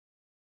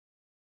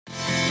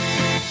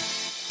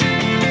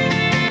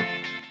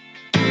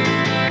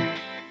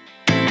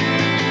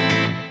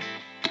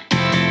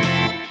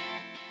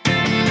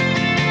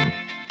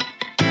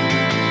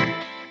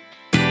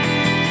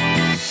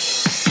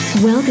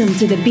Welcome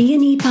to the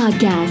B&E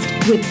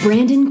Podcast with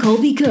Brandon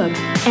Colby Cook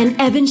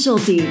and Evan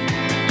Schulte.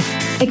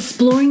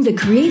 Exploring the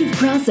creative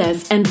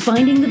process and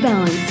finding the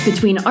balance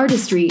between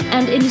artistry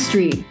and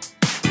industry.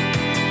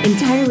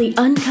 Entirely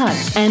uncut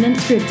and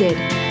unscripted.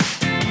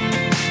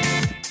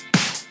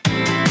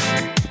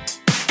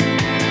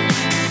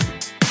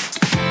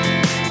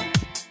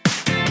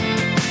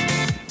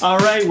 All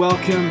right,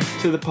 welcome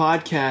to the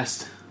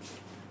podcast.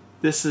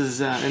 This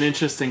is an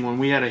interesting one.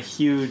 We had a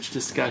huge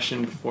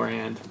discussion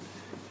beforehand,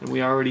 and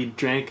we already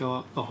drank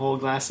a whole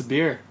glass of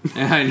beer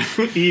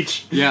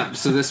each. Yeah,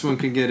 so this one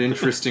could get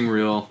interesting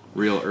real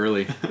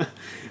early.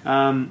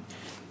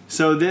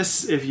 So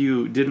this, if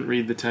you didn't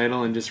read the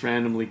title and just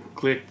randomly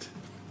clicked,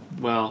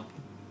 well,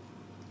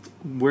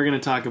 we're going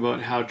to talk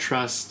about how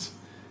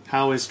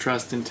is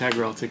trust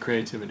integral to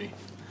creativity.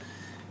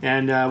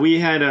 And we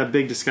had a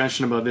big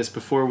discussion about this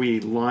before we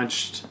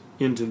launched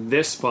into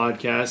this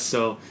podcast,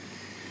 so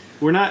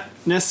we're not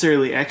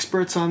necessarily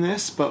experts on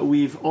this, but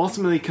we've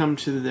ultimately come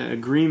to the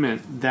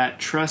agreement that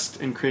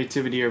trust and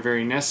creativity are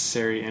very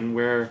necessary, and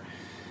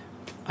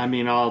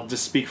I'll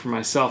just speak for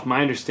myself.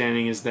 My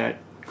understanding is that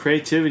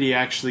creativity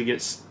actually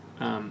gets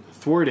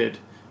thwarted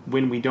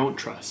when we don't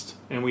trust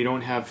and we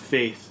don't have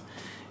faith.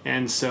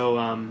 And so,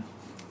 so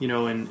we're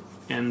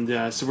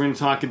going to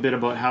talk a bit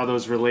about how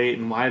those relate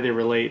and why they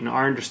relate and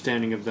our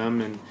understanding of them,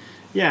 and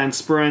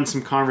spur on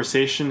some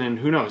conversation, and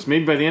who knows,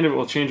 maybe by the end of it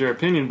we'll change our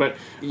opinion, but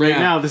right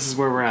now this is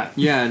where we're at.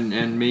 Yeah,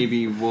 and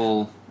maybe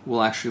we'll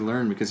actually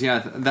learn, because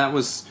that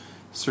was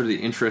sort of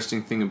the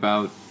interesting thing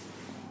about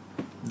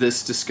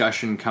this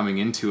discussion coming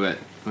into it,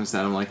 was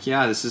that I'm like,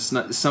 this is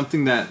not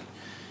something that,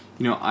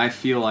 I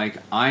feel like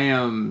I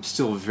am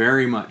still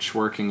very much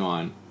working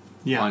on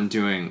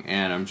doing,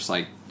 and I'm just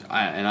like,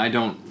 I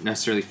don't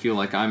necessarily feel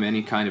like I'm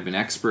any kind of an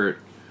expert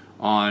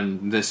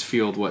on this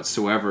field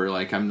whatsoever.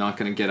 Like, I'm not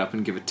going to get up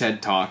and give a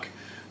TED talk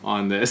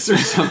on this or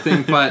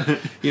something, but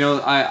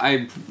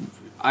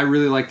I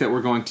really like that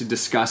we're going to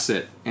discuss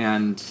it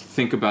and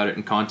think about it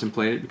and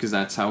contemplate it, because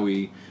that's how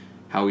we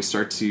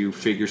start to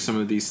figure some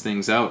of these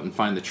things out and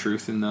find the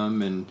truth in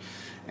them,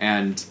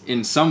 and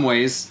in some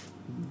ways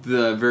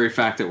the very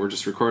fact that we're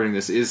just recording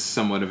this is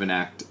somewhat of an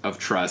act of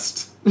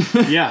trust.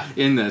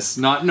 In this,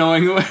 not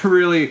knowing what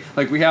really,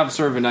 like, we have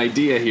sort of an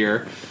idea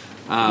here.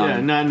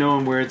 Not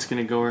knowing where it's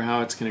going to go or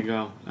how it's going to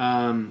go.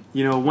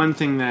 One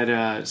thing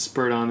that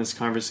spurred on this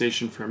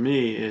conversation for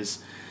me is,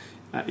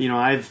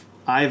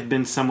 I've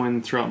been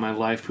someone throughout my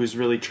life who's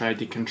really tried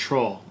to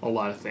control a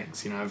lot of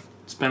things. I've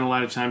spent a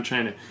lot of time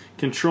trying to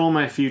control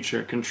my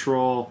future,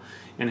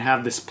 and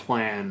have this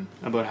plan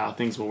about how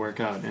things will work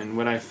out. And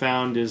what I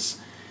found is,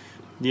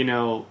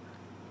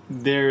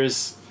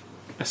 there's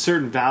a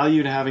certain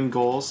value to having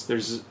goals.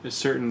 There's a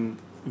certain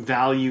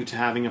value to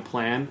having a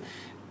plan,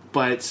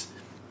 but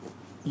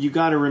you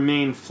got to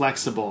remain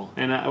flexible.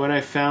 And what I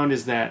found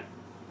is that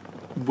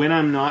when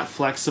I'm not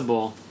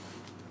flexible,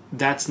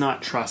 that's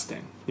not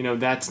trusting.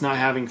 That's not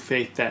having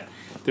faith that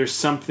there's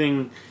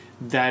something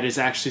that is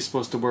actually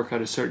supposed to work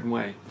out a certain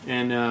way.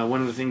 And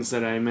one of the things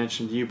that I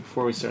mentioned to you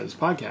before we started this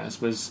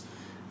podcast was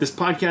this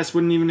podcast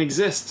wouldn't even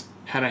exist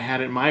had I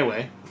had it my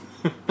way.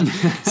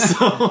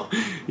 So,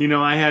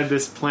 I had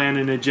this plan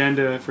and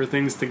agenda for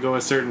things to go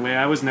a certain way.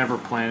 I was never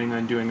planning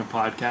on doing a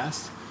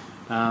podcast.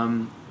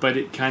 But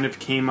it kind of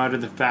came out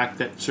of the fact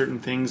that certain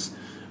things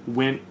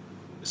went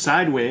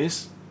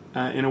sideways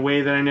in a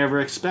way that I never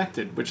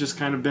expected, which has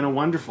kind of been a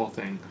wonderful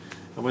thing.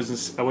 I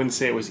wouldn't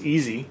say it was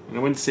easy, and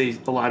I wouldn't say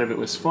a lot of it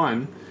was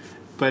fun,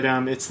 but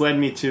it's led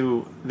me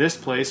to this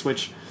place,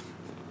 which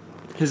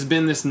has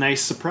been this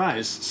nice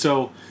surprise.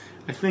 So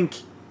I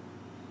think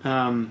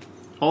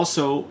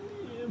also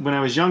when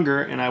I was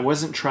younger and I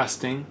wasn't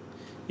trusting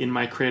in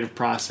my creative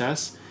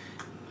process,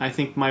 I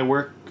think my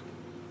work,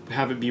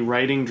 have it be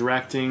writing,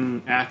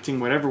 directing, acting,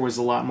 whatever, was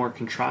a lot more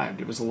contrived.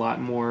 It was a lot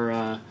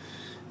more,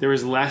 there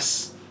was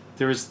less,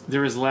 I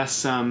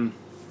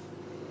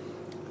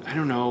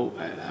don't know,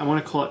 I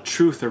want to call it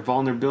truth or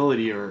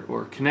vulnerability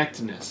or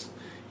connectedness,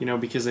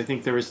 because I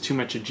think there was too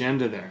much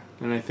agenda there.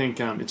 And I think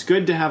it's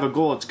good to have a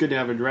goal, it's good to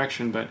have a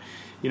direction, but,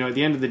 at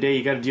the end of the day,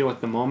 you got to deal with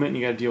the moment, and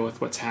you got to deal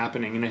with what's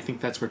happening, and I think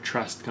that's where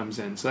trust comes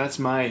in. So that's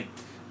my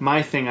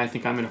thing I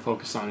think I'm going to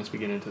focus on as we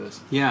get into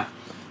this. Yeah,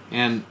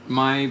 and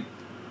my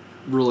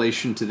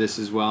relation to this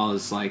as well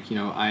is, like,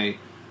 I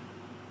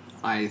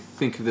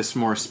think of this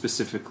more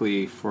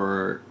specifically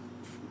for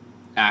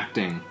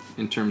acting,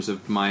 in terms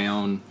of my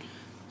own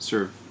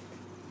sort of,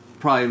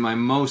 probably my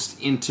most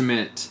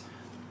intimate,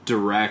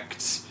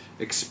 direct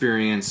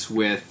experience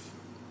with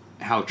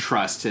how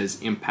trust has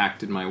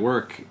impacted my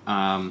work.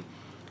 And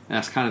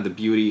that's kind of the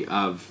beauty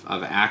of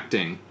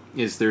acting,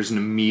 is there's an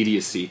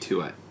immediacy to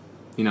it.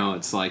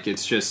 It's like,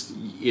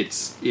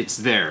 it's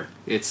there,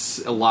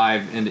 it's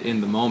alive and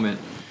in the moment.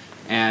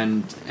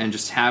 And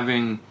just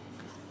having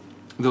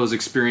those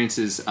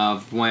experiences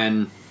of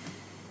when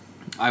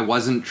I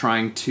wasn't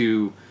trying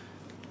to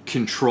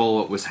control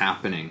what was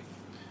happening.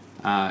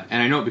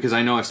 And I know it because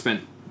I know I've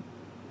spent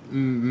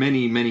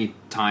many, many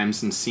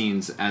times in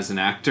scenes as an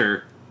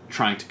actor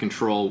trying to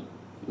control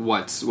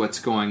what's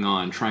going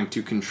on, trying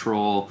to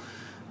control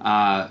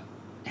how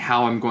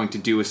I'm going to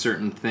do a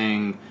certain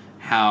thing,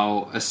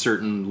 how a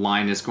certain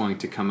line is going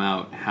to come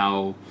out,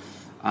 how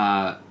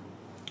a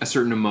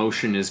certain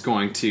emotion is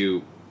going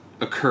to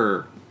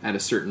occur at a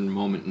certain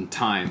moment in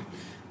time,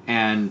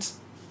 and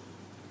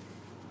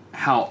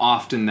how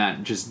often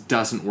that just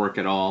doesn't work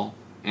at all,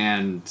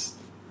 and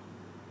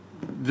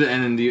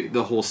then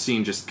the whole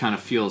scene just kind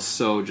of feels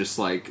so just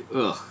like,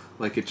 ugh,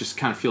 like it just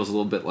kind of feels a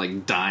little bit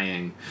like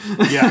dying.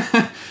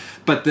 Yeah.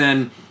 But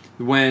then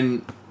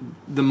when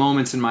the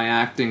moments in my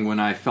acting when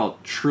I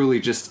felt truly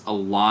just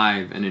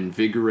alive and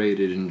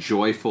invigorated and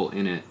joyful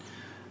in it,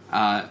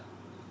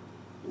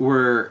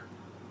 were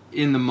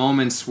in the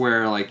moments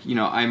where, like, you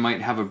know, I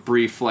might have a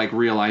brief like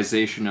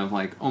realization of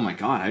like, oh my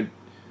god,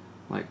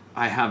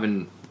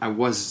 I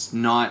was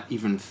not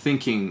even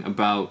thinking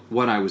about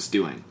what I was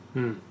doing.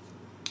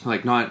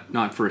 Like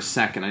not for a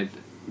second. I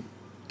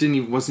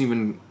wasn't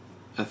even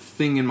a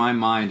thing in my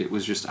mind. It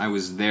was just I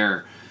was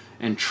there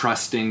and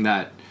trusting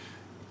that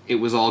it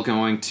was all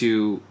going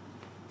to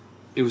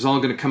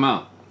come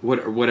out.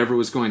 Whatever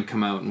was going to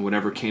come out, and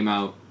whatever came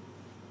out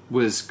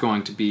was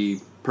going to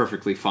be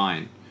perfectly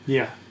fine.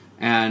 Yeah.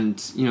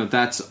 And, you know,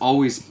 that's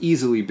always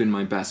easily been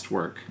my best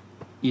work.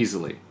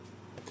 Easily.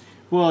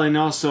 Well, and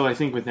also I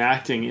think with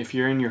acting, if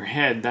you're in your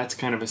head, that's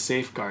kind of a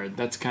safeguard.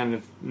 That's kind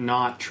of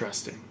not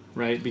trusting,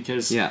 right?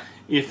 Because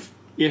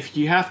if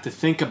you have to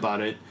think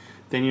about it,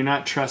 then you're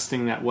not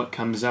trusting that what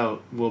comes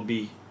out will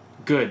be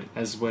good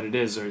as what it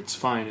is, or it's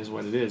fine as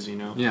what it is, you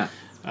know? Yeah.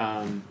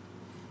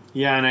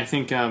 Yeah, and I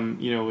think,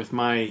 you know, with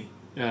my,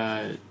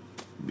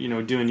 you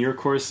know, doing your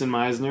course in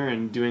Meisner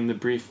and doing the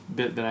brief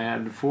bit that I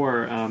had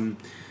before,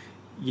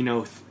 you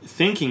know,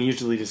 thinking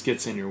usually just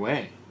gets in your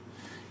way.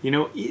 You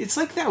know, it's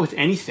like that with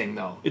anything,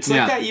 though. It's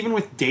like that even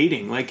with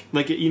dating.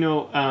 Like you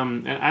know,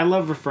 and I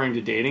love referring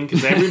to dating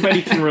because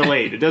everybody can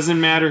relate. It doesn't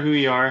matter who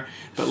you are,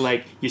 but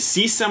like you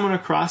see someone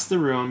across the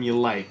room you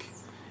like,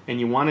 and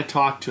you want to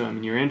talk to them,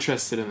 and you're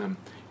interested in them.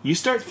 You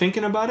start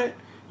thinking about it,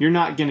 you're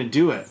not going to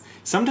do it.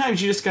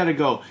 Sometimes you just got to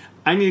go,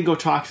 I need to go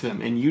talk to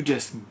them, and you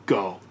just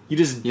go. You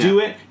just do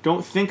it.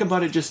 Don't think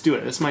about it, just do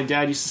it. That's what my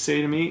dad used to say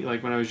to me,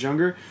 like when I was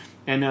younger.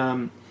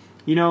 And,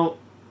 you know,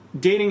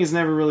 dating has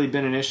never really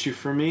been an issue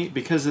for me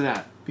because of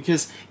that.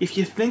 Because if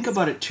you think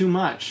about it too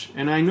much,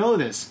 and I know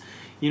this,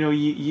 you know,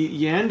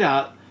 you end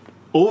up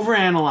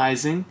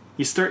overanalyzing.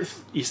 You start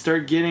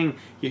thinking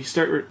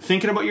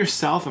about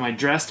yourself. Am I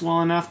dressed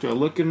well enough? Do I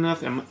look good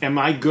enough? Am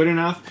I good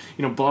enough?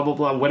 You know, blah, blah,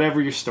 blah,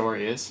 whatever your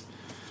story is.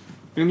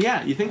 And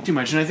yeah, you think too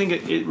much. And I think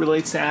it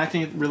relates to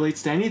acting. It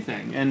relates to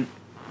anything. And,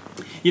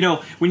 you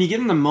know, when you get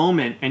in the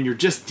moment and you're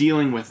just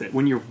dealing with it,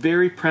 when you're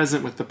very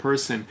present with the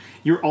person,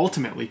 you're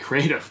ultimately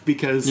creative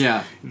because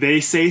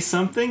they say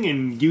something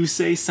and you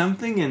say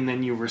something and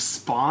then you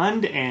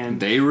respond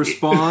and they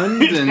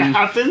respond it and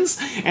happens.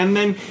 And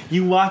then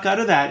you walk out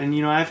of that. And,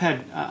 you know,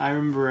 I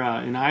remember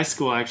in high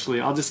school,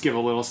 actually, I'll just give a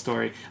little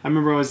story. I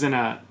remember I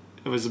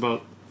was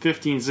about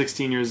 15,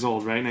 16 years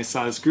old, right? And I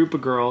saw this group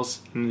of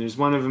girls, and there's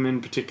one of them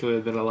in particular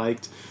that I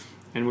liked,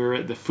 and we were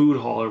at the food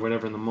hall or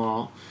whatever in the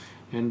mall,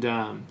 and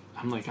I'm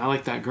like, I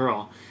like that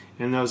girl.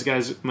 And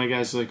my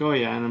guys were like, oh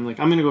yeah, and I'm like,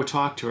 I'm gonna go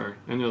talk to her.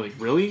 And they're like,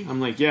 really? I'm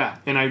like, yeah.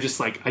 And I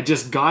just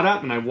got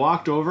up and I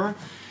walked over,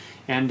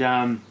 and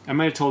I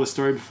might have told the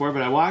story before,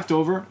 but I walked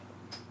over,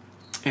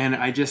 and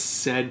I just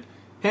said,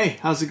 hey,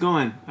 how's it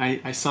going?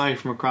 I saw you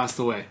from across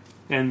the way.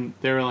 And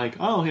they were like,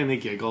 oh, and they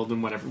giggled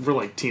and whatever. We're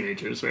like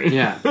teenagers, right?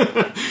 Yeah.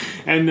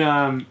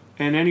 And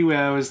anyway,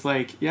 I was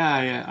like,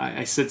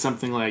 I said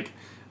something like,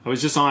 I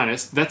was just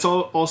honest. That's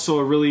also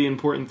a really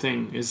important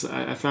thing is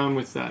I found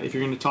with if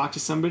you're going to talk to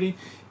somebody,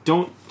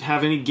 don't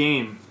have any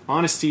game.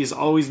 Honesty is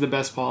always the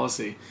best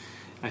policy.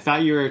 I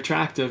thought you were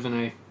attractive and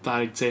I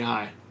thought I'd say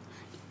hi.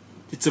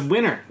 It's a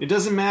winner. It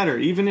doesn't matter.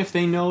 Even if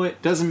they know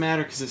it, doesn't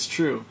matter because it's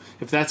true.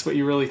 If that's what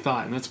you really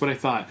thought, and that's what I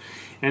thought.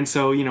 And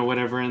so, you know,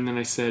 whatever. And then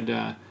I said...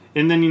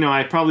 and then, you know,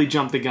 I probably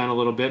jumped the gun a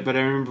little bit, but I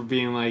remember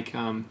being like,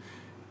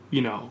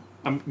 you know,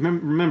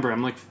 remember,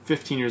 I'm like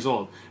 15 years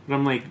old, but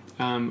I'm like,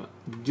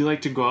 would you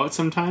like to go out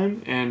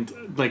sometime? And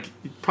like,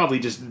 probably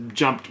just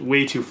jumped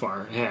way too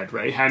far ahead,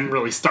 right? Hadn't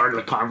really started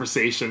a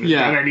conversation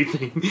about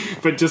anything,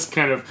 but just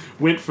kind of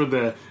went for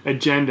the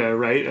agenda,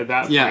 right? At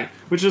that point,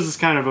 which was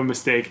kind of a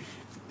mistake.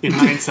 In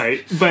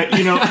hindsight, but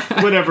you know,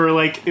 whatever.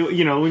 Like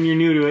you know, when you're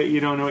new to it, you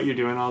don't know what you're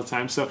doing all the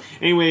time. So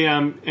anyway,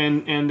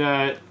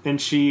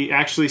 and she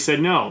actually said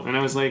no, and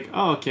I was like,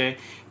 oh okay,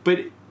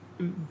 but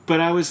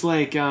I was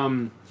like,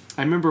 I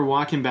remember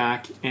walking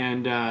back,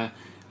 and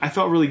I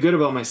felt really good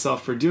about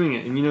myself for doing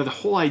it. And you know, the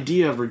whole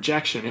idea of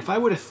rejection. If I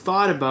would have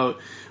thought about,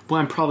 well,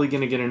 I'm probably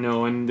going to get a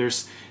no, and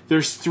there's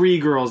 3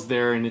 girls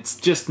there, and it's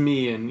just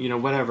me, and you know,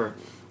 whatever.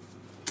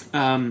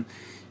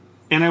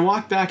 And I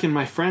walked back and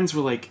my friends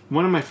were like,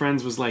 one of my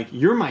friends was like,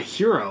 you're my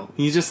hero.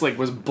 He just like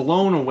was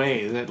blown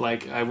away that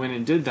like I went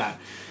and did that.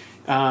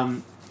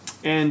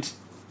 And,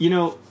 you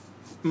know,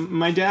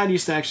 my dad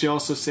used to actually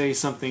also say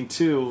something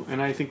too,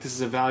 and I think this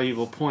is a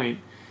valuable point,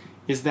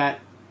 is that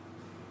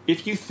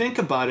if you think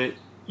about it,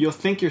 you'll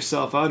think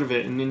yourself out of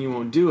it, and then you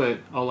won't do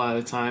it a lot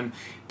of the time.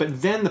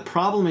 But then the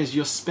problem is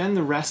you'll spend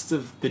the rest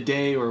of the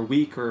day or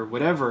week or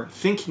whatever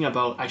thinking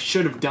about, I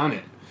should have done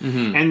it.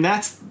 Mm-hmm. And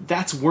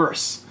that's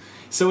worse.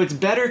 So it's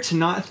better to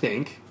not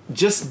think,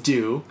 just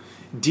deal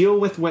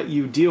with what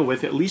you deal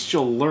with. At least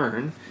you'll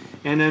learn.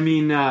 And I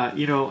mean,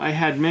 I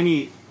had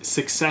many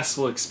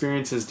successful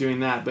experiences doing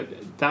that,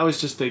 but that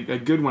was just a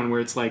good one where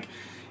it's like,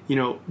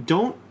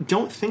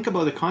 don't think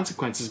about the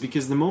consequences,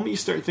 because the moment you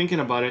start thinking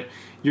about it,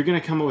 you're going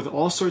to come up with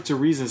all sorts of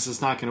reasons it's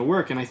not going to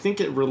work. And I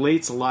think it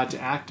relates a lot to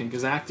acting,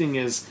 because acting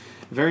is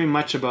very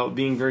much about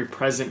being very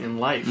present in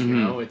life.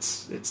 Mm-hmm.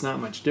 It's not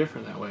much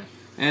different that way.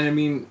 And I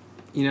mean,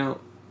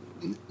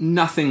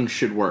 nothing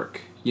should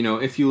work.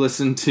 If you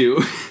listen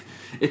to,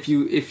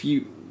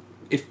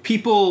 if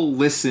people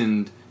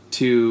listened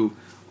to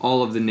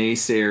all of the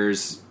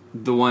naysayers,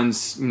 the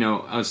ones,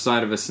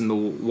 outside of us and the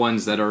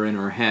ones that are in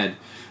our head,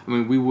 I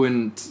mean, we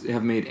wouldn't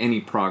have made any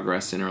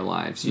progress in our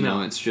lives.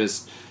 No. It's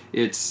just,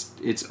 it's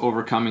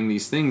overcoming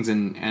these things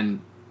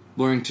and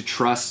learning to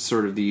trust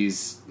sort of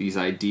these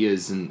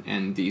ideas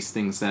and these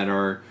things that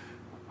are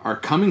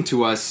coming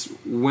to us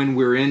when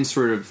we're in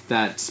sort of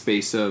that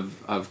space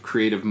of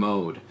creative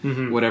mode,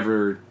 mm-hmm.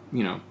 whatever,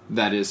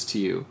 that is to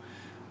you.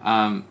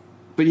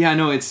 But yeah,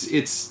 no,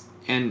 it's,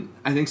 and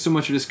I think so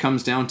much of this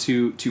comes down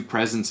to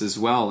presence as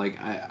well. Like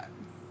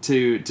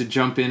to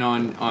jump in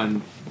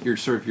on your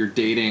sort of your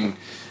dating,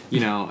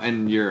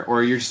 and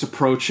you're just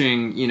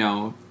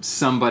approaching,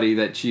 somebody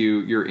that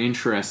you're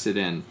interested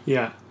in.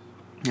 Yeah.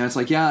 It's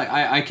like,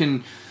 yeah, I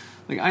can,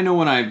 like, I know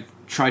when I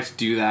try to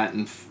do that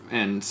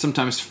and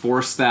sometimes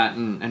force that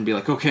and be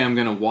like, okay, I'm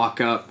going to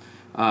walk up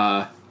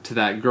to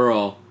that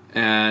girl.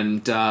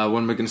 And what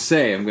am I going to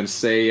say? I'm going to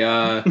say,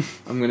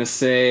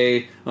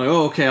 like,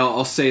 oh, okay,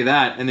 I'll say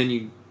that. And then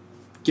you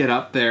get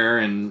up there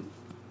and,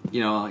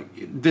 like,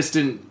 this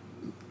didn't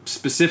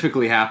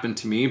specifically happen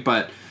to me,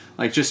 but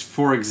like, just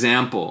for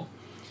example,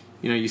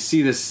 you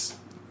see this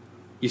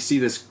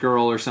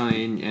girl or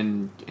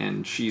something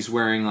and she's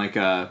wearing like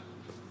a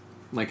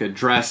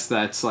dress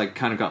that's like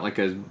kind of got like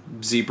a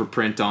zebra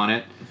print on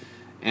it.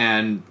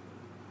 And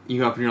you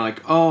go up and you're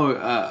like, oh,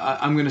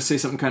 I'm going to say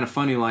something kind of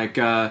funny, like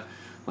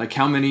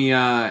how many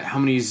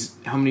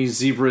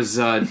zebras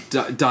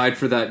died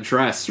for that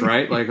dress,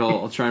 right? Like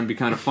I'll try and be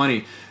kind of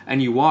funny.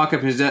 And you walk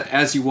up, and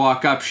as you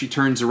walk up, she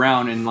turns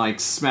around and like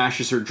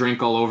smashes her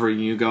drink all over you.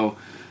 And you go,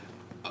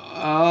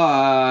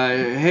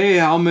 hey,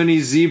 how many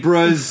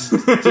zebras?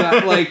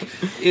 Like,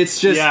 it's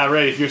just, yeah,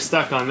 right. If you're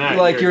stuck on that,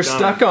 like you're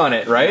stuck on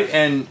it, right?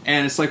 And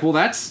it's like, well,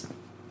 that's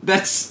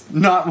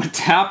not what's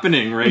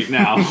happening right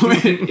now,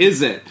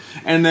 is it?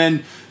 And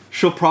then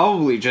she'll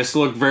probably just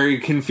look very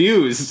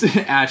confused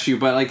at you,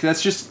 but like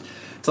that's just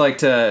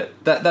that's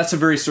a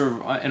very sort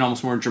of an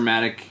almost more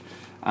dramatic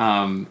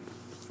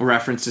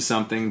reference to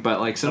something, but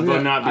like something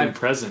about not being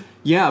present.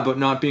 Yeah, about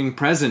not being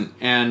present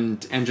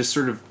and just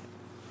sort of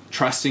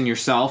trusting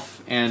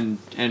yourself and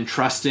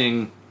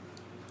trusting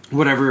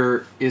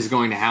whatever is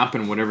going to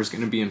happen, whatever's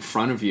going to be in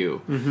front of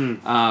you,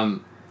 mm-hmm.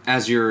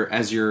 As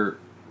you're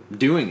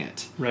doing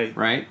it.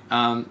 Right.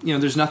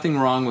 There's nothing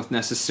wrong with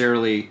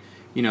necessarily,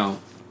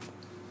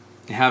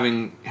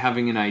 having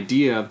an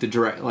idea of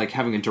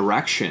having a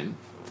direction,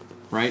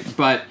 right?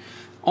 But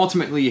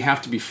ultimately, you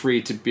have to be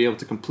free to be able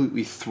to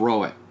completely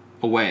throw it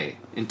away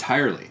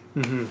entirely.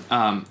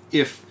 Mm-hmm.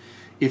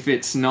 If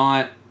it's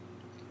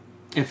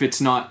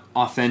not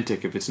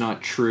authentic, if it's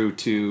not true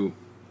to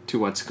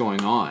what's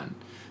going on,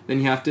 then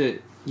you have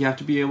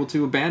to be able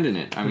to abandon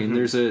it. I mean,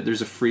 mm-hmm.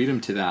 there's a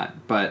freedom to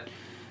that. But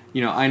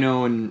I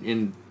know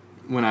in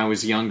when I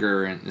was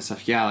younger and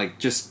stuff, yeah, like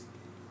just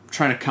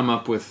trying to come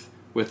up with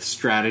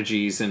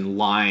strategies and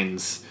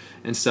lines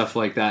and stuff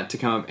like that to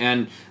come up,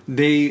 and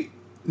they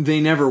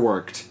never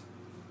worked.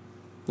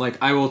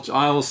 Like I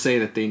will say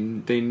that they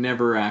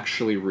never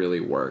actually really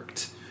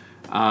worked.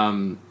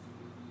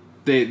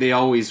 They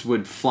always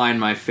would fly in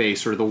my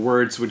face, or the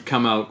words would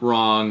come out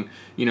wrong,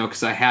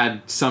 because I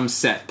had some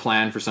set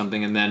plan for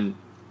something, and then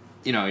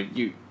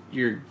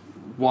you're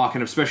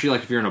walking, especially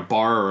like if you're in a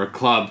bar or a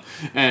club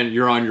and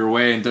you're on your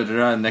way and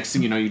and next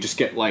thing you know, you just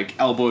get like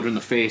elbowed in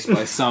the face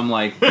by some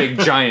like big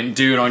giant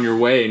dude on your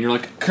way, and you're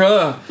like,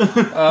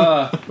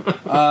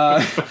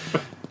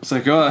 it's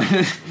like,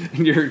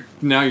 and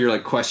you're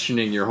like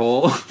questioning your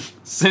whole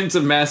sense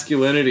of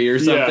masculinity or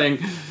something.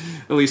 Yeah.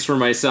 At least for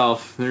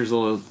myself, there's a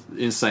little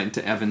insight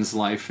into Evan's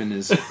life in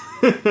his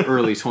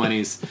early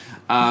 20s.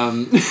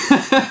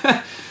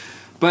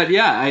 But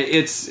yeah,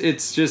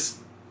 it's just,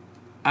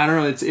 I don't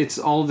know, it's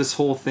all this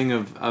whole thing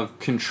of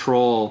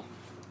control.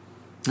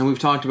 And we've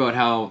talked about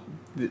how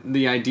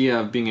the idea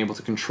of being able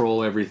to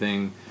control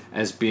everything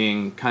as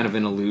being kind of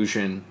an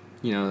illusion,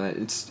 that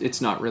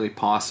it's not really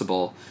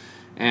possible.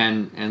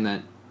 And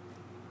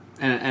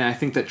I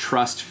think that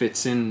trust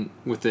fits in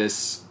with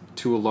this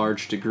to a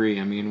large degree.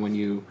 I mean, when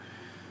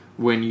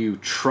you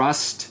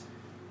trust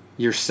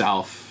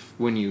yourself,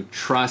 when you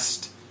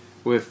trust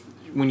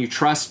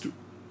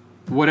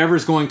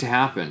whatever's going to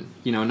happen,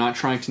 not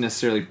trying to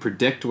necessarily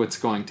predict what's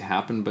going to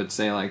happen, but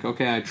say like,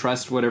 okay, I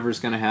trust whatever's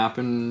going to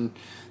happen,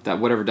 that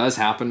whatever does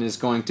happen is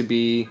going to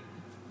be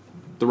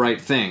the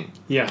right thing.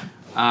 Yeah.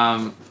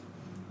 And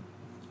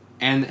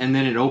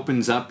then it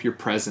opens up your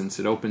presence.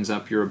 It opens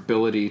up your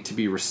ability to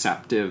be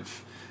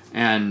receptive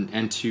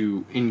and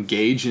to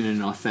engage in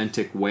an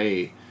authentic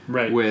way,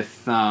 right,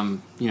 with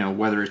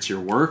whether it's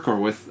your work or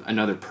with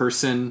another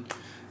person.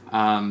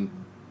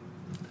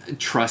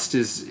 Trust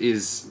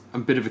is a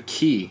bit of a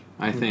key,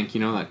 I think.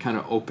 That kind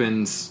of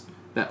opens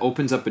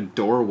up a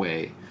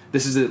doorway.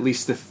 This is at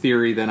least the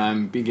theory that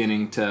I'm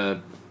beginning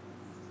to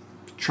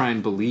try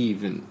and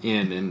believe in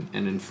and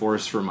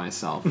enforce for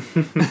myself.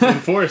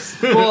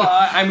 Enforce. Well,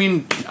 I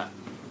mean,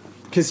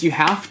 because you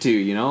have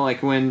to,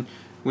 like when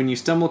you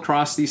stumble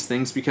across these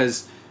things,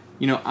 because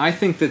I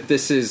think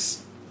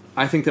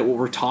that what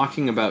we're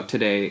talking about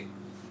today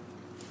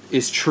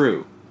is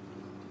true.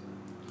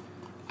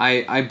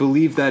 I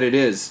believe that it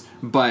is,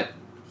 but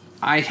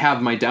I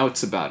have my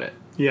doubts about it.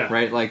 Yeah.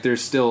 Right? Like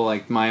there's still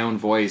like my own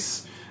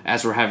voice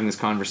as we're having this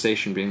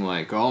conversation being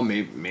like, oh,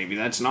 maybe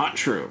that's not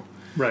true.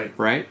 Right.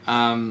 Right?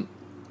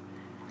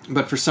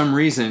 But for some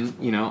reason,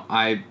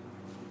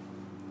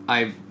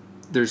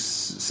 there's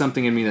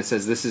something in me that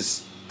says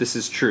this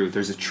is true.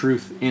 There's a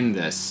truth in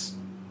this.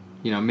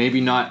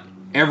 Maybe not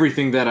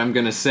everything that I'm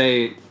going to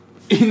say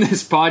in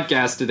this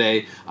podcast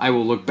today I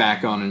will look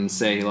back on and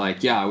say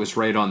like, yeah, I was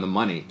right on the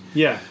money.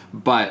 Yeah.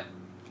 But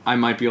I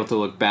might be able to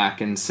look back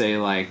and say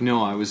like,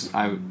 no,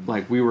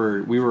 we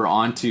were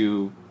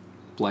onto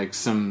like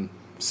some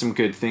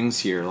good things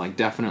here, like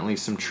definitely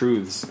some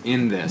truths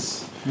in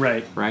this.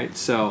 Right. Right?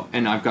 So,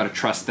 and I've got to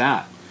trust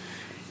that.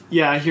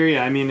 Yeah, I hear you.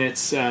 I mean, it's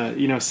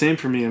same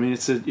for me. I mean,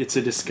 it's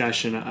a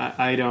discussion.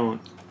 I'm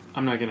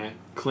not going to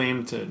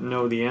claim to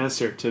know the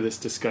answer to this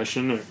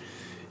discussion or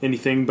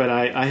anything, but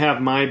I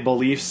have my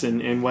beliefs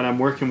and what I'm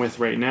working with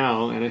right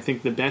now, and I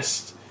think the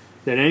best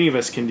that any of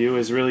us can do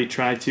is really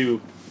try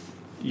to,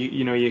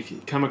 you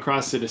come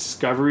across a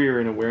discovery or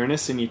an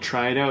awareness and you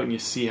try it out and you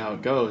see how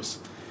it goes.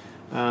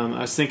 I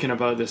was thinking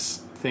about this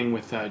thing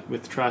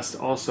with trust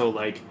also,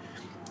 like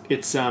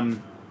it's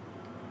kind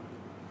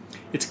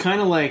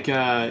of like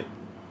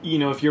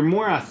if you're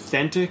more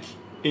authentic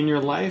in your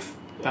life,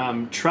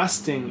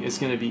 trusting is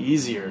going to be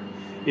easier.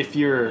 If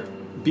you're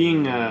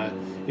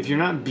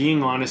not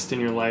being honest in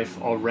your life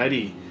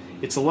already,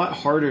 it's a lot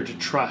harder to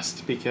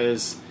trust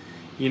because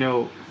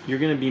you're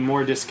going to be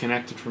more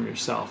disconnected from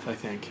yourself, I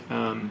think.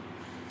 I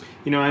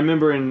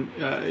remember I'm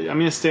going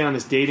to stay on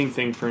this dating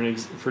thing for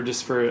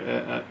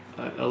a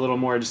little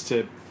more, just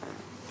to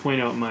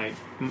point out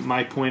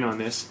my point on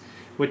this,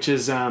 which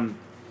is, in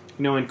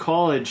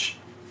college,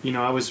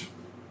 I was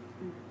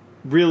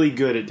really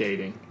good at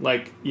dating,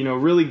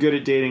 really good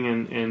at dating,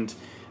 and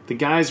the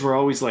guys were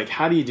always like,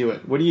 how do you do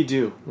it? What do you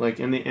do? Like,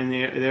 and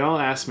they all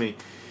asked me,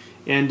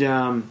 and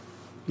I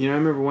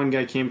remember one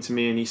guy came to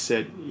me and he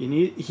said,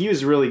 he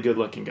was a really good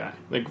looking guy,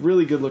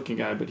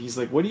 but he's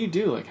like, what do you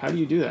do? Like, how do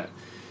you do that?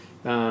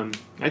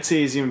 I'd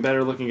say he's even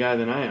better looking guy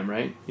than I am,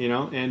 right?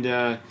 And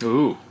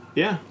ooh,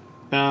 yeah,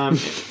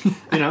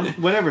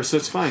 whatever. So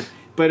it's fine,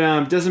 but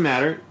doesn't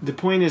matter. The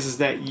point is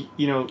that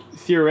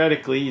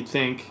theoretically you'd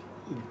think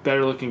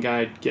better looking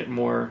guy'd get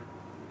more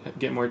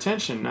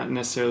attention, not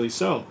necessarily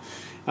so.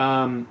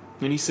 And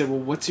he said, well,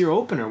 what's your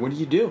opener? What do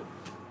you do?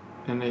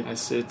 And I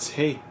said, it's,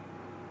 hey,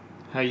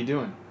 how you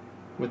doing?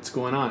 What's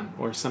going on?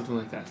 Or something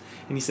like that.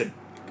 And he said,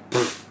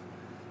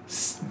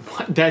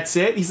 what? That's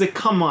it? He's like,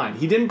 come on.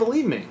 He didn't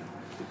believe me.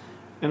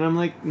 And I'm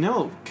like,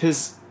 no,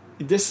 because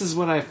this is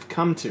what I've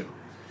come to.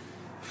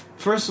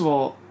 First of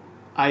all,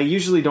 I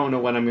usually don't know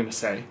what I'm going to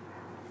say.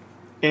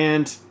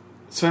 And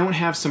so I don't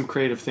have some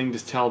creative thing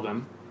to tell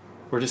them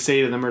or to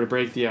say to them or to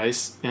break the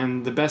ice.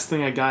 And the best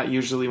thing I got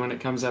usually when it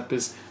comes up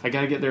is I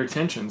got to get their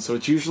attention. So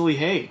it's usually,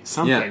 hey,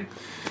 something.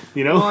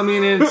 Yeah. Well, I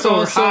mean, it's or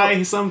also,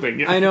 hi, something.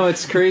 Yeah. I know,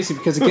 it's crazy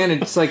because, again,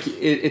 it's like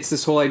it's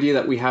this whole idea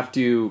that we have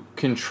to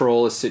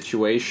control a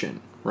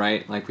situation,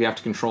 right? Like, we have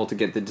to control to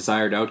get the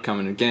desired outcome.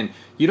 And again,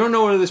 you don't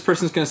know whether this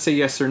person's going to say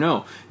yes or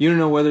no. You don't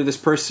know whether this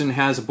person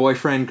has a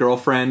boyfriend,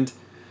 girlfriend,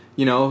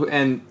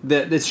 and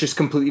that it's just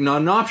completely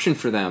not an option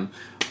for them.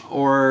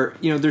 Or,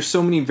 there's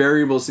so many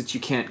variables that you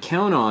can't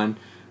count on.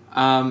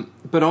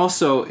 But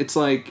also, it's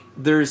like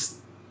there's,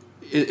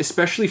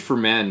 especially for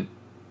men,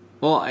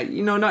 well,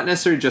 not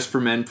necessarily just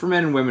for men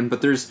and women,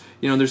 but there's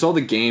all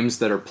the games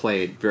that are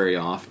played very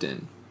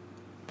often.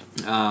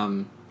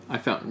 I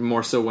found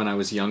more so when I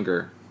was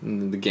younger,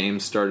 and the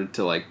games started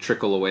to like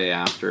trickle away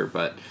after,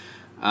 but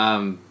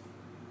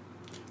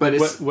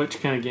it's, what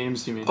kind of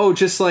games do you mean? Oh,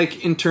 just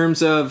like in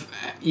terms of,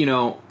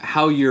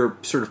 how you're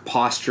sort of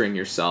posturing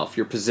yourself,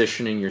 you're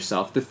positioning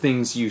yourself, the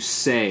things you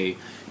say,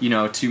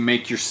 to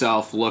make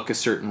yourself look a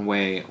certain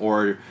way,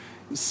 or,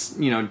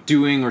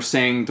 doing or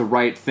saying the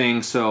right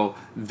thing so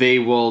they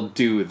will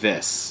do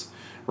this,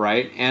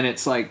 right? And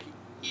it's like,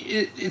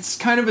 it's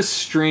kind of a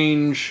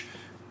strange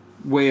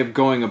way of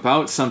going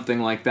about something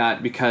like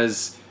that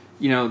because,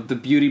 the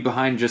beauty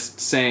behind just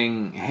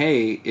saying,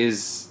 hey,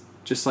 is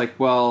just like,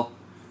 well,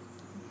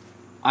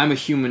 I'm a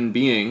human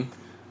being.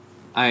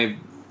 I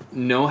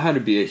know how to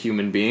be a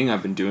human being.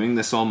 I've been doing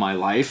this all my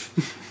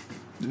life.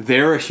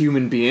 They're a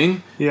human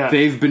being. Yeah.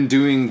 They've been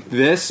doing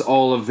this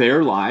all of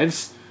their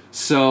lives.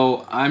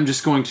 So I'm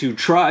just going to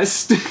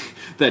trust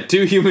that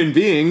two human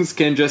beings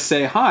can just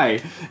say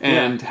hi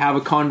and have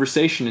a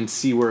conversation and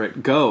see where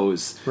it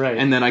goes. Right.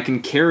 And then I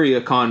can carry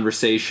a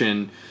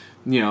conversation,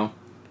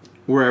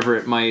 wherever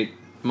it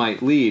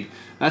might lead.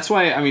 That's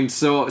why, I mean,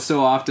 so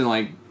often,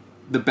 like,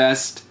 the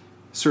best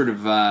sort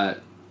of,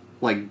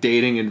 like,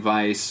 dating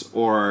advice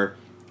or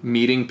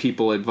meeting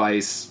people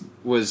advice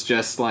was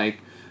just like,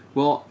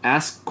 well,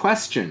 ask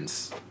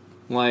questions.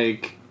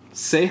 Like,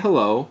 say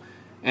hello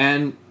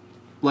and,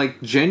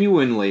 like,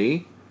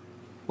 genuinely,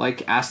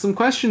 like, ask them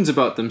questions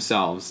about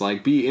themselves.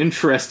 Like, be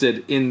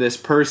interested in this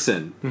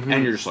person. Mm-hmm.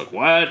 And you're just like,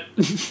 what?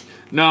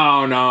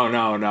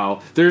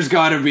 No. There's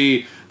gotta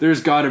be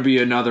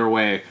another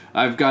way.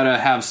 I've gotta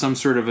have some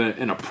sort of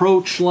an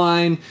approach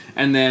line,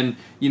 and then,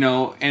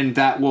 and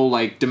that will,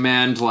 like,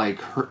 demand,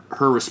 like,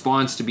 her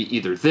response to be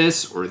either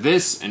this or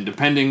this, and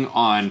depending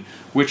on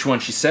which one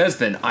she says,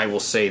 then I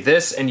will say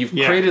this, and you've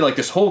created, like,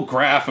 this whole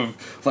graph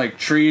of, like,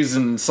 trees,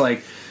 and it's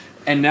like,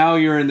 and now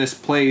you're in this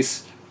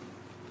place,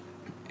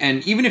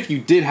 and even if you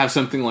did have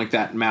something like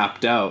that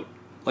mapped out,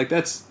 like,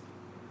 that's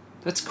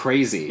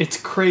crazy. It's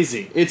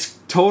crazy. It's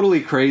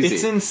totally crazy.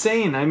 It's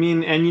insane. I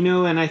mean,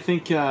 and I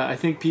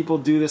think people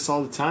do this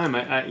all the time.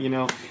 I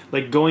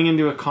like going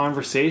into a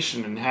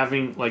conversation and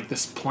having, like,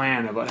 this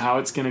plan about how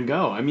it's going to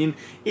go. I mean,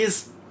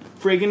 is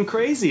friggin'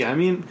 crazy. I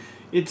mean,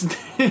 it's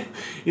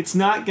it's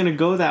not going to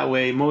go that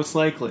way most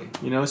likely.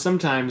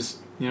 Sometimes,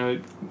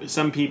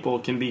 some people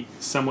can be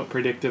somewhat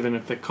predictive, and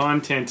if the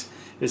content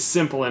is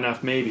simple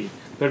enough, maybe.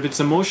 But if it's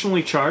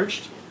emotionally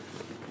charged,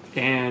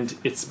 and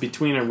it's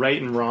between a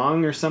right and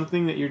wrong or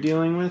something that you're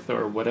dealing with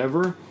or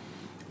whatever,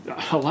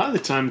 a lot of the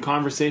time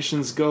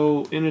conversations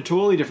go in a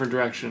totally different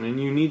direction, and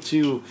you need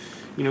to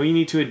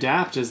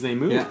adapt as they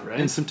move, right?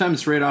 And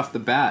sometimes right off the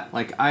bat,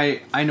 like,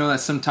 I know that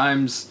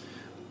sometimes,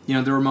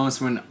 there were moments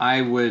when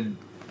I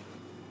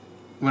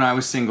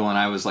was single and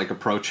I was, like,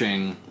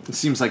 approaching, it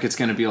seems like it's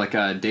going to be like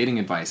a dating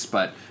advice,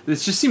 but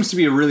this just seems to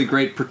be a really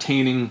great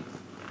pertaining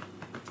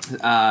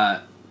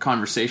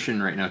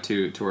conversation right now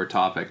to our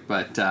topic,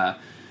 but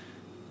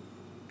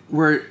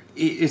where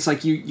it's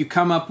like you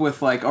come up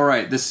with, like, all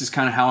right, this is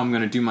kind of how I'm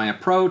going to do my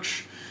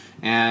approach,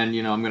 and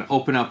I'm going to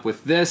open up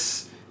with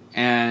this,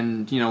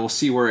 and we'll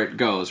see where it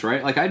goes,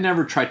 right? Like, I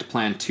never tried to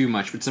plan too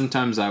much, but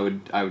sometimes I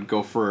would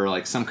go for,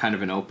 like, some kind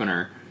of an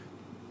opener,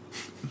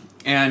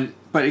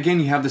 but again,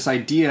 you have this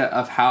idea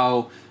of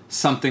how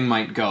something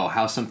might go,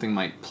 how something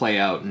might play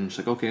out, and it's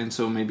like, okay, and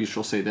so maybe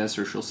she'll say this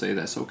or she'll say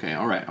this. Okay,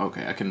 all right,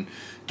 okay, I can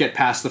get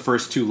past the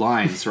first two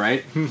lines,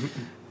 right?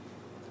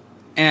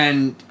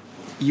 And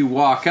you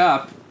walk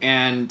up,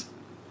 and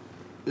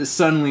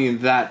suddenly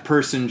that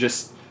person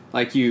just,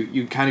 like,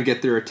 you kind of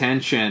get their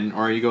attention,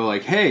 or you go,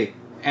 like, hey,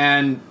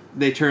 and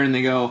they turn and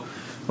they go,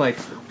 like,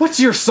 what's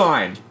your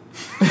sign?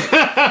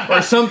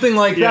 Or something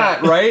like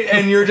that, right?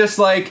 And you're just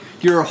like,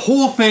 your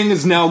whole thing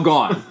is now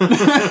gone.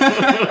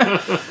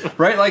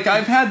 Right? Like,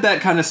 I've had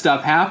that kind of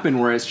stuff happen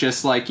where it's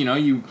just like,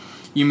 you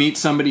meet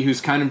somebody who's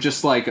kind of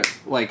just like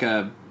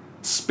a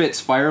spits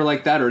fire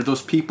like that, or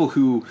those people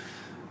who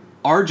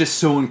are just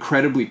so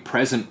incredibly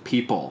present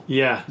people.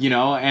 Yeah.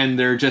 And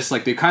they're just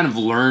like, they kind of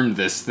learned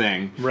this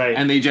thing. Right.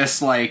 And they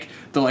just like,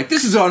 they're like,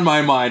 this is on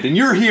my mind, and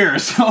you're here,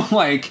 so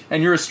like,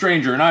 and you're a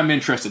stranger, and I'm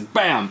interested.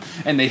 Bam!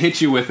 And they hit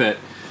you with it.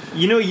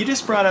 You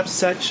just brought up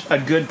such a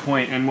good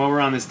point, and while we're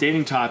on this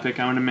dating topic,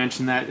 I want to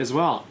mention that as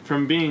well.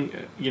 From being,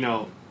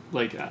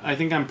 like, I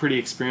think I'm pretty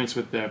experienced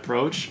with the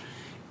approach.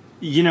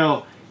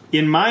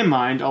 In my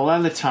mind, a lot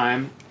of the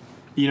time,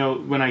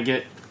 when I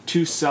get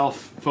too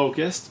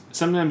self-focused,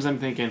 sometimes I'm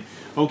thinking,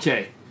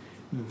 okay,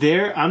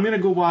 I'm going to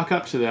go walk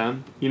up to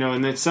them,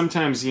 and then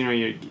sometimes,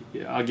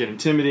 I'll get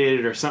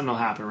intimidated or something will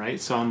happen,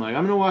 right? So I'm like,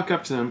 I'm going to walk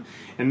up to them,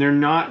 and they're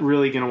not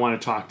really going to want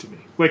to talk to me.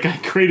 Like, I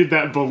created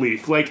that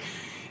belief. Like,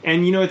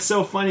 and, it's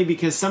so funny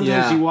because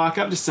sometimes you walk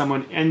up to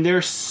someone, and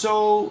they're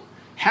so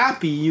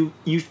happy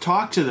you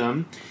talk to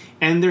them,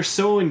 and they're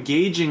so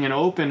engaging and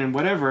open and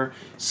whatever.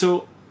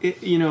 So,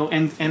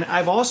 and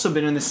I've also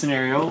been in this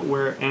scenario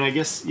where, and I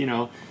guess,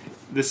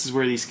 this is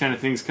where these kind of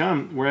things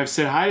come, where I've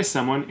said hi to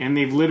someone and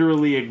they've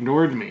literally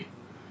ignored me.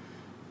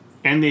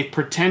 And they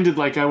pretended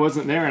like I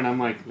wasn't there, and I'm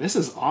like, this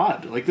is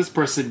odd. Like, this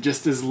person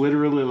just is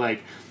literally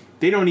like,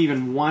 they don't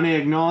even want to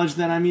acknowledge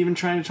that I'm even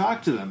trying to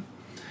talk to them.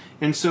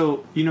 And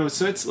so,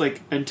 so it's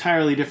like an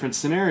entirely different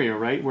scenario,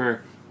 right?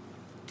 Where,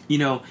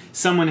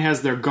 someone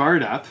has their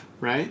guard up,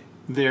 right?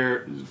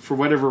 For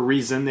whatever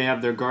reason, they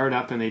have their guard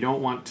up and they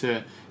don't want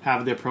to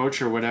have the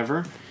approach or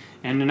whatever.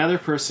 And another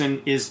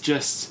person is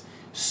just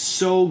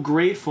so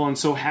grateful and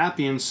so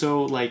happy, and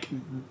so, like,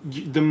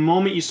 the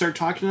moment you start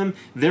talking to them,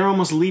 they're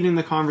almost leading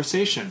the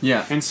conversation.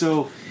 Yeah. And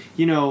so,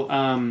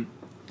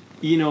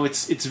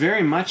 it's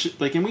very much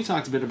like, and we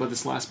talked a bit about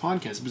this last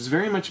podcast, but it's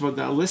very much about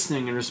that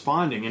listening and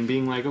responding and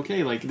being like,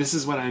 okay, like, this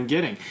is what I'm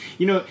getting.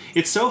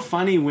 It's so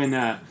funny when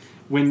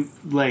when,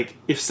 like,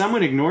 if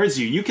someone ignores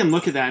you, you can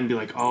look at that and be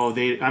like, oh,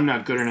 I'm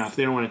not good enough.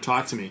 They don't want to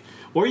talk to me.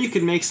 Or you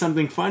could make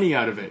something funny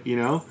out of it, you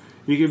know?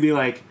 You could be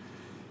like,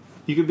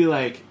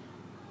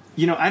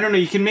 you know, I don't know,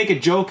 you can make a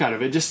joke out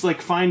of it. Just,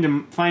 like, find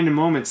a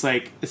moment.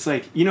 It's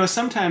like, you know,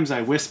 sometimes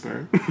I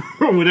whisper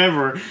or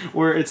whatever,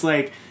 or it's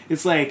like,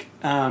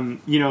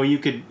 you know, you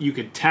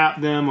could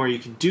tap them or you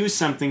could do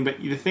something, but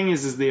the thing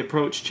is the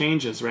approach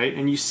changes, right?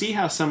 And you see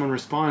how someone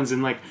responds.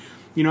 And, like,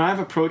 you know, I've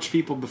approached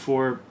people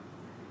before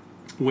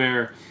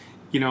where,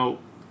 you know,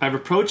 I've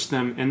approached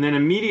them and then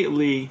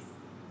immediately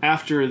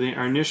after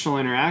our initial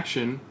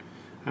interaction,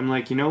 I'm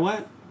like, you know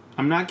what?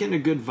 I'm not getting a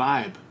good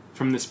vibe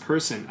from this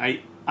person.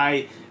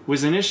 I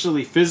was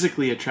initially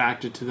physically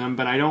attracted to them,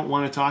 but I don't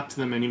want to talk to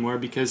them anymore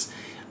because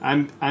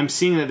I'm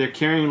seeing that they're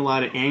carrying a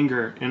lot of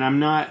anger, and I'm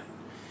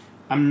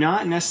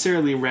not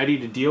necessarily ready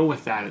to deal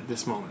with that at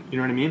this moment. You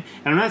know what I mean?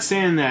 And I'm not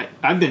saying that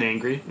I've been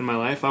angry in my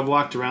life. I've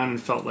walked around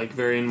and felt like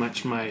very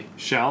much my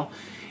shell.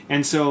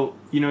 And so,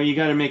 you know, you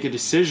got to make a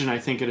decision, I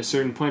think, at a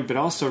certain point, but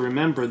also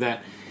remember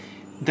that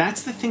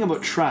that's the thing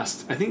about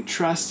trust. I think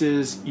trust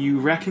is you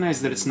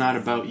recognize that it's not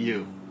about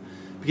you.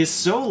 Because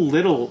so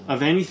little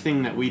of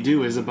anything that we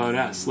do is about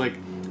us. Like,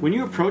 when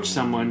you approach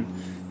someone,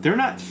 they're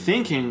not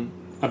thinking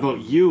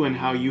about you and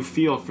how you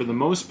feel for the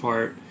most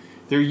part.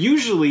 They're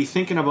usually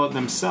thinking about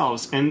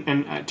themselves. And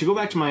to go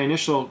back to my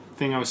initial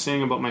thing I was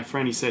saying about my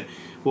friend, he said,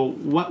 well,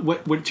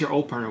 what's your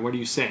opener? What do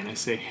you say? And I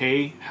say,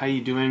 hey, how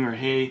you doing? Or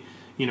hey,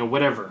 you know,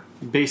 whatever,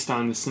 based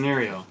on the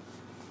scenario.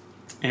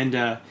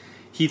 And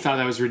he thought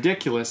that was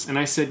ridiculous. And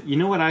I said, you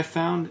know what I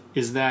found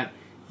is that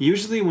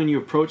usually when you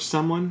approach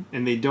someone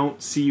and they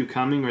don't see you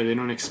coming or they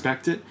don't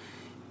expect it,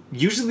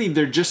 usually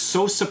they're just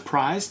so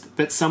surprised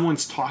that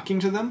someone's talking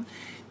to them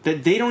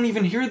that they don't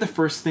even hear the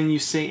first thing you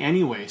say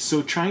anyway.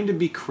 So trying to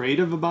be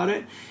creative about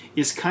it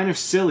is kind of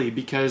silly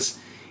because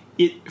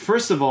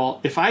first of all,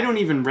 if I don't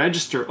even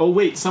register, oh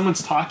wait,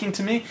 someone's talking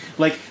to me,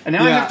 like, and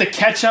now I have to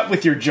catch up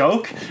with your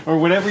joke or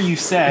whatever you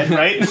said,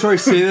 right? Sorry,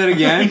 say that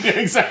again. Yeah,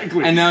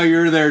 exactly. And now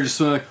you're there just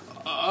like,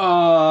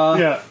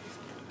 yeah.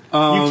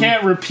 You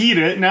can't repeat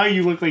it. Now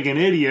you look like an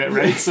idiot,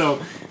 right?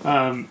 So,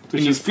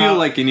 you feel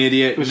like an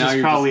idiot. Which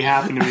has probably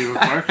happened to me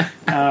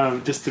before,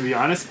 just to be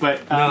honest.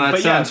 But that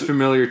but sounds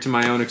familiar to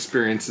my own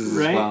experiences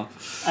right? as well.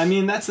 I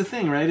mean, that's the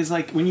thing, right? Is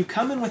like when you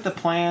come in with a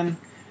plan,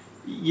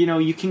 you know,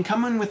 you can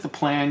come in with a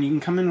plan. You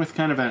can come in with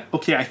kind of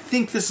okay, I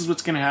think this is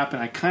what's going to happen.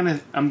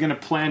 I'm going to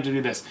plan to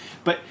do this.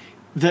 But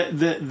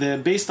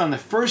the based on the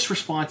first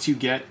response you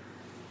get,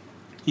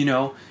 you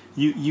know,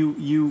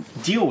 you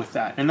deal with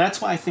that. And that's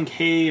why I think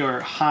hey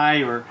or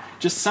hi or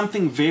just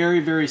something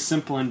very, very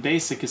simple and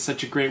basic is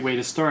such a great way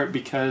to start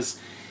because,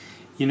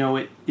 you know,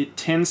 it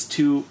tends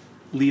to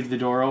leave the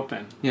door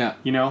open. Yeah.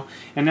 You know?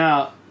 And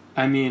now,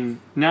 I mean,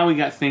 now we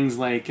got things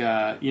like,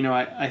 you know,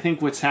 I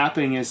think what's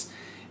happening is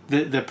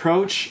the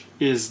approach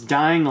is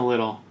dying a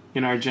little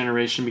in our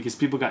generation because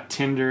people got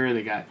Tinder,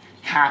 they got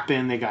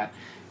Happen, they got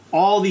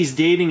all these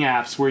dating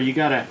apps where you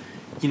gotta,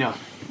 you know,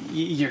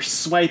 you're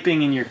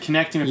swiping and you're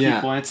connecting with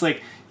people, and it's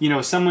like, you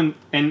know, someone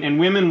and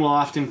women will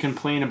often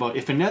complain about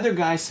if another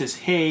guy says,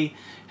 "Hey,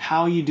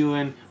 how you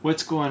doing?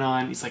 What's going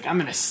on?" He's like, "I'm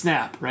gonna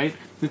snap," right?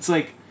 It's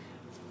like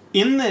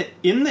in the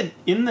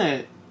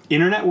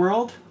internet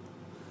world,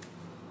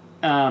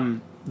 the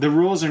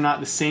rules are not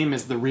the same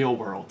as the real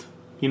world.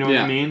 You know what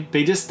I mean?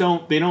 They just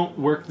don't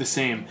work the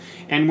same.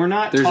 And we're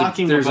not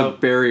talking about... There's a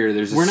barrier,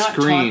 there's a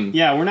screen.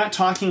 We're not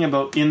talking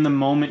about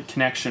in-the-moment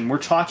connection. We're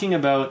talking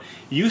about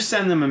you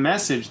send them a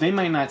message, they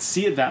might not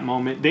see it that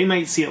moment, they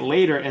might see it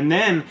later, and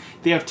then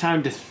they have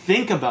time to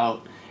think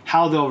about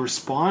how they'll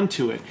respond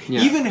to it,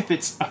 even if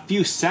it's a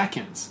few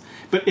seconds.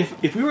 But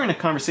if we were in a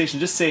conversation,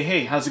 just say,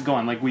 hey, how's it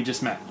going? Like we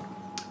just met.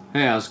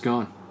 Hey, how's it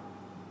going?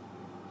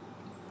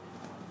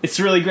 It's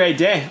a really great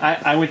day.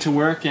 I went to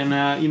work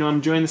and, you know, I'm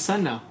enjoying the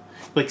sun now.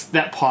 Like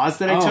that pause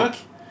that I took,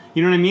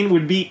 you know what I mean,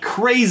 would be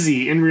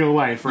crazy in real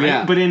life, right?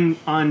 Yeah. But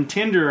on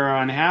Tinder or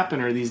on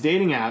Happen or these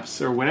dating apps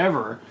or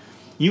whatever,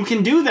 you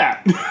can do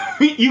that.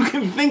 You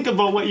can think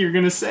about what you're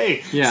going to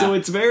say. Yeah. So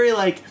it's very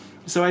like,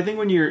 so I think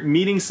when you're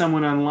meeting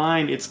someone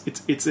online,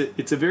 it's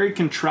a very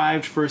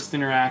contrived first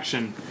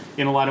interaction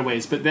in a lot of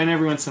ways. But then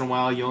every once in a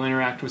while, you'll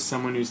interact with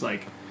someone who's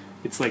like,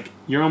 it's like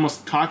you're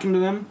almost talking to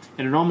them,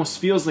 and it almost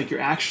feels like you're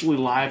actually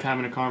live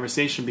having a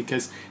conversation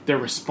because their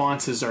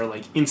responses are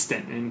like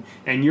instant,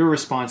 and your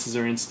responses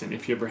are instant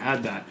if you ever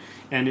had that.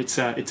 And it's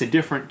a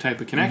different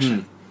type of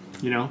connection,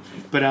 you know.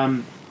 But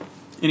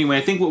anyway,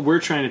 I think what we're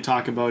trying to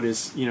talk about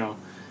is, you know,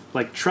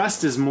 like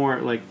trust is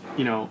more like,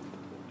 you know,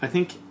 I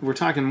think we're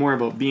talking more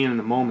about being in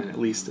the moment at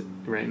least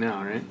right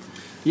now, right?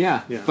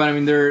 Yeah. But I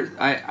mean,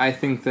 I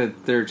think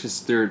that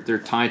they're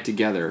tied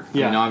together.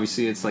 Yeah. I mean,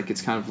 obviously,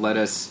 it's kind of led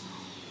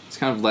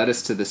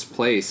us to this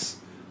place.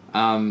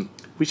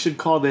 We should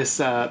call this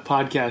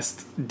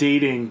podcast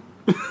 "Dating."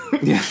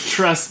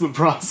 Trust the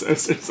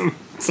process or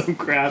some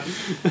crap.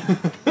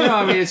 You know,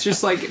 I mean, it's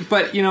just like,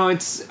 but you know,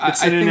 it's I an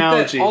think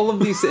analogy. That all of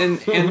these, and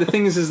the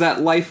thing is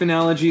that life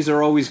analogies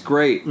are always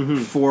great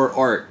for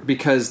art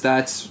because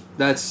that's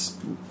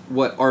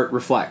what art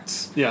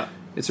reflects. Yeah.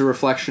 It's a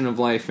reflection of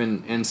life,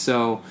 and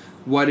so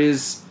what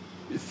is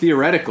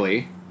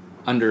theoretically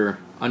under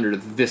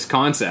this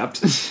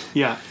concept,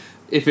 Yeah.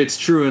 if it's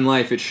true in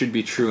life, it should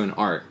be true in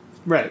art.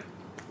 Right.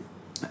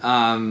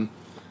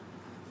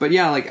 But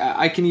yeah, like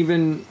I can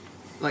even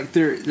like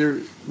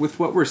there with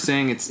what we're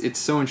saying, it's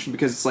so interesting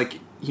because it's like,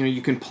 you know,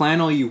 you can plan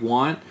all you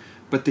want,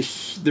 but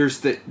there's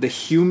the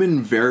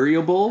human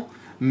variable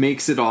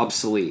makes it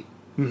obsolete,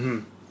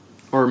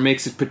 or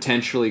makes it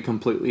potentially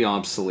completely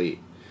obsolete,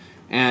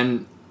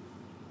 and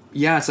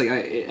yeah, it's like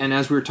and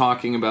as we were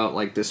talking about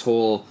like this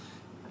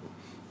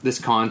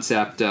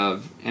concept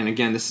of, and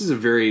again, this is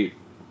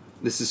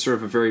sort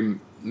of a very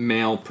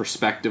male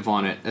perspective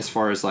on it as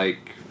far as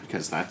like,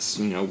 because that's,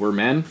 you know, we're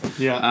men.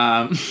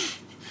 Yeah.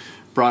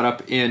 Brought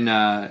up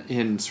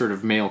in sort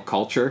of male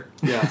culture.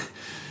 Yeah.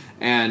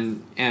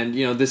 and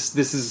you know, this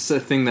is a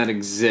thing that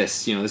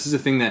exists. You know, this is a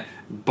thing that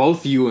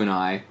both you and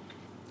I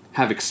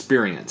have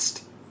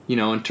experienced. You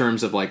know, in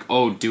terms of like,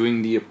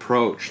 doing the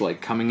approach, like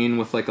coming in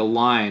with like a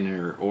line,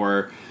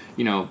 or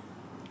you know,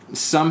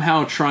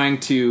 somehow trying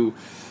to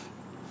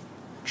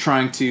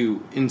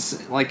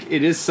like,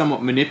 it is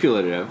somewhat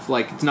manipulative.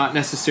 Like, it's not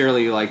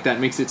necessarily like that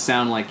makes it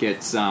sound like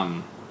it's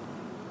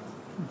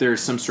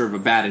there's some sort of a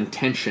bad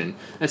intention.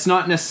 That's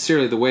not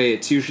necessarily the way.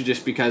 It's usually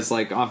just because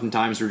like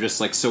oftentimes we're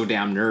just like so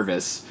damn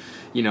nervous,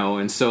 you know,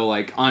 and so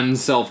like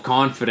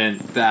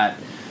unself-confident that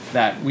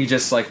we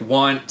just like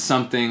want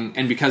something,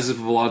 and because of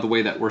a lot of the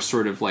way that we're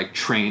sort of like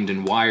trained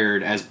and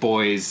wired as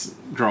boys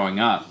growing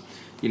up,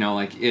 you know,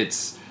 like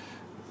it's,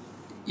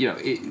 you know,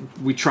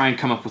 we try and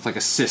come up with like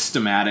a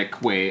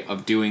systematic way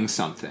of doing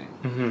something.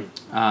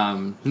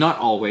 Not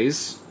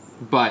always,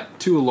 but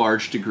to a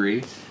large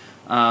degree.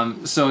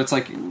 So it's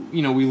like,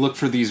 you know, we look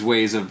for these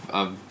ways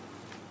of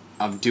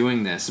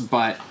doing this,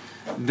 but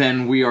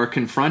then we are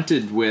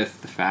confronted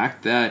with the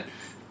fact that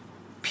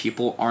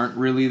people aren't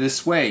really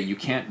this way. You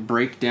can't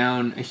break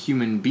down a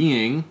human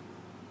being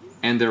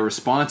and their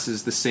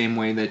responses the same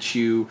way that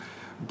you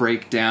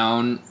break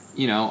down,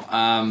 you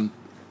know,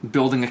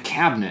 building a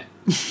cabinet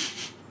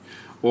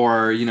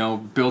or, you know,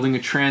 building a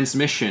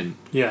transmission.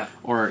 Yeah.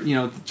 Or, you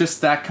know,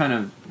 just that kind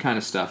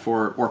of stuff,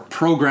 or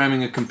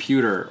programming a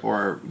computer,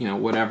 or, you know,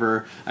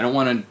 whatever. I don't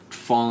want to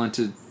fall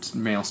into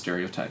male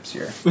stereotypes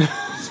here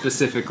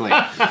specifically.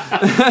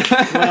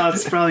 Well,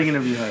 it's probably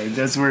going to be hard.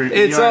 That's where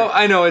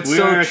I know it's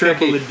so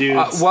tricky.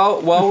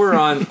 While we're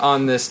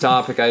on this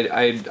topic,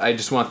 I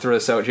just want to throw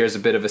this out here as a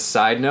bit of a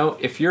side note.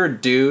 If you're a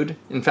dude,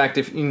 in fact,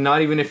 if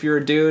you're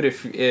a dude,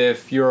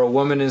 if you're a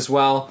woman as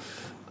well,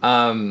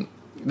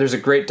 there's a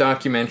great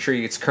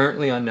documentary. It's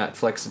currently on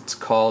Netflix. It's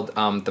called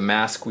The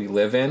Mask We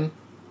Live In.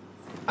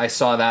 I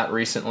saw that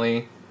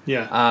recently.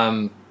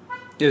 Yeah.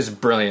 It was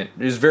brilliant.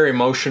 It was very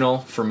emotional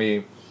for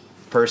me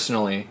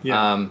personally.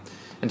 Yeah.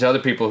 And to other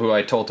people who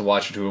I told to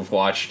watch it, who have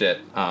watched it,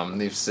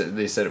 they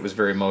said it was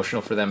very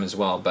emotional for them as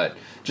well. But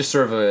just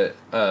sort of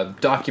a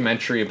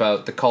documentary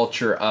about the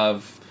culture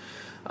of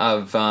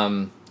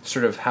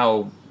sort of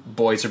how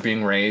boys are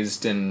being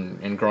raised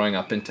and growing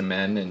up into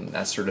men and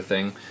that sort of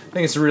thing. I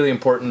think it's a really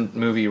important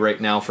movie right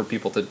now for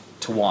people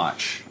to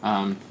watch.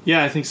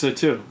 Yeah, I think so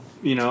too.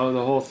 You know,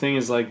 the whole thing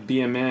is like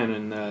be a man,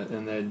 and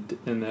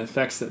the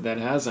effects that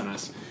has on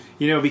us.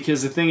 You know,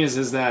 because the thing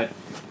is that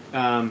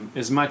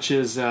as much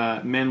as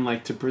men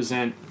like to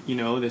present, you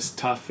know, this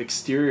tough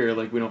exterior,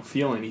 like we don't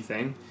feel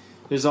anything,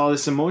 there's all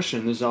this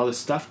emotion, there's all this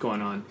stuff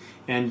going on,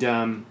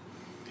 and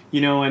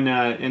you know,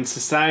 and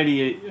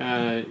society,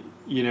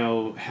 you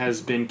know, has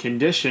been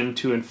conditioned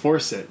to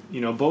enforce it. You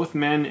know, both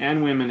men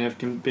and women have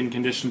been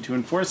conditioned to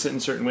enforce it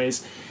in certain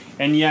ways,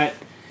 and yet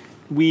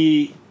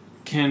we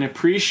can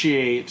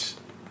appreciate,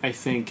 I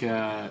think, you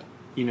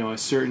know, a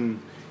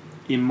certain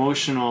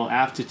emotional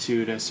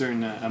aptitude, a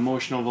certain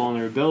emotional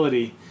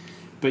vulnerability.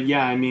 But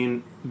yeah, I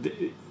mean,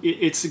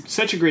 it's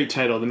such a great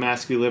title, The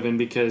Mask We Live In,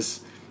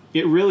 because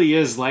it really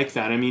is like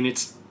that. I mean,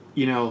 it's,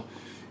 you know,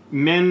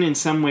 men in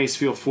some ways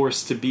feel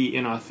forced to be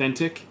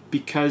inauthentic,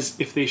 because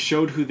if they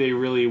showed who they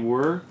really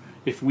were,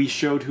 if we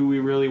showed who we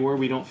really were,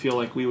 we don't feel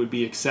like we would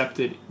be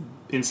accepted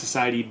in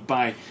society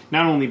by,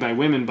 not only by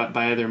women, but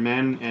by other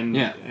men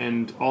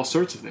and all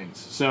sorts of things.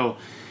 So,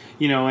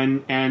 you know,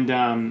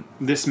 and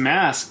this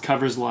mask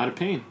covers a lot of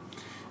pain.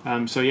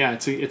 So yeah,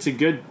 it's a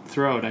good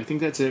throw. I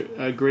think that's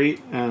a great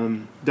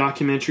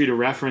documentary to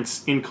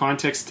reference in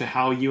context to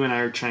how you and I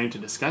are trying to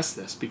discuss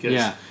this,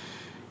 because,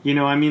 you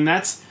know, I mean,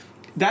 that's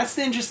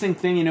the interesting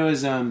thing, you know,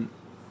 is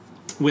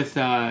with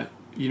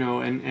you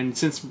know, and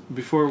since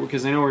before,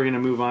 because I know we're going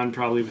to move on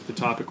probably with the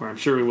topic, or I'm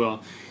sure we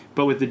will,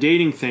 but with the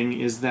dating thing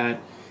is that,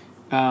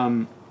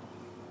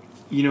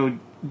 you know,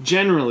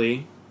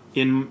 generally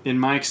in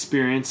my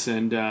experience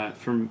and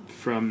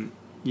from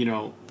you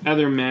know,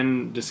 other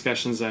men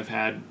discussions I've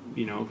had,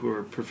 you know, who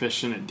are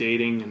proficient at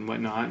dating and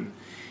whatnot, and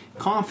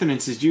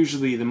confidence is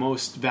usually the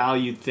most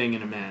valued thing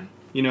in a man,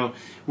 you know,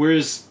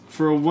 whereas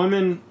for a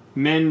woman,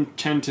 men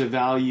tend to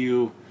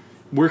value,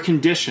 we're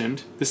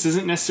conditioned, this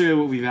isn't necessarily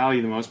what we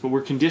value the most, but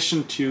we're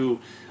conditioned to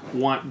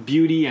want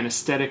beauty and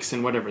aesthetics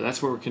and whatever,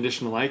 that's what we're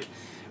conditioned to like.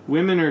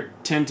 women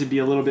tend to be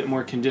a little bit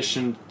more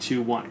conditioned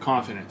to want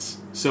confidence.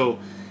 So,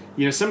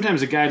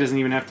 sometimes a guy doesn't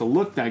even have to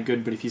look that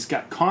good, but if he's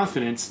got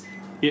confidence,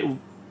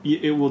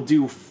 it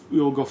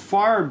will go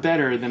far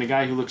better than a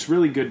guy who looks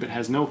really good but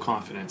has no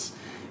confidence,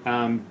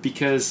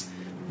 because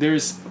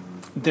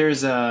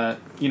there's a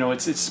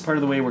it's part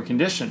of the way we're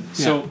conditioned.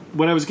 Yeah. So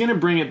what I was going to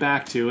bring it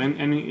back to,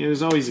 and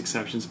there's always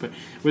exceptions, but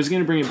what I was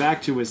going to bring it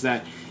back to was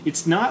that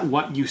it's not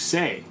what you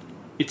say,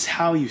 it's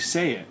how you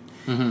say it.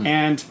 Mm-hmm.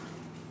 And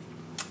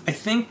I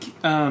think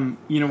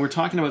we're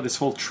talking about this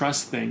whole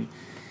trust thing.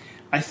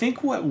 I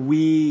think what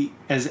we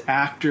as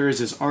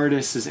actors, as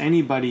artists, as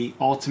anybody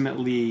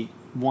ultimately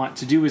want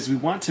to do is we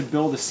want to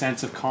build a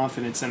sense of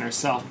confidence in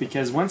ourselves,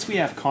 because once we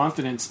have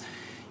confidence,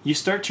 you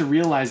start to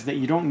realize that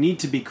you don't need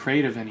to be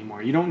creative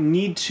anymore. You don't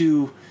need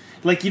to,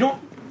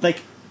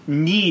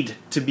 need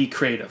to be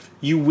creative.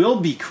 You will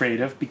be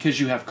creative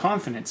because you have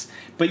confidence,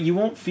 but you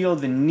won't feel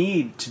the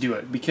need to do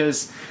it,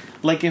 because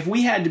if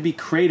we had to be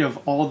creative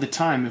all the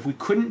time, if we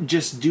couldn't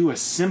just do a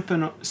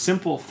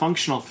simple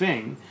functional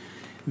thing,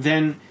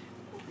 then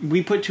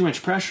we put too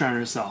much pressure on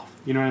ourselves.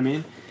 You know what I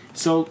mean?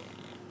 So,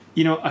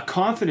 a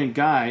confident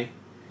guy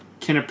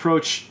can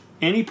approach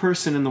any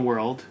person in the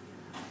world,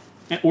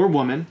 or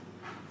woman,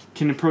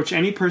 can approach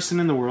any person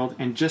in the world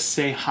and just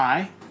say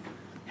hi,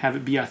 have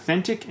it be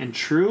authentic and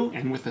true,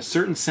 and with a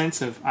certain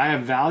sense of I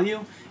have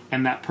value,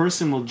 and that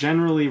person will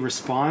generally,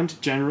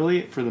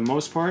 for the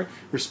most part,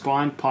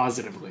 respond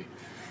positively.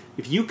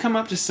 If you come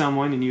up to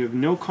someone and you have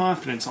no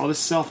confidence, all this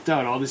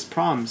self-doubt, all these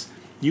problems,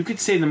 you could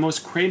say the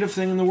most creative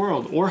thing in the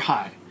world, or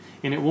hi,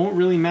 and it won't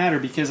really matter,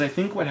 because I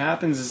think what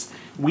happens is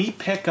we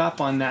pick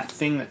up on that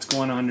thing that's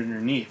going on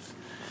underneath.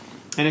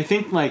 And I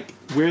think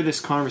where this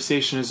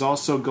conversation is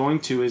also going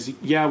to is,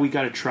 we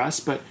got to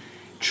trust, but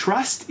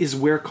trust is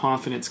where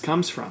confidence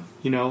comes from.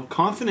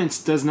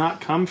 Confidence does not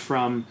come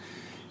from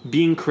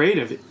being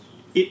creative.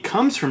 It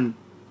comes from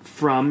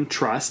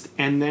trust,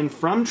 and then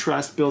from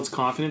trust builds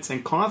confidence,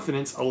 and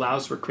confidence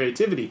allows for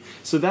creativity.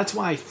 So that's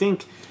why I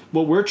think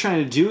what we're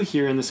trying to do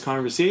here in this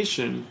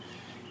conversation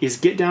is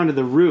get down to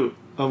the root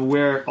of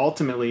where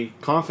ultimately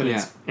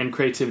confidence and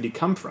creativity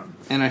come from.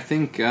 And I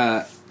think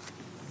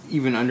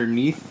even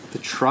underneath the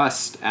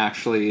trust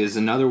actually is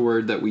another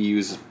word that we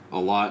use a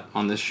lot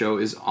on this show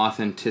is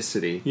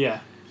authenticity.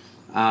 Yeah.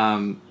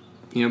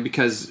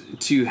 Because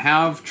to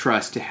have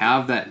trust, to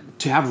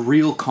have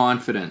real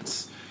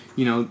confidence,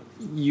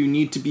 you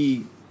need to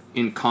be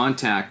in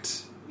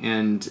contact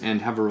and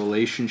have a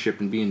relationship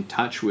and be in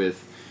touch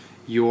with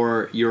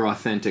your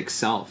authentic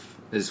self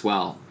as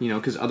well,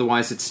 because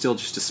otherwise it's still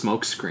just a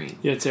smokescreen.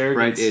 Yeah, it's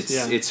arrogance. Right?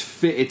 It's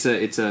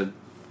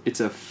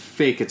a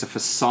fake, it's a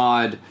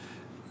facade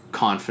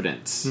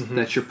confidence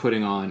that you're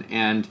putting on,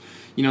 and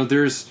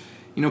there's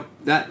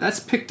that's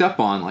picked up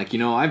on.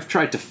 I've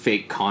tried to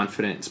fake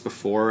confidence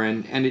before,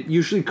 and it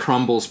usually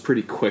crumbles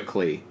pretty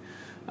quickly,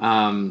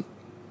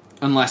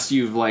 unless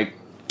you've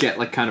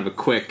get kind of a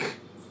quick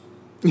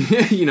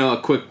a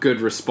quick good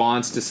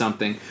response to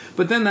something,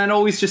 but then that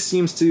always just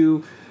seems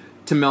to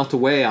melt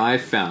away.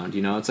 I've found,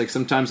 it's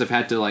sometimes I've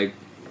had to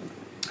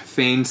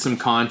feign some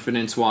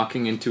confidence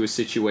walking into a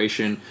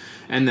situation,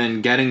 and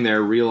then getting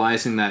there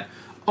realizing that,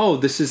 oh,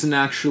 this isn't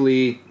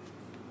actually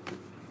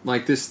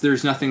this,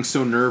 there's nothing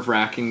so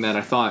nerve-wracking that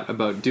I thought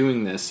about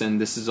doing this, and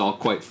this is all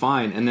quite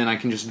fine, and then I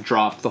can just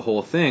drop the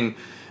whole thing,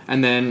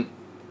 and then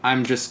I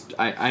am just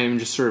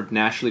sort of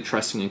naturally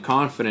trusting and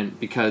confident,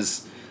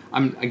 because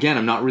I'm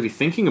not really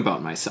thinking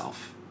about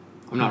myself.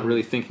 I'm not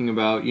really thinking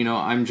about,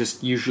 I'm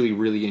just usually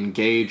really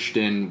engaged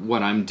in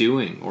what I'm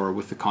doing or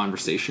with the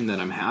conversation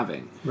that I'm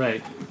having.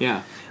 Right.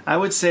 Yeah. I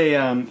would say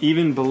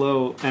even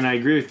below, and I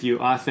agree with you,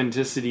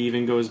 authenticity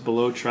even goes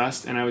below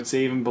trust, and I would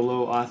say even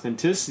below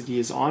authenticity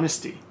is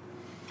honesty.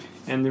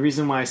 And the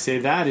reason why I say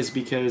that is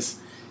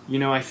because,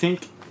 I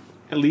think,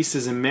 at least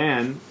as a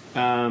man,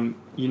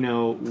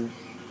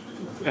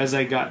 as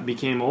I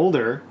became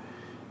older,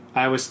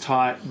 I was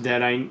taught that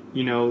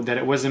that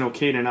it wasn't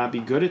okay to not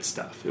be good at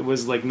stuff. It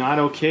was not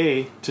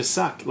okay to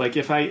suck.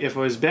 If I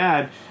was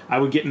bad, I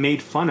would get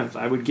made fun of.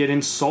 I would get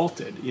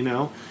insulted.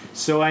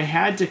 So I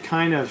had to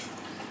kind of,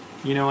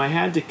 I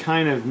had to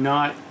kind of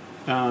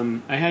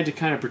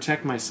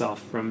protect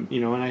myself from,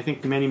 and I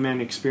think many men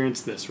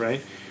experience this,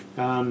 right?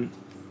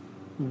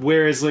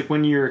 Whereas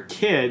when you're a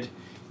kid,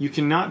 you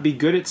cannot be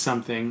good at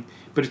something,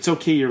 but it's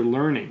okay, you're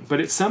learning. But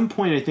at some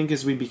point, I think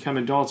as we become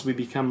adults, we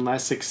become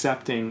less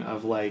accepting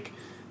of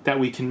that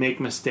we can make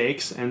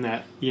mistakes, and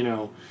that,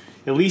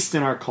 at least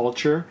in our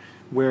culture,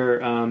 where,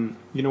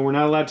 we're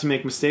not allowed to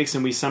make mistakes,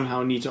 and we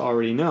somehow need to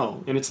already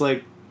know. And it's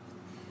I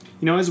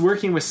was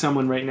working with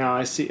someone right now,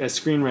 I see a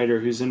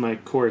screenwriter who's in my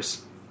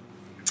course,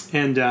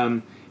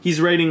 and he's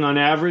writing on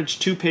average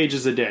 2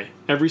 pages a day,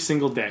 every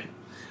single day.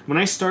 When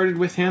I started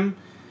with him,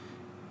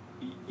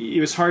 it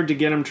was hard to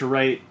get him to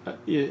write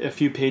a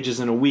few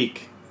pages in a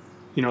week,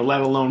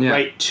 let alone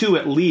write 2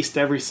 at least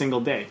every single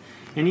day.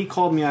 And he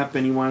called me up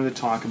and he wanted to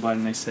talk about it,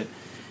 and I said,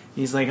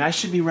 he's I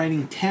should be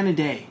writing 10 a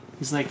day.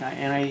 He's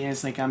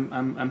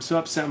I'm so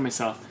upset with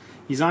myself.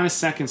 He's on his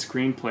second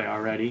screenplay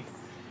already,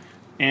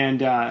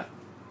 And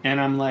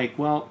I'm like,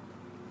 well,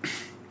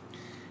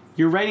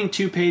 you're writing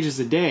 2 pages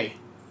a day,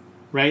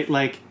 right?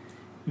 Like,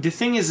 the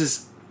thing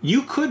is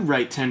you could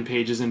write 10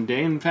 pages in a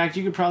day. In fact,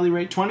 you could probably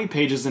write 20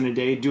 pages in a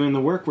day doing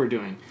the work we're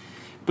doing.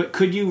 But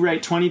could you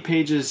write 20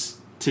 pages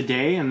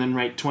today and then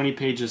write 20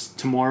 pages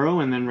tomorrow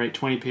and then write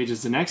 20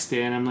 pages the next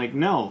day? And I'm like,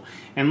 no.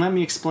 And let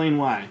me explain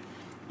why.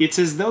 It's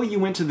as though you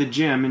went to the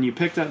gym and you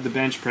picked up the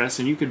bench press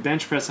and you could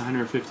bench press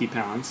 150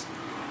 pounds.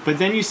 But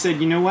then you said,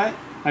 you know what?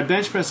 I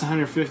bench press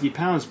 150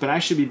 pounds, but I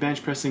should be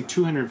bench pressing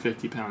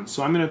 250 pounds.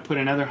 So I'm going to put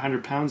another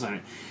 100 pounds on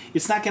it.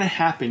 It's not going to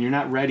happen. You're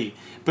not ready.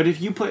 But if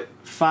you put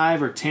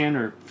 5 or 10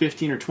 or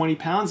 15 or 20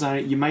 pounds on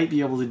it, you might be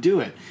able to do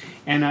it.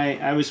 And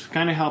I was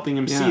kind of helping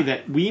him see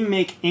that we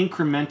make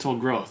incremental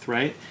growth,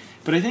 right?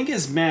 But I think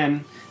as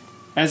men,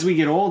 as we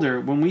get older,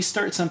 when we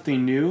start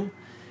something new,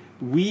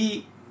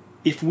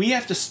 if we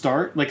have to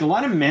start, like a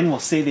lot of men will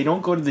say they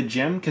don't go to the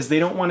gym because they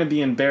don't want to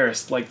be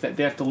embarrassed, like that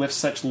they have to lift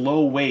such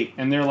low weight,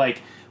 and they're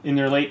like in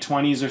their late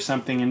 20s or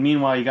something, and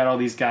meanwhile you got all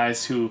these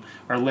guys who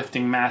are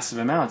lifting massive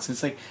amounts.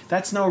 It's like,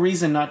 that's no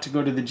reason not to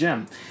go to the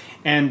gym.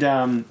 And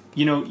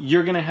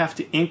you're going to have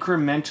to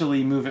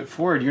incrementally move it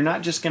forward. You're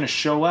not just going to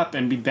show up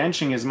and be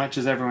benching as much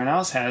as everyone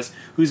else has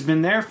who's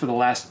been there for the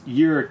last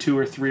year or 2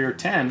 or 3 or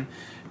 10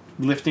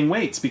 lifting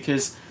weights,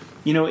 because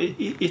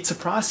it's a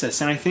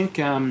process. And I think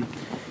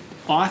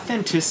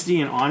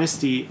authenticity and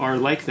honesty are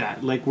like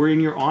that. Like, when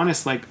you're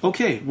honest, like,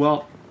 okay,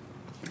 well,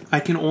 I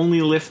can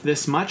only lift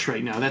this much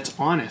right now. That's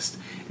honest.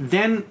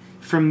 Then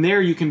from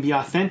there, you can be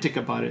authentic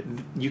about it.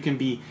 You can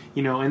be,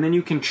 and then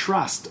you can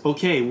trust.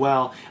 Okay,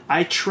 well,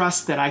 I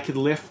trust that I could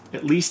lift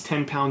at least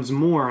 10 pounds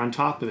more on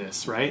top of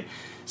this, right?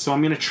 So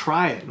I'm going to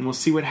try it, and we'll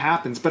see what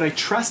happens. But I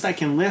trust I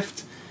can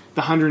lift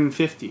the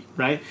 150,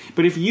 right?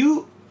 But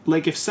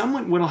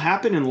what'll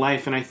happen in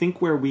life, and I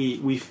think where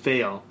we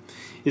fail,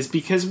 is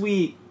because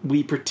we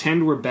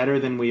pretend we're better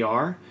than we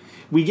are.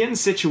 We get in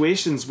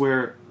situations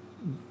where,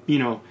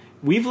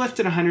 we've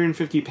lifted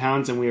 150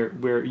 pounds and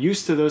we're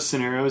used to those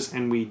scenarios,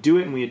 and we do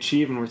it and we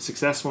achieve and we're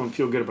successful and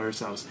feel good about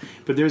ourselves.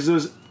 But there's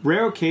those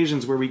rare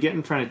occasions where we get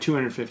in front of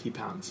 250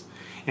 pounds.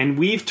 And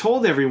we've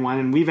told everyone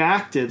and we've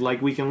acted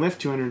like we can lift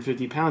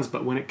 250 pounds,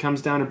 but when it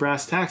comes down to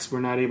brass tacks,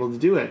 we're not able to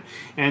do it.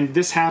 And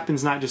this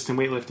happens not just in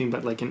weightlifting,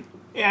 but like in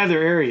other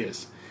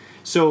areas.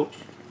 So,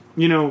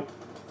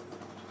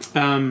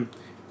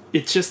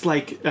 it's just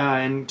like,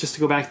 and just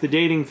to go back to the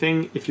dating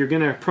thing, if you're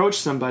going to approach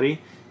somebody,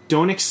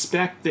 don't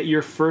expect that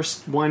your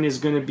first one is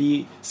going to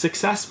be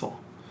successful.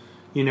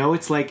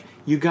 It's like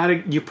you're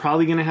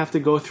probably going to have to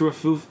go through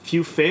a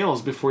few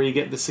fails before you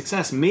get the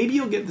success. Maybe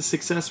you'll get the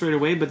success right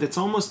away, but that's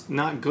almost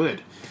not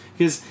good.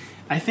 Because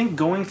I think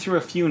going through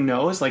a few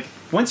no's, like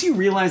once you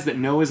realize that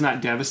no is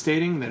not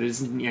devastating, that it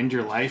doesn't end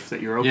your life,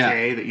 that you're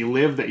okay, that you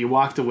lived, that you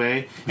walked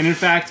away. And in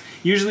fact,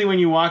 usually when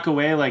you walk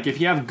away, like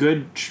if you have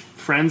good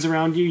friends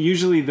around you,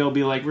 usually they'll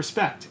be like,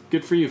 respect,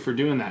 good for you for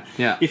doing that.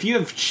 Yeah. If you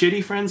have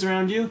shitty friends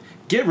around you,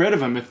 get rid of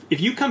them. If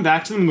you come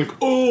back to them like,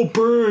 oh,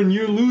 burn,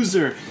 you're a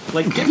loser,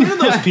 like get rid of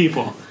those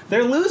people.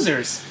 They're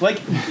losers.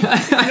 Like,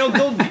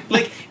 go,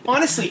 like,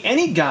 honestly,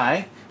 any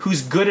guy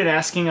who's good at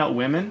asking out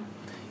women,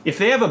 if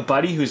they have a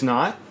buddy who's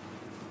not,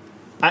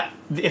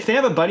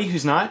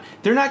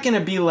 they're not going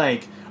to be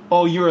like,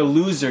 oh, you're a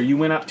loser, you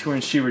went up to her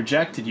and she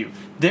rejected you.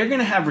 They're going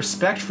to have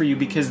respect for you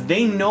because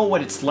they know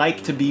what it's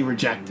like to be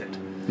rejected.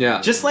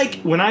 Yeah. Just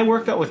like when I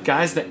work out with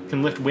guys that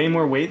can lift way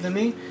more weight than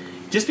me,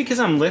 just because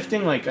I'm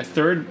lifting like a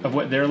third of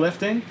what they're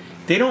lifting,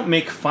 they don't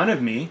make fun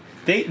of me.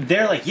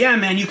 They're like, yeah,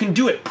 man, you can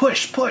do it.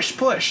 Push, push,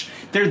 push.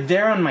 They're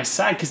there on my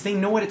side because they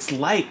know what it's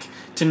like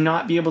to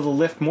not be able to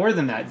lift more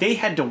than that. They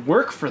had to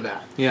work for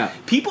that. Yeah.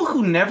 People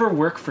who never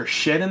work for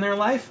shit in their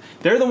life,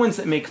 they're the ones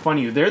that make fun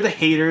of you. They're the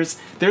haters.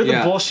 They're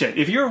the bullshit.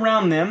 If you're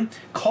around them,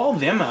 call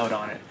them out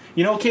on it.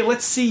 Okay,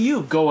 let's see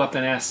you go up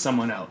and ask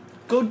someone out.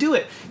 Go do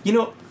it.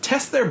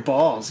 Test their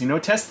balls.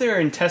 Test their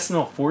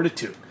intestinal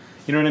fortitude.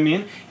 You know what I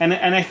mean? And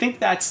I think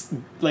that's,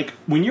 like,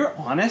 when you're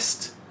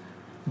honest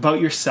about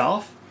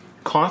yourself,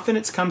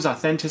 confidence comes,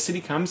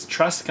 authenticity comes,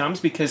 trust comes,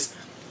 because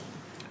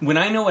when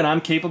I know what I'm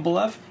capable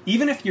of,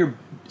 even if you're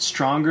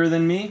stronger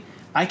than me,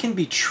 I can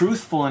be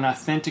truthful and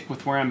authentic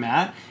with where I'm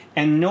at,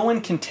 and no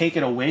one can take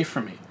it away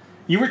from me.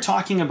 You were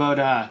talking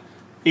about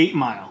 8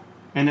 Mile,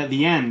 and at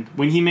the end,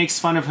 when he makes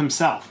fun of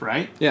himself,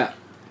 right? Yeah.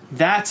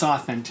 That's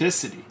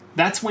authenticity.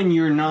 That's when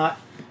you're not,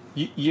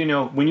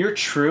 when you're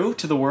true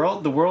to the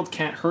world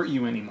can't hurt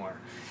you anymore.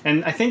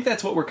 And I think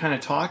that's what we're kind of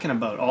talking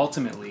about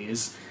ultimately,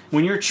 is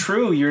when you're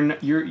true, you're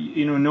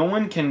no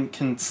one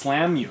can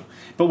slam you.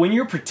 But when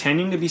you're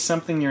pretending to be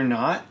something you're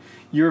not,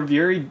 you're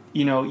very,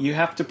 you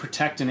have to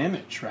protect an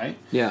image, right?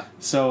 Yeah.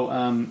 So,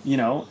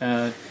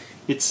 I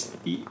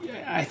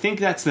think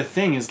that's the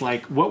thing, is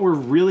like what we're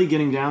really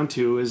getting down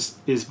to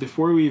is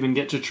before we even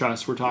get to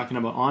trust, we're talking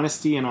about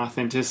honesty and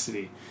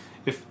authenticity.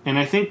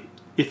 I think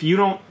if you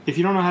don't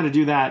know how to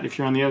do that, if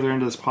you're on the other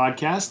end of this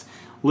podcast,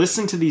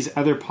 listen to these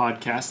other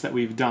podcasts that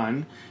we've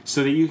done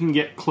so that you can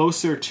get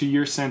closer to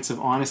your sense of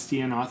honesty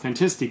and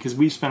authenticity, because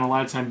we've spent a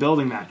lot of time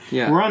building that.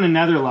 Yeah. We're on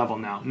another level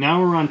now.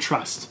 Now we're on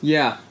trust.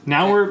 Yeah.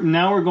 Now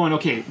we're going,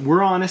 okay,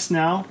 we're honest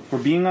now.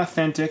 We're being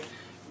authentic.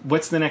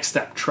 What's the next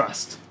step?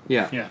 Trust.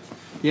 Yeah. Yeah.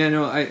 Yeah,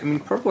 no, I mean,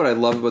 part of what I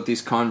love about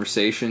these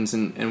conversations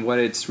and what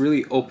it's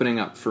really opening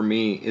up for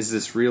me is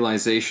this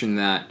realization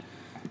that,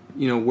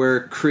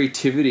 where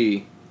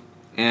creativity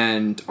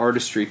and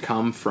artistry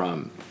come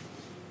from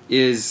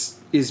is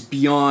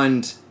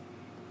beyond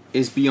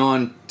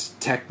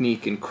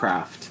technique and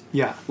craft.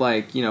 Yeah.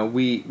 Like,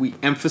 we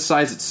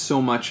emphasize it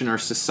so much in our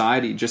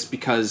society just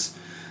because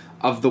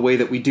of the way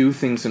that we do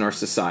things in our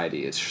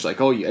society. It's just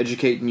like, oh, you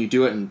educate and you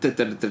do it and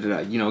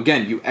da-da-da-da-da.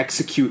 Again, you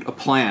execute a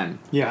plan.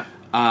 Yeah.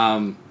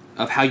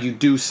 Of how you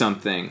do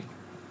something,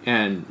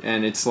 and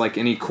it's like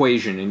an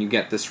equation, and you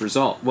get this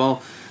result.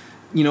 Well,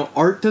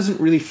 art doesn't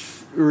really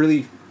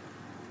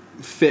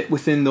fit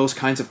within those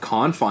kinds of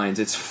confines.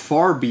 It's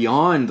far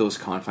beyond those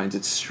confines.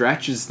 It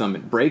stretches them,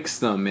 it breaks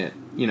them, it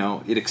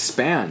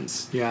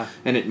expands,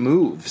 and it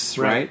moves,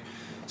 right?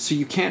 So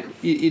you can't.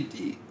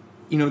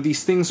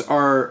 These things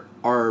are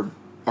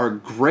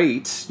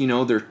great.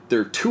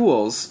 They're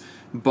tools,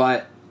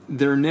 but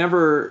they're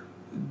never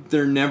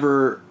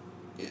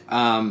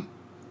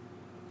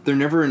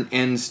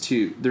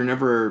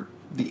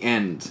the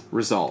end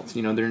result.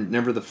 They're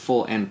never the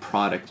full end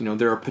product.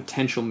 There are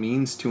potential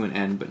means to an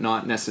end, but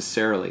not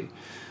necessarily.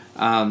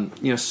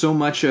 So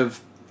much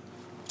of,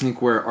 I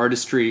think, where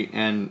artistry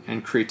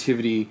and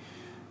creativity,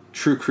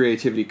 true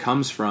creativity,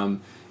 comes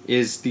from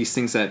is these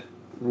things that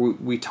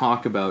we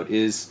talk about,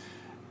 is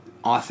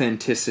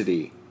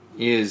authenticity,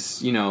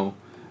 is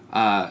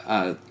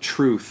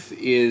truth,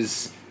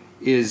 is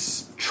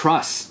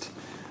trust.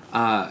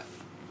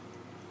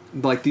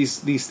 Like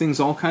these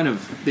things all kind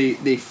of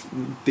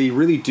they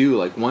really do,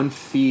 like, one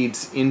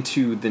feeds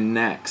into the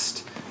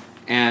next,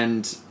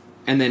 and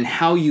then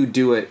how you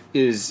do it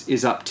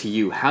is up to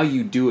you. How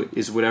you do it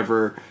is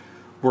whatever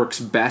works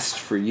best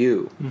for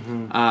you.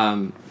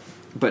 Mm-hmm.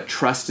 But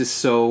trust is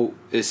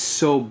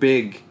so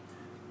big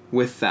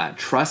with that.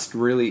 Trust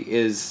really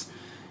is,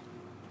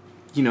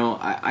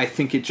 I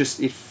think it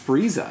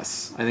frees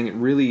us. I think it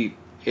really.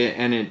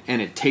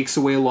 It takes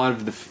away a lot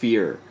of the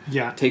fear.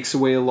 Yeah. It takes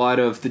away a lot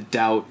of the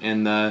doubt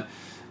and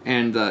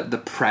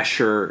the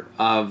pressure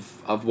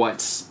of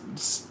what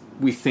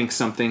we think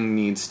something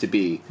needs to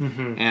be.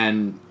 Mm-hmm.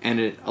 And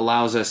it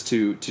allows us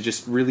to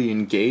just really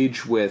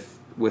engage with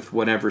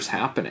whatever's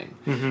happening.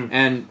 Mm-hmm.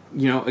 And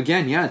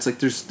again, it's like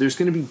there's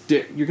going to be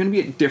you're going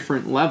to be at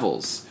different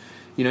levels.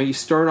 You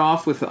start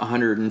off with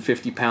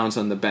 150 pounds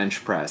on the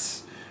bench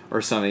press or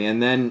something,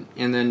 and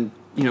then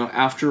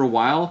after a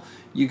while,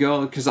 you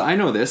go, because I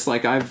know this,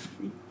 like, I've,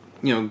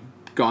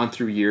 gone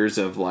through years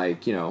of,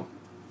 like,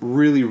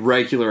 really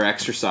regular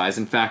exercise.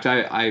 In fact,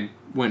 I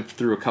went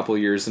through a couple of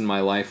years in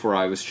my life where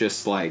I was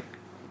just, like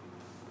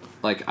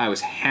I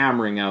was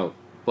hammering out,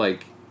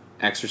 like,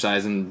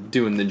 exercise and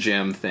doing the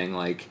gym thing,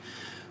 like,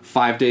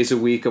 5 days a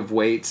week of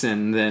weights,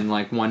 and then,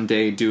 like, one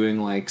day doing,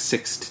 like,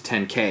 6 to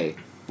 10K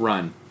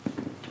run.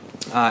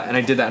 And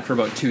I did that for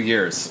about 2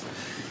 years.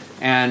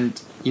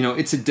 And,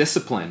 it's a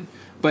discipline.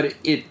 But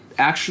it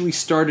actually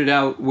started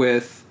out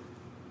with,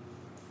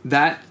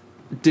 that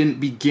didn't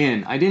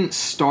begin. I didn't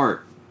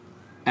start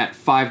at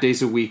 5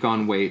 days a week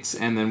on weights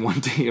and then 1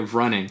 day of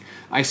running.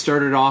 I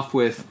started off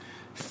with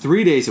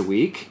 3 days a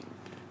week,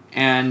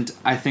 and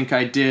I think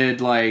I did,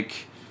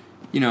 like,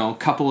 a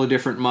couple of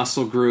different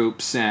muscle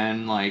groups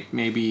and, like,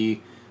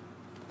 maybe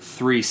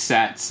 3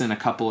 sets and a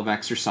couple of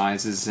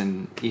exercises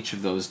in each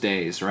of those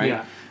days, right?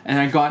 Yeah. And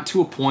I got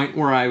to a point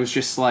where I was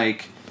just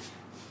like,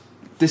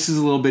 this is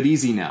a little bit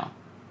easy now.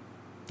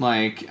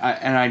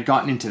 And I'd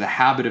gotten into the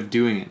habit of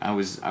doing it. It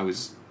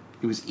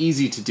was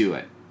easy to do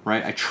it,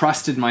 right? I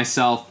trusted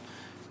myself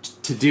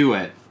to do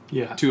it.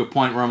 Yeah. To a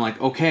point where I'm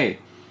like, okay,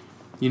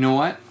 you know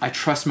what? I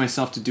trust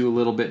myself to do a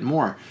little bit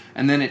more.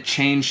 And then it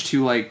changed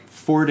to, like,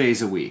 4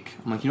 days a week.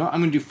 I'm like, you know what?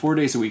 I'm going to do 4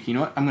 days a week. You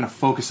know what? I'm going to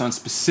focus on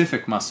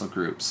specific muscle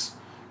groups,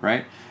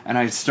 right? And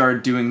I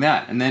started doing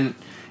that. And then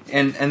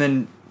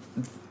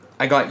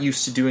I got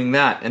used to doing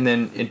that, and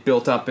then it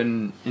built up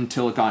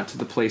until it got to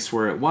the place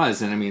where it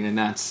was. And I mean, and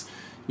that's,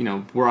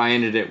 where I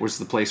ended it was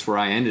the place where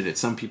I ended it.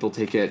 Some people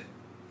take it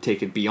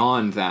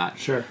beyond that.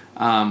 Sure.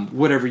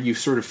 Whatever you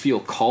sort of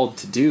feel called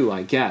to do,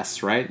 I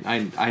guess, right?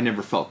 I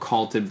never felt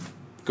called to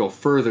go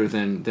further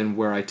than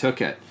where I took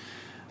it.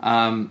 But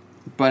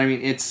I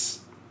mean,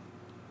 it's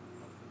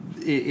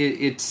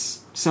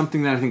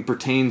something that I think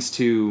pertains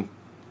to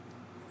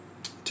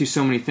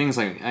so many things.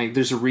 Like,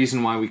 there's a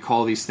reason why we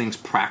call these things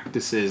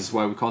practices,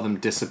 why we call them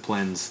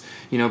disciplines,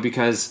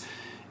 because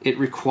it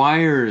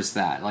requires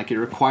that. Like, it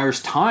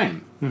requires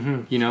time.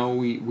 Mm-hmm.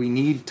 We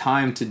need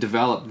time to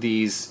develop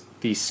these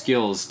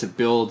skills, to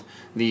build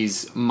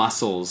these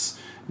muscles,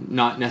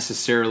 not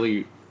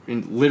necessarily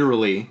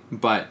literally,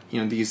 but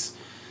these,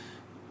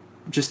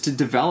 just to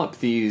develop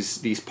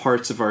these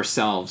parts of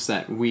ourselves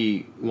that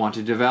we want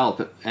to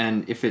develop.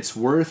 And if it's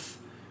worth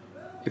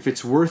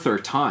our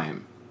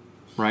time,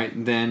 right,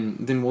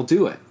 then we'll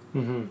do it.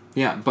 Mm-hmm.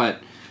 Yeah,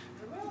 but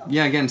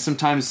yeah, again,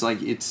 sometimes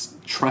like it's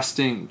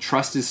trusting.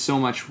 Trust is so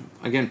much.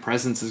 Again,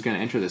 presence is going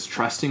to enter this.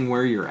 Trusting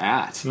where you're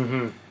at.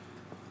 Mm-hmm.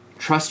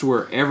 Trust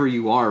wherever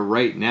you are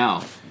right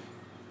now.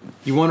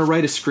 You want to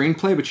write a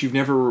screenplay, but you've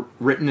never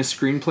written a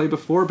screenplay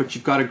before, but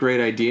you've got a great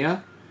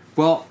idea.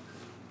 Well,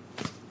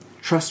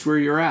 trust where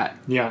you're at.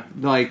 Yeah.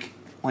 Like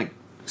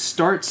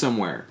start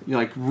somewhere. You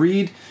like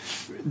read.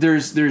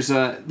 There's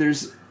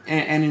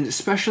and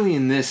especially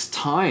in this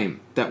time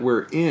that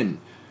we're in,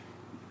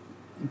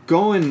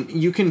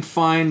 you can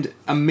find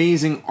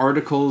amazing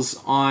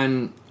articles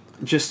on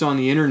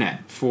the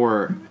internet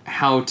for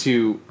how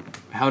to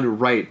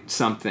write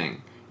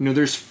something. You know,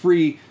 there's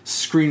free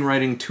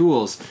screenwriting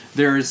tools.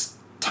 There's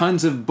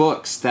tons of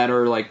books that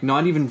are like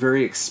not even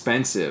very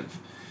expensive,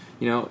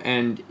 you know,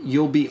 and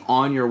you'll be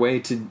on your way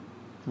to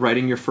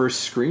writing your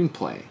first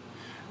screenplay,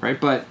 right?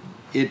 But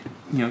you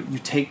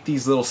take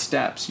these little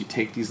steps,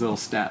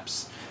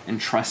 and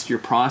trust your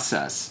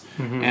process,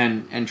 mm-hmm.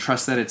 and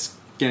trust that it's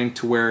getting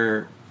to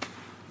where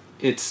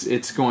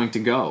it's going to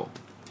go,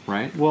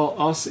 right? Well,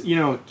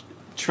 also,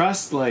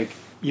 trust, like,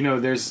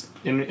 there's,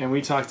 and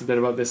we talked a bit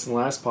about this in the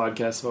last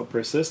podcast about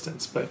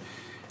persistence, but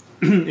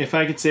if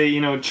I could say,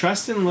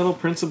 trust in little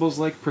principles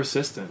like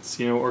persistence,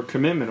 or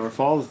commitment or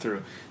follow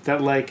through,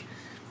 that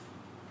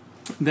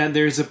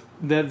there's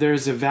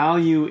a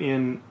value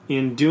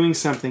in doing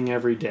something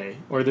every day,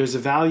 or there's a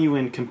value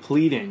in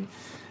completing.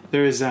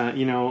 There's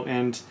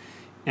and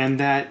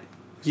that,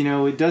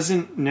 it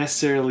doesn't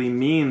necessarily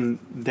mean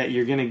that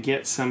you're going to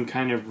get some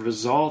kind of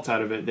result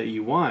out of it that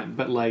you want,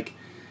 but like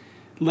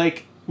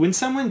when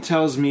someone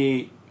tells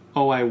me,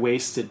 oh, I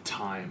wasted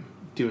time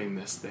doing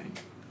this thing,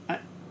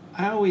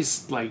 I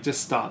always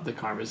just stop the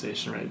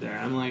conversation right there.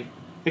 I'm like,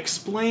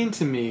 explain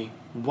to me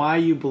why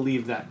you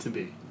believe that to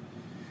be.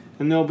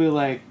 And they'll be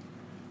like,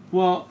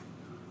 well,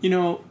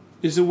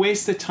 it's a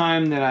waste of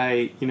time that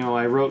I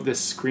wrote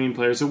this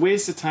screenplay. It's a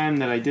waste of time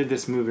that I did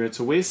this movie. It's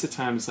a waste of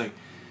time. It's like,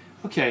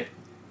 okay,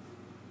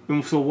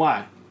 so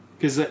why?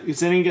 Because I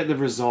didn't get the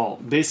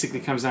result. Basically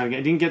comes down to,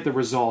 I didn't get the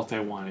result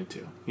I wanted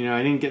to.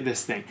 I didn't get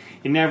this thing.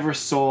 It never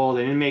sold.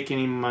 I didn't make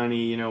any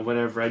money,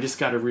 whatever. I just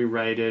got to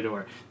rewrite it,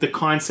 or the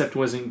concept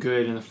wasn't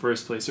good in the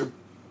first place, or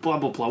blah,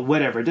 blah, blah,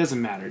 whatever. It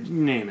doesn't matter. You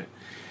name it.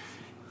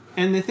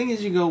 And the thing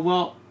is, you go,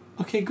 well,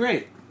 okay,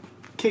 great.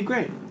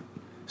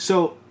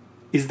 So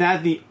is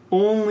that the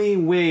only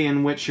way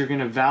in which you're going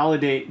to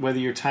validate whether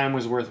your time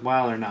was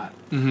worthwhile or not?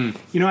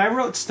 Mm-hmm. I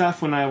wrote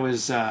stuff when I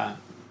was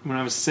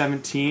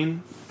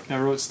 17. I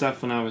wrote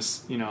stuff when I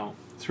was,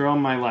 throughout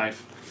my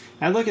life.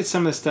 I look at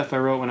some of the stuff I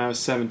wrote when I was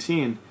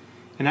 17,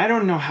 and I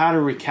don't know how to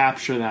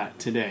recapture that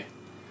today.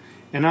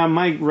 And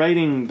my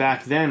writing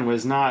back then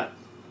was not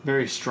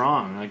very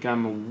strong. Like,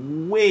 I'm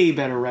a way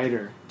better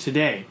writer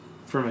today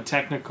from a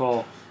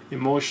technical,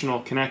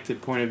 emotional,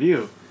 connected point of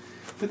view.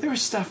 But there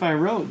was stuff I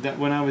wrote that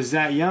when I was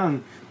that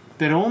young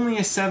that only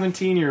a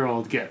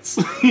 17-year-old gets,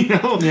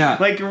 Yeah.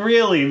 Like,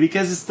 really,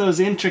 because it's those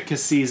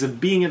intricacies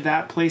of being at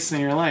that place in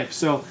your life.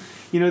 So,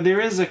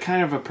 there is a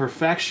kind of a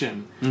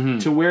perfection mm-hmm.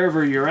 to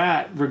wherever you're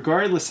at,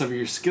 regardless of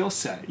your skill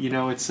set.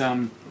 It's,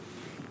 and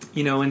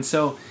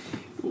so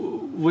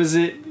is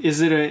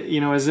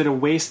it a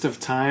waste of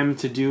time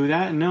to do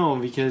that? No,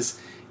 because,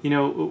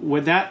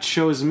 what that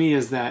shows me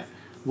is that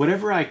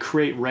whatever I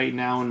create right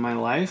now in my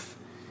life,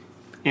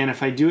 and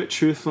if I do it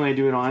truthfully, I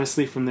do it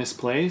honestly from this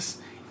place,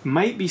 it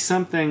might be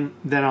something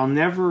that I'll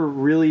never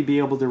really be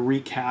able to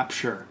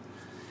recapture.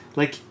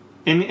 Like,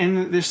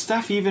 and there's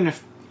stuff even a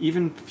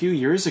few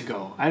years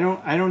ago, I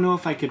don't know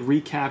if I could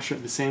recapture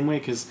it the same way,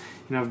 because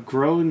I've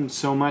grown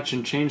so much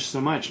and changed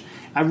so much.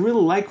 I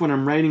really like what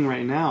I'm writing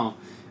right now,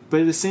 but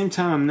at the same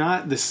time, I'm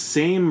not the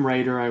same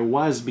writer I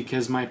was,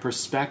 because my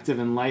perspective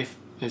in life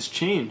has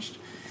changed.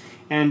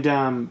 And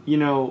I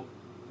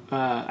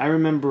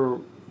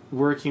remember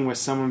working with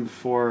someone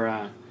before,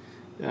 I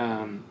don't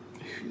know,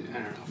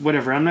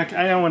 whatever. I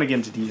don't want to get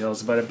into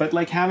details about it, but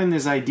like having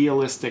these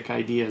idealistic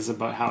ideas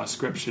about how a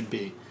script should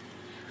be,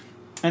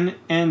 and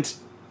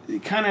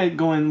kind of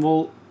going,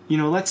 well,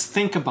 let's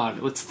think about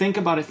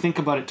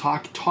it.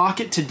 Talk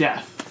it to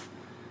death.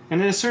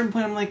 And at a certain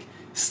point, I'm like,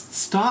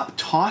 stop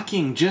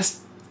talking,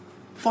 just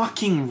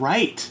fucking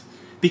write.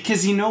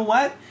 Because you know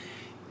what?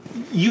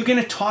 You're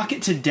going to talk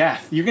it to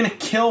death. You're going to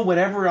kill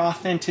whatever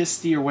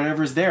authenticity or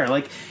whatever's there.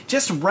 Like,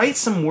 just write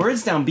some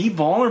words down. Be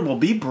vulnerable.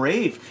 Be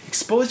brave.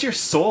 Expose your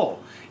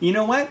soul. You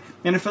know what?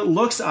 And if it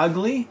looks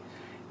ugly,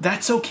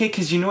 that's okay,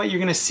 because you know what? You're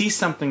going to see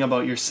something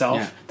about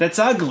yourself that's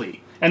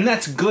ugly. And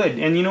that's good.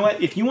 And you know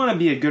what? If you want to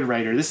be a good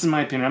writer, this is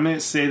my opinion. I'm going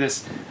to say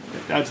this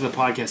out to the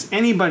podcast.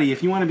 Anybody,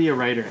 if you want to be a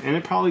writer, and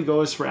it probably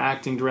goes for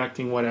acting,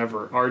 directing,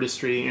 whatever,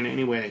 artistry in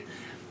any way.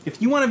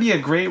 If you want to be a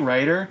great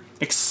writer,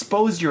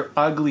 expose your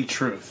ugly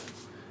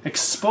truth.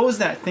 Expose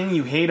that thing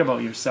you hate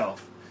about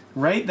yourself.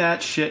 Write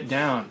that shit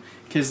down.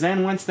 Because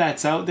then once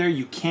that's out there,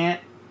 you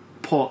can't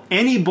pull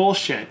any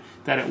bullshit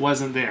that it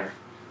wasn't there.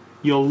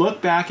 You'll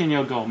look back and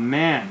you'll go,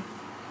 man,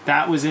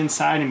 that was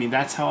inside of me.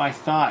 That's how I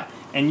thought.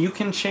 and you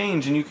can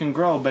change and you can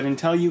grow, but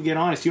until you get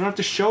honest, you don't have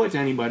to show it to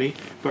anybody,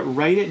 but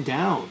write it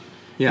down.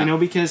 Yeah. You know,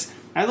 because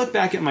I look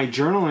back at my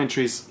journal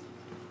entries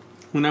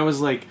when I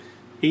was like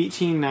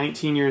 18,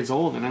 19 years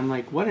old, and I'm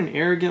like, what an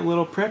arrogant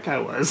little prick I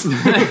was.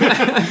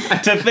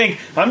 To think,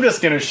 I'm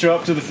just going to show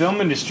up to the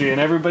film industry and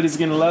everybody's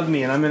going to love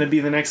me and I'm going to be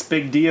the next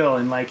big deal.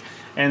 And like,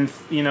 and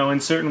you know, in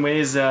certain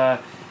ways,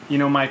 you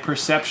know, my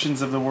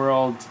perceptions of the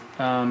world,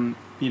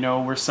 you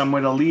know, were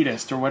somewhat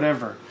elitist or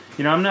whatever.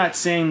 You know, I'm not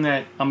saying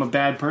that I'm a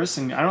bad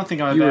person. I don't think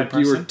I'm a bad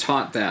person. You were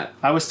taught that.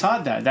 I was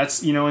taught that.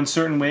 That's, you know, in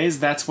certain ways,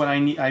 that's what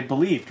I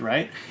believed,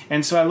 right?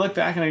 And so I look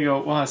back and I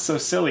go, well, it's so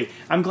silly.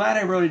 I'm glad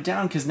I wrote it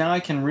down because now I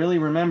can really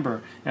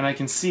remember and I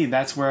can see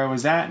that's where I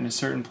was at in a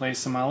certain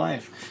place in my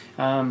life.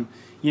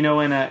 You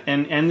know,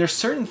 and there's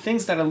certain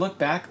things that I look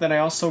back that I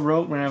also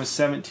wrote when I was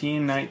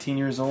 17, 19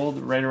 years old,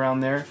 right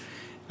around there,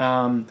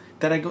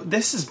 that I go,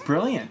 this is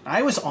brilliant.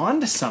 I was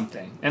onto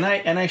something. And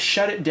I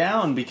shut it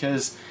down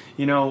because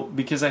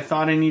I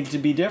thought I needed to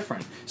be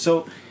different.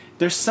 So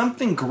there's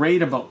something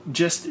great about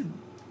just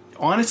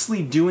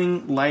honestly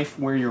doing life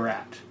where you're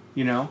at,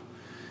 you know?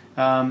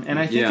 And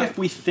I think if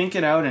we think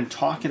it out and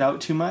talk it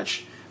out too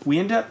much, we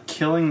end up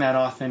killing that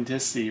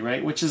authenticity,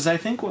 right? Which is, I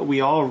think, what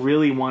we all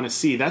really want to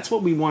see. That's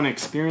what we want to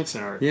experience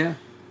in art. Yeah.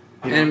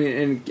 You know? And I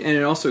mean, and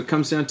it also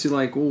comes down to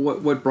like, well,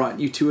 what brought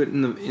you to it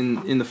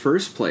in the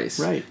first place,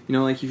 right? You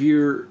know, like if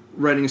you're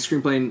writing a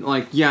screenplay and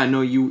like, yeah,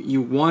 no,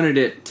 you wanted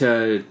it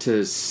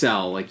to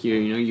sell, like you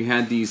know, you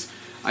had these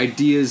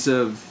ideas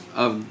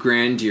of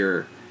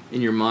grandeur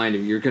in your mind,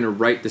 and you're going to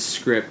write the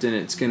script, and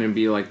it's going to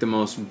be like the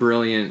most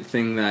brilliant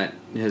thing that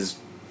has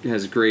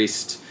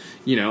graced,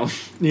 you know,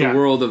 the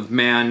world of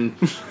man,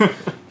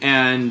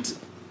 and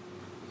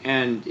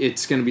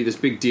it's going to be this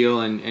big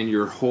deal, and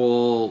your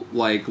whole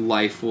like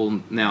life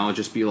will now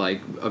just be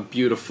like a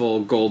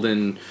beautiful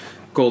golden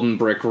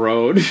brick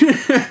road,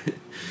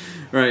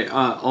 right,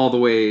 all the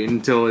way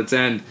until its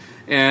end.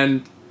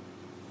 And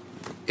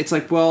it's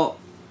like, well,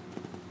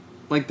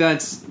 like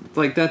that's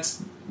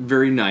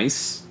very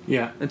nice.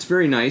 Yeah, that's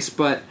very nice,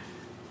 but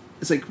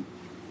it's like,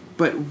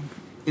 but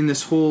in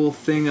this whole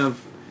thing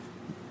of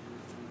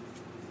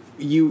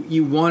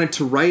you wanted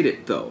to write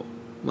it though.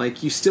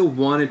 Like, you still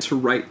wanted to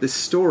write this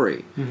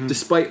story. Mm-hmm.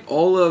 Despite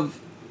all of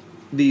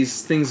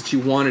these things that you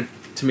wanted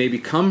to maybe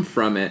come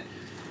from it,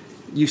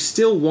 you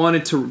still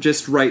wanted to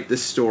just write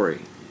this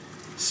story.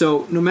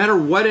 So, no matter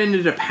what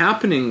ended up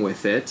happening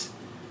with it,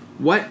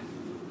 what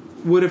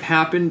would have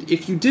happened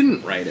if you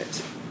didn't write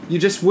it? You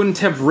just wouldn't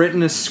have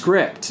written a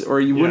script, or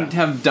you wouldn't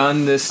have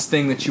done this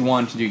thing that you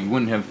wanted to do. You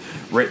wouldn't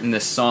have written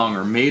this song,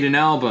 or made an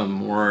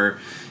album, or,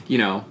 you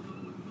know,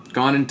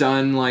 gone and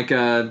done, like,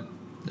 a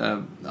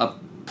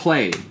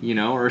play, you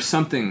know, or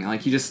something.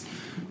 Like, you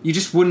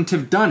just wouldn't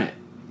have done it,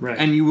 right?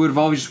 And you would have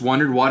always just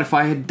wondered, what if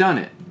I had done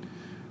it,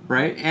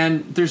 right?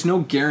 And there's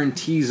no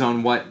guarantees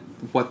on what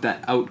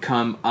that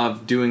outcome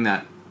of doing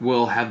that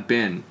will have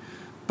been,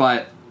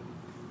 but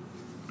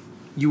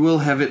you will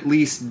have at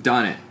least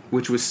done it,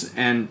 which was,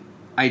 and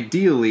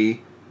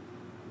ideally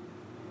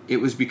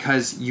it was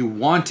because you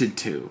wanted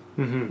to.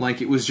 Mm-hmm.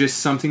 Like, it was just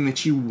something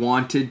that you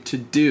wanted to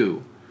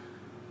do,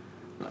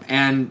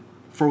 and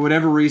for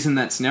whatever reason,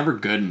 that's never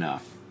good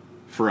enough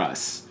for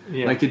us.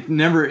 Yeah. Like, it's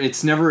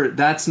never,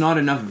 that's not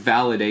enough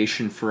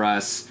validation for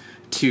us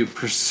to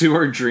pursue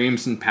our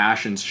dreams and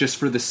passions just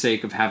for the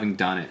sake of having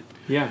done it.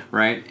 Yeah.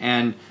 Right?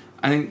 And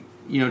I think,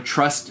 you know,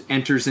 trust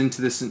enters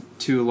into this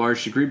to a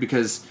large degree,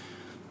 because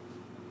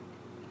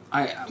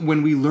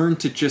when we learn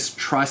to just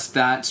trust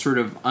that sort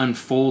of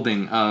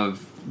unfolding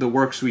of the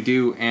works we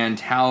do, and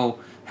how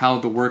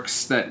the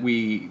works that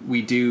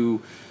we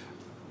do,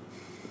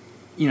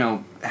 you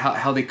know,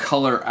 how they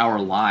color our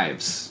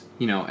lives,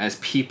 you know, as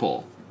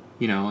people,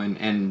 you know,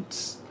 and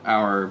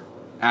our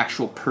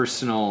actual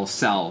personal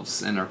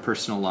selves and our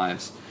personal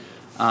lives.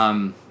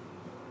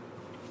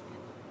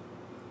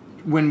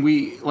 When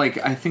we, like,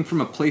 I think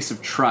from a place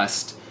of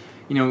trust,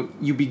 you know,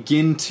 you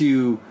begin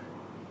to,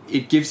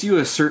 it gives you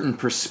a certain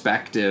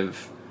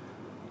perspective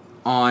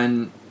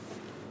on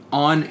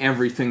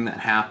everything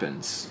that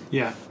happens.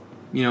 Yeah.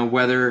 You know,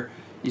 whether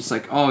it's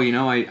like, oh, you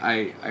know,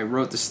 I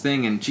wrote this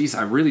thing, and geez,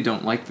 I really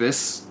don't like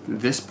this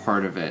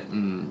part of it,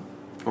 and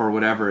or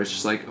whatever. It's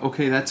just like,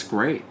 okay, that's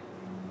great.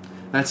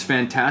 That's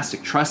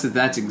fantastic. Trust that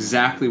that's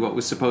exactly what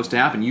was supposed to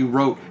happen. You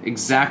wrote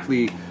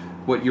exactly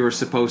what you were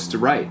supposed to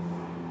write,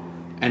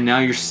 and now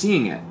you're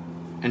seeing it.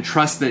 And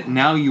trust that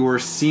now you are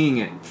seeing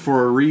it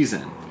for a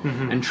reason.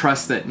 Mm-hmm. And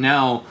trust that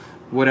now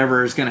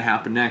whatever is going to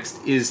happen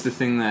next is the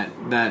thing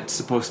that's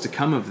supposed to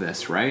come of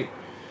this, right?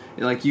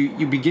 Like,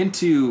 you begin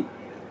to,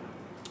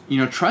 you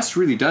know, trust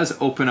really does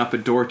open up a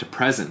door to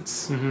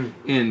presence.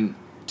 Mm-hmm.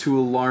 To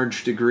a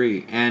large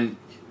degree. And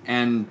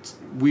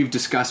we've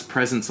discussed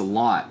presence a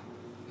lot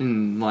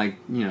in, like,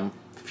 you know,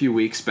 a few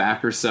weeks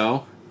back or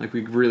so. Like,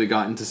 we really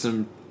got into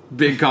some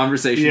big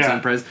conversations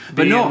on presence.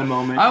 But no, in the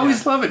moment, I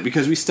always love it,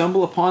 because we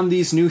stumble upon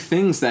these new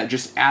things that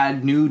just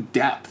add new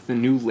depth and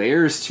new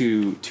layers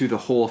to the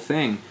whole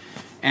thing.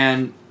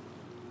 And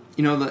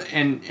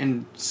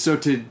and so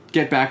to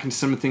get back into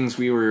some of the things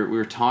we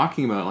were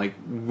talking about, like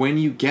when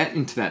you get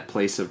into that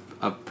place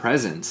of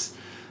presence,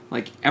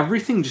 like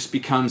everything just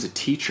becomes a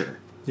teacher.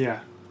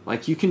 Yeah.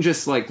 Like you can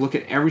just like look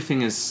at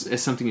everything as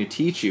something to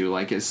teach you,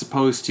 like as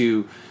opposed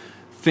to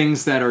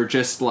things that are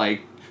just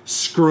like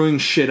screwing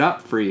shit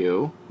up for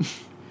you.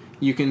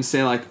 You can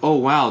say like, oh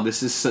wow,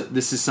 this is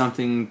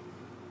something,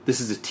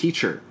 this is a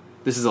teacher,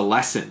 this is a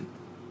lesson,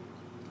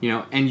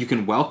 and you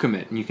can welcome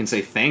it and you can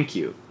say thank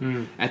you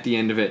at the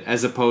end of it,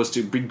 as opposed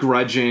to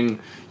begrudging,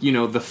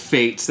 the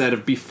fates that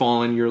have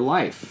befallen your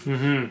life.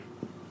 Mm-hmm.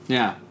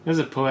 Yeah, that's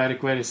a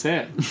poetic way to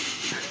say it.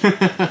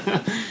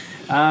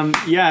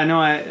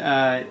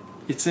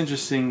 It's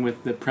interesting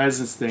with the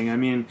presence thing. I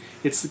mean,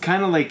 it's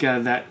kind of like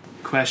that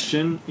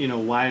question,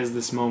 why is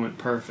this moment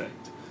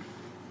perfect?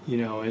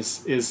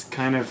 Is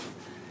kind of,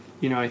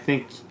 I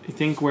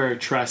think where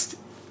trust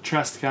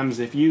comes,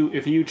 if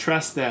you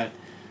trust that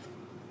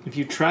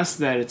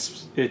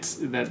it's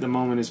that the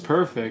moment is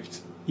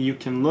perfect, you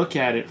can look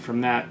at it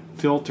from that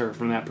filter,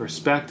 from that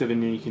perspective,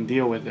 and then you can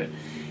deal with it.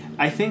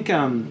 I think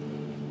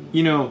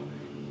anyone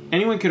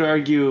could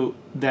argue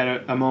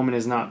that a moment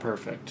is not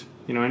perfect.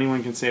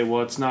 Anyone can say,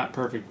 well, it's not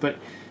perfect, but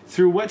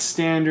through what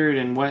standard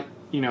and what,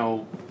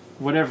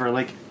 whatever,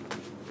 like,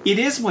 it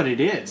is what it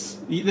is.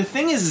 The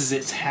thing is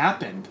it's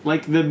happened.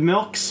 Like, the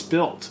milk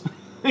spilt,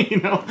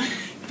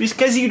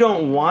 because you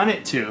don't want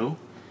it to,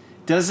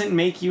 doesn't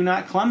make you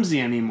not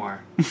clumsy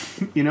anymore.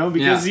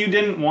 Because you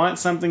didn't want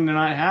something to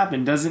not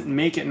happen doesn't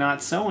make it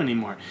not so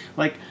anymore.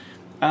 Like,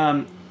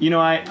 I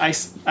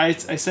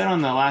said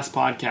on the last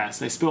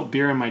podcast, I spilt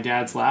beer in my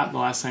dad's lap the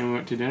last time we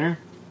went to dinner.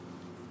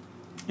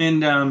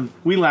 And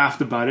we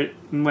laughed about it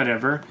and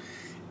whatever.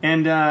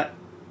 And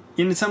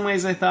in some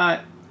ways I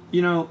thought,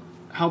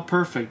 how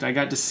perfect. I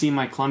got to see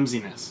my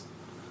clumsiness.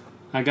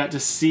 I got to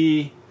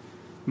see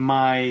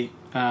my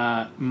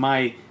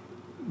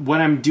what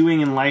I'm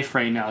doing in life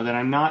right now, that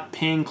I'm not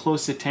paying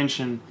close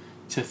attention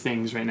to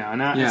things right now.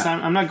 And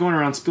I'm not going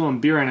around spilling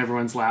beer on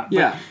everyone's lap.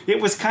 But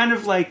it was kind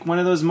of like one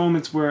of those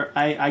moments where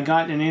I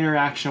got an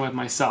interaction with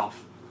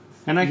myself.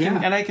 And I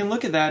can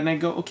look at that and I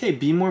go, okay,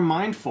 be more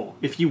mindful.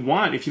 If you don't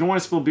want to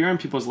spill beer on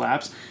people's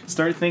laps,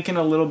 start thinking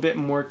a little bit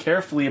more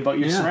carefully about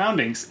your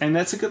surroundings, and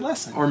that's a good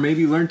lesson. Or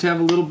maybe learn to have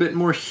a little bit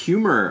more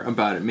humor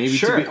about it. Maybe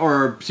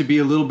to be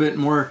a little bit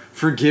more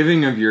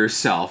forgiving of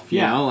yourself.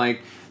 You know,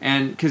 like,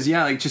 and because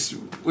like just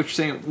what you're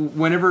saying,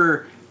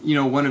 whenever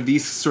one of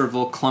these sort of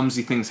little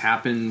clumsy things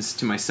happens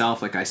to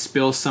myself, like I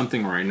spill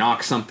something or I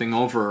knock something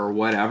over or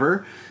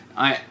whatever,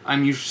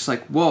 I'm usually just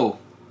like, whoa,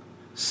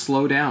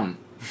 slow down.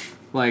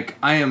 Like,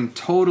 I am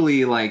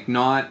totally, like,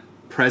 not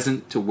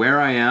present to where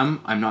I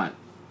am. I'm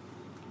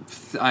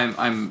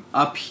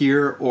up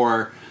here,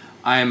 or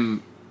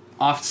I'm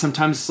off.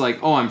 Sometimes it's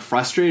like, oh, I'm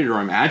frustrated or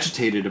I'm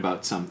agitated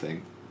about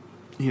something.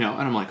 And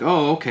I'm like,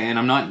 oh, okay, and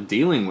I'm not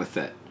dealing with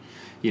it.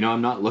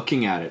 I'm not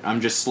looking at it. I'm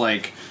just,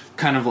 like,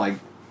 kind of like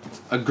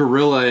a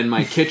gorilla in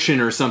my kitchen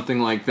or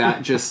something like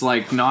that, just,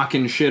 like,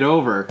 knocking shit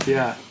over.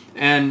 Yeah.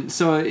 And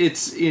so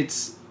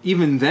it's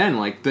even then,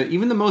 like,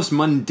 even the most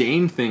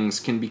mundane things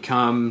can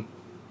become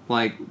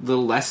like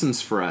little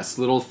lessons for us,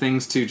 little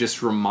things to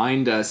just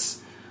remind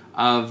us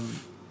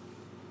of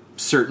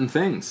certain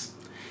things.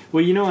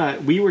 Well,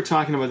 we were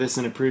talking about this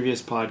in a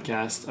previous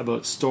podcast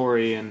about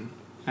story, and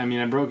I mean,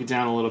 I broke it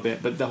down a little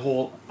bit, but the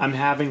whole I'm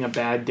having a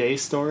bad day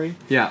story.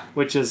 Yeah.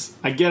 Which is,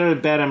 I get out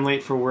of bed, I'm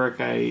late for work,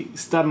 I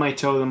stub my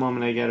toe the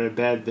moment I get out of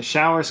bed, the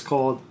shower's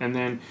cold, and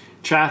then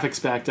traffic's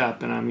backed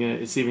up, and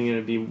it's even going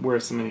to be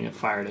worse, I'm going to get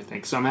fired, I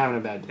think. So I'm having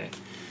a bad day.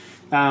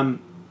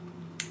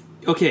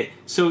 Okay,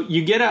 so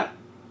you get up,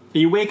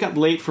 you wake up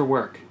late for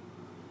work.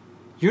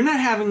 You're not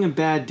having a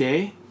bad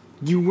day.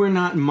 You were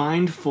not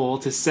mindful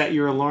to set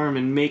your alarm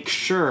and make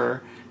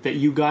sure that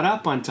you got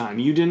up on time.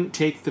 You didn't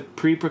take the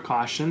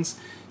precautions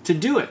to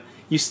do it.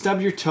 You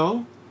stub your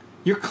toe.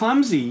 You're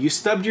clumsy. You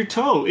stubbed your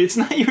toe. It's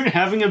not you're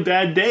having a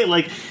bad day.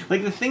 Like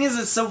the thing is,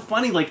 it's so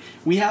funny. Like,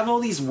 we have all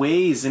these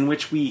ways in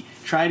which we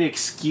try to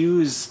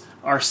excuse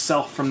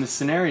ourselves from the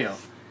scenario.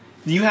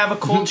 You have a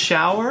cold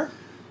shower?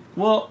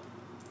 Well,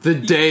 the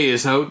day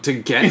is out to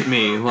get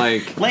me.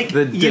 Like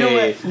the day. You know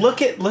what?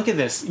 Look at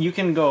this. You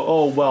can go,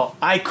 oh, well,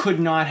 I could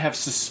not have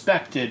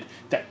suspected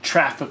that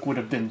traffic would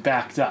have been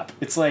backed up.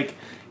 It's like,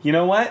 you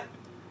know what?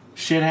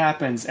 Shit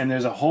happens, and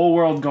there's a whole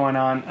world going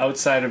on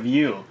outside of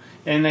you.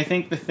 And I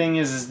think the thing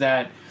is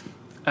that,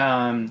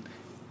 when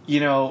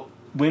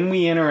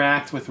we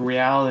interact with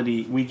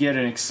reality, we get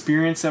an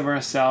experience of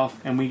ourselves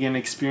and we get an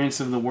experience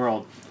of the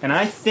world. And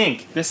I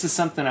think, this is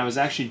something I was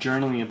actually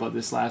journaling about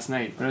this last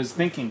night, but I was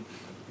thinking,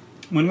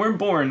 when we're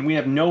born, we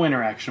have no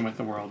interaction with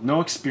the world,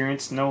 no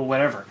experience, no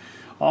whatever.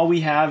 All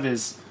we have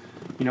is,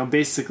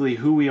 basically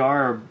who we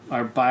are,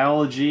 our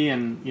biology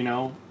and,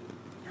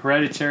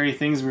 hereditary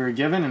things we were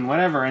given and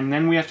whatever, and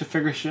then we have to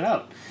figure shit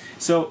out.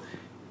 So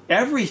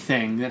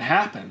everything that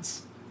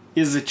happens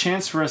is a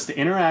chance for us to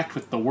interact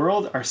with the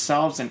world,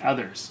 ourselves, and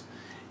others.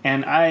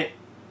 And I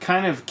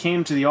kind of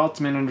came to the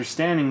ultimate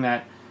understanding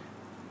that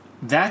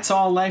that's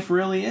all life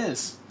really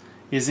is.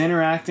 is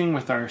interacting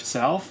with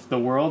ourself, the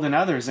world, and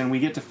others, and we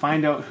get to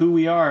find out who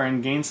we are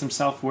and gain some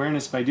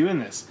self-awareness by doing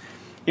this.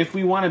 If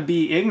we want to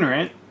be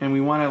ignorant and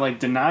we want to like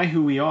deny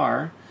who we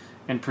are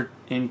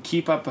and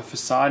keep up a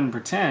facade and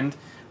pretend,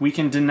 we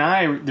can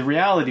deny the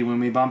reality when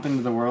we bump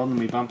into the world and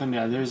we bump into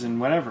others and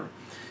whatever.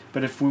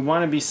 But if we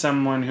want to be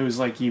someone who's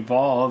like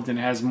evolved and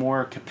has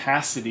more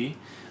capacity,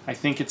 I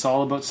think it's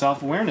all about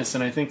self-awareness.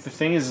 And I think the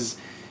thing is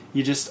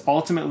you just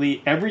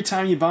ultimately, every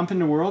time you bump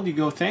into the world, you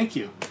go, thank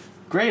you.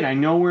 Great, I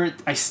know where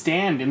I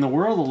stand in the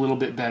world a little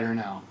bit better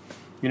now.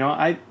 You know,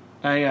 I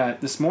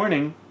this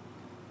morning,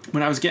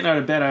 when I was getting out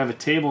of bed, I have a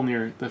table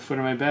near the foot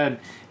of my bed,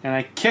 and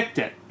I kicked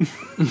it,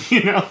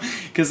 you know,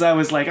 because I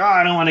was like, oh,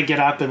 I don't want to get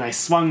up, and I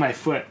swung my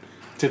foot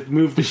to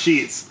move the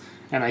sheets,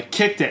 and I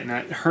kicked it, and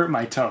it hurt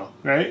my toe,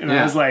 right? And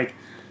I was like,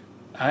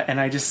 and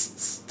I just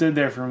stood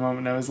there for a moment,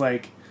 and I was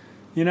like,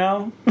 you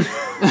know,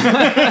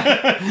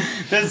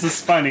 this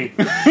is funny.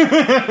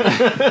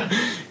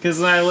 Because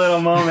my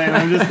little moment,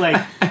 I'm just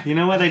like, you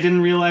know what? I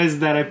didn't realize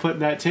that I put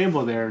that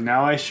table there.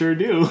 Now I sure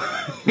do.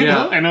 You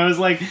know? And I was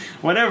like,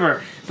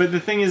 whatever. But the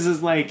thing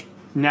is like,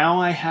 now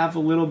I have a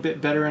little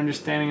bit better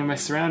understanding of my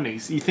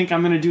surroundings. You think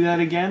I'm going to do that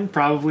again?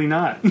 Probably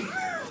not.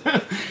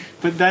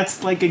 But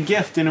that's like a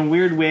gift in a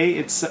weird way.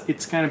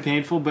 It's kind of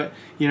painful, but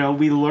you know,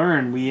 we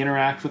learn, we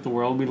interact with the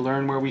world, we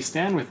learn where we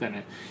stand within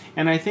it.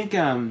 And I think you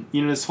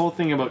know, this whole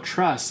thing about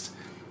trust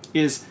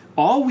is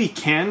all we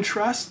can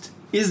trust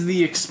is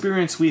the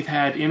experience we've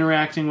had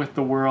interacting with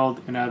the world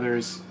and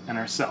others and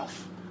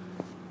ourselves.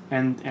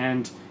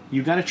 And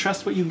you got to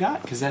trust what you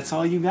got, because that's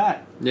all you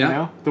got. Yeah.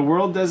 You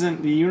know,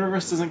 the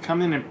universe doesn't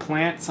come in and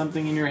plant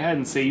something in your head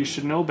and say you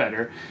should know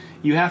better.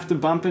 You have to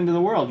bump into the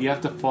world. You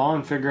have to fall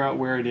and figure out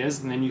where it is,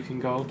 and then you can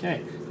go,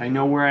 okay, I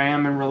know where I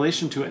am in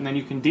relation to it, and then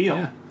you can deal.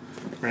 Yeah.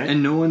 Right?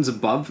 And no one's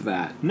above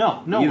that.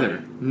 No either.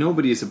 one.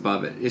 Nobody is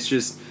above it. It's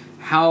just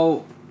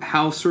how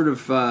sort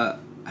of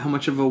how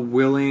much of a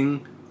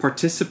willing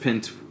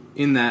participant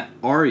in that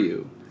are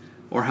you,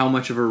 or how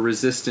much of a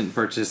resistant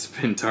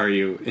participant are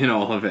you in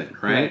all of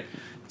it, right?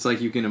 It's like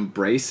you can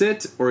embrace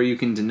it or you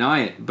can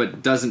deny it, but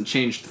it doesn't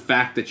change the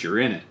fact that you're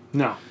in it.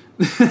 No.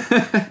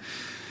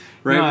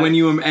 Right? No,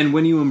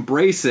 when you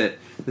embrace it,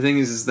 the thing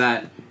is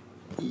that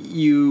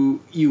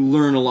you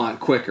learn a lot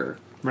quicker.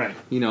 Right.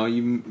 You know,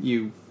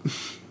 you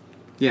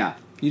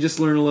just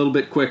learn a little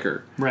bit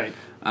quicker. Right.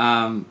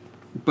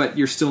 But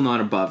you're still not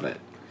above it.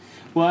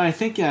 Well, I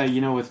think you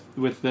know,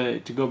 with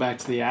the, to go back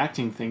to the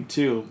acting thing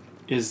too,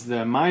 is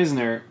the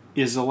Meisner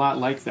is a lot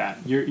like that.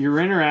 You're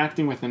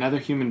interacting with another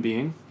human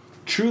being,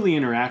 truly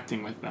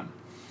interacting with them,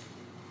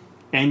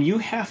 and you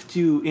have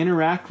to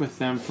interact with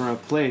them from a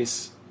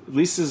place. At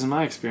least this is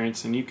my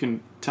experience, and you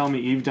can tell me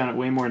you've done it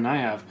way more than I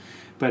have.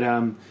 But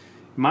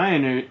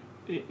my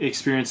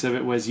experience of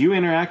it was you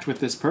interact with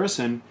this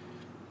person,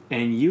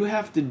 and you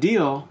have to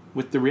deal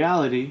with the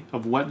reality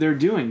of what they're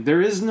doing.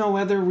 There is no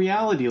other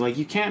reality. Like,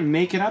 you can't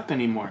make it up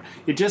anymore.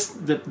 It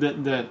just,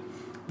 the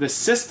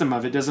system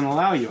of it doesn't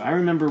allow you. I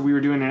remember we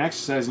were doing an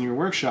exercise in your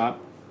workshop,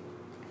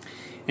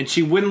 and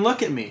she wouldn't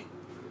look at me.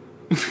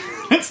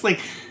 It's like,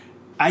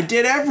 I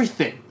did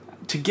everything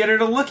to get her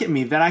to look at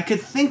me that I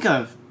could think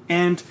of,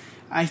 and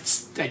I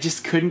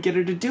just couldn't get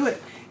her to do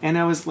it. And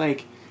I was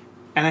like,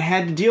 and I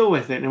had to deal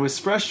with it, and it was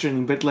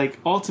frustrating, but like,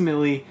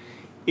 ultimately,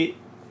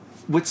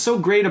 what's so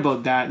great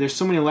about that, there's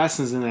so many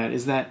lessons in that,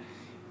 is that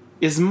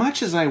as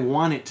much as I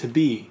want it to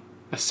be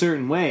a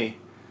certain way,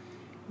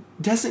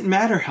 doesn't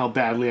matter how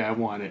badly I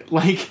want it.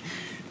 Like,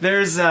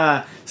 there's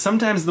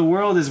sometimes the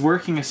world is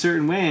working a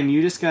certain way, and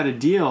you just got to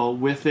deal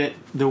with it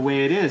the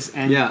way it is,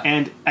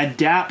 and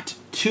adapt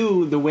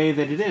to the way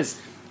that it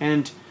is.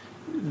 And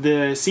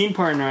the scene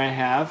partner I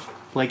have,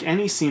 like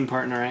any scene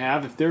partner I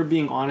have, if they're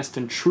being honest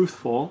and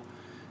truthful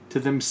to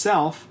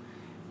themselves,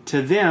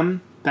 to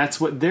them, that's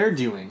what they're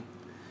doing.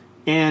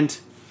 And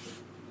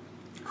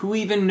who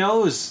even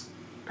knows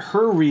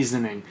her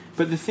reasoning?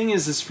 But the thing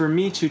is for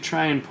me to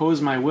try and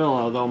impose my will,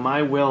 although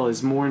my will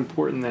is more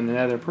important than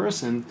another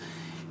person,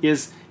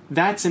 is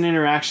that's an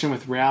interaction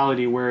with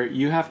reality where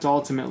you have to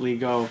ultimately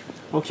go,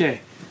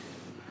 okay,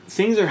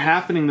 things are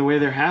happening the way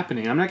they're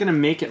happening. I'm not going to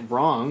make it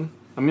wrong.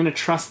 I'm going to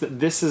trust that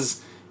this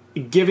is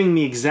giving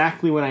me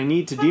exactly what I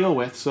need to deal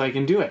with so I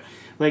can do it.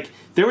 Like,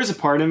 there was a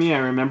part of me, I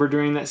remember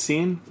during that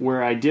scene,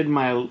 where I did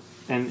my...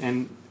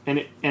 And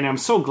I'm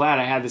so glad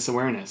I had this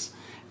awareness,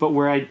 but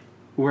where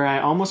I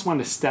almost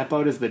wanted to step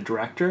out as the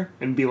director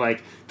and be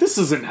like, this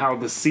isn't how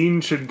the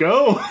scene should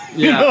go.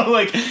 You know,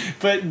 like,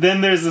 but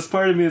then there's this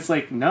part of me that's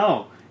like,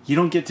 no, you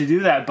don't get to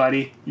do that,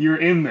 buddy. You're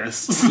in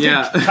this.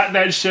 Yeah. Cut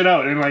that shit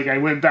out. And like, I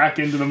went back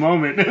into the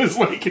moment. It was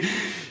like,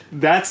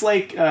 that's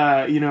like,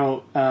 that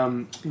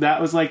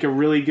was like a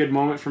really good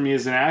moment for me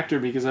as an actor,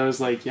 because I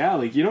was like, yeah,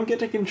 like, you don't get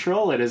to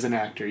control it as an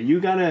actor. You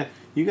gotta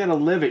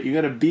live it. You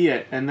gotta be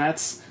it. And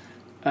that's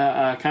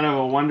kind of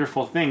a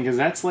wonderful thing, because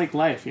that's like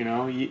life, you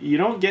know. You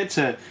don't get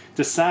to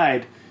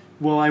decide,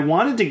 well, I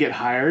wanted to get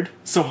hired,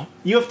 so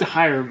you have to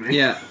hire me.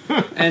 Yeah,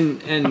 and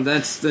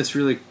that's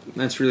really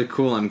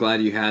cool. I'm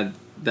glad you had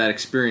that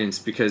experience,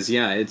 because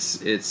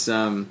it's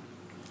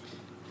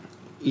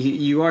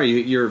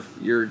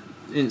you're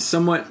in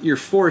somewhat, you're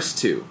forced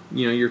to,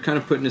 you're kind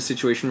of put in a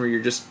situation where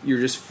you're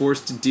just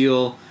forced to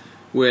deal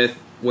with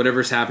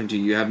whatever's happened to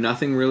you. You have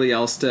nothing really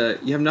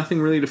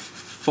to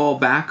fall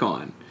back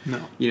on.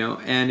 No.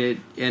 And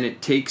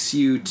it takes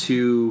you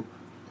to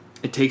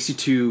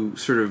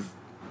sort of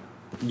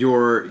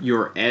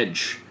your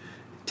edge,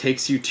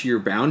 takes you to your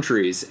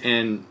boundaries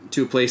and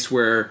to a place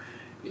where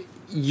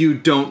you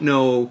don't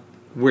know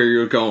where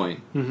you're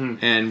going,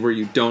 and where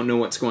you don't know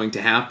what's going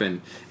to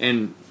happen.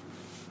 And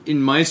in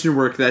Meisner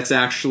work, that's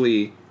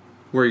actually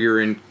where you're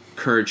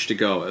encouraged to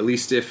go. At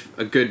least if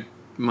a good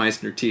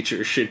Meisner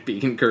teacher should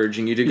be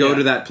encouraging you to go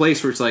to that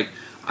place where it's like,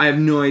 I have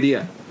no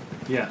idea.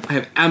 Yeah. I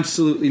have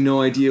absolutely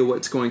no idea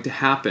what's going to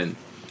happen.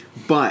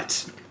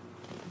 But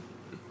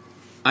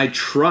I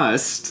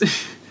trust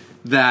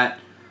that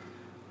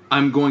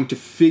I'm going to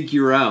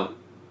figure out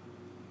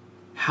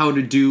how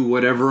to do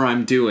whatever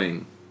I'm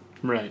doing.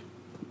 Right.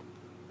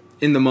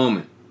 In the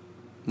moment.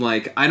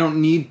 Like, I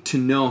don't need to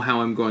know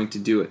how I'm going to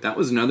do it. That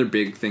was another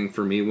big thing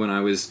for me when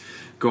I was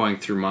going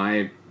through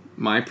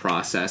my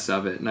process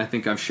of it. And I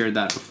think I've shared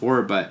that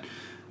before, but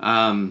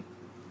I'll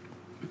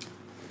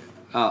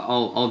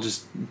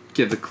just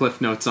give the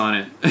cliff notes on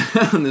it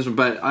on this one.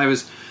 But I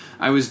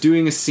was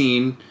doing a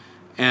scene,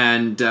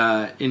 and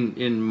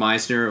in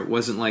Meisner, it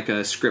wasn't like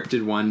a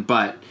scripted one,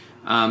 but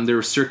there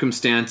were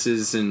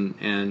circumstances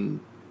and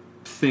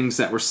things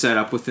that were set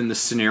up within the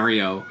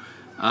scenario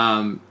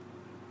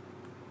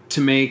to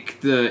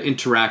make the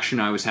interaction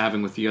I was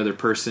having with the other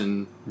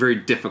person very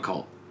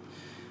difficult.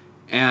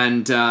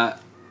 And I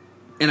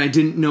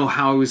didn't know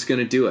how I was going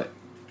to do it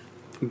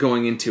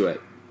going into it.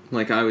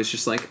 Like, I was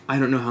just like, I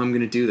don't know how I'm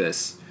going to do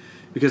this.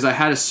 Because I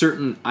had a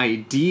certain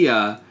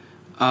idea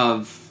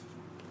of,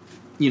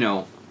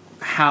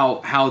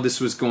 how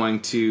this was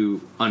going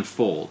to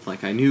unfold.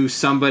 Like, I knew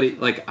somebody,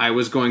 like, I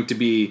was going to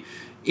be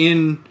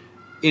in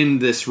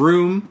this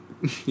room,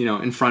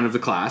 in front of the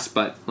class,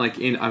 but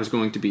I was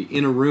going to be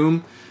in a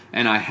room,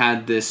 and I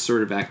had this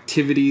sort of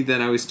activity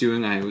that I was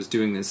doing. I was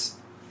doing this,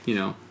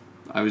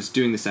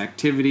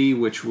 activity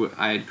which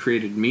I had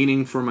created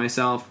meaning for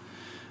myself,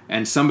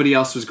 and somebody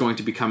else was going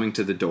to be coming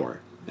to the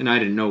door, and I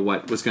didn't know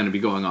what was going to be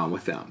going on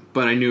with them,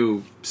 but I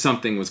knew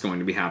something was going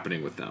to be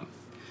happening with them.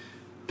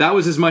 That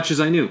was as much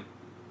as I knew.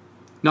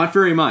 Not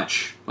very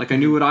much. Like, I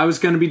knew what I was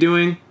going to be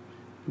doing.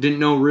 Didn't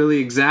know really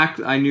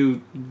exact. I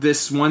knew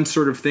this one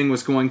sort of thing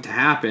was going to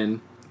happen,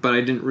 but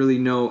I didn't really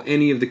know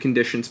any of the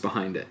conditions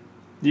behind it.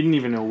 You didn't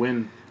even know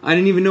when. I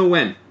didn't even know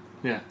when.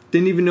 Yeah.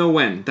 Didn't even know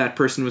when that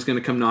person was going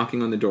to come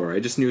knocking on the door. I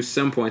just knew at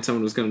some point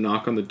someone was going to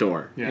knock on the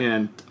door. Yeah.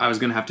 And I was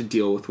going to have to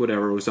deal with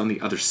whatever was on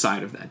the other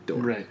side of that door.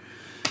 Right.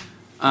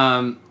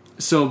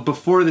 So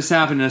before this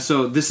happened,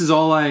 so this is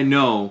all I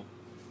know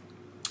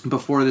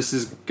before this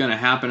is going to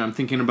happen. I'm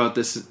thinking about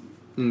this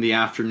in the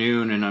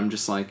afternoon, and I'm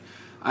just like,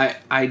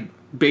 I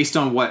based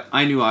on what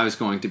I knew I was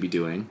going to be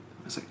doing,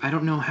 I was like, I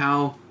don't know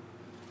how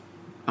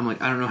I'm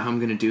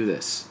going to do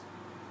this.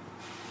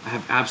 I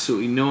have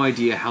absolutely no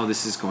idea how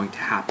this is going to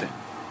happen.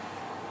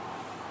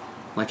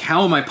 Like,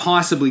 how am I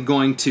possibly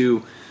going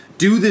to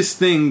do this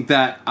thing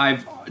that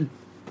I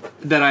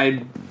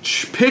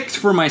picked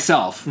for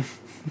myself?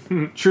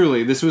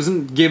 Truly, this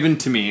wasn't given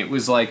to me. It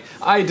was like,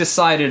 I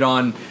decided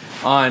on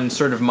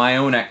sort of my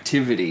own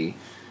activity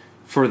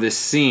for this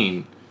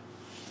scene.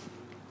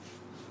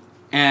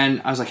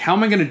 And I was like, how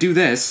am I going to do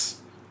this?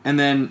 And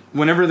then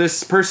whenever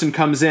this person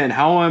comes in,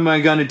 how am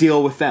I going to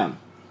deal with them?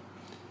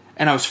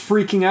 And I was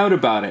freaking out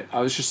about it.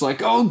 I was just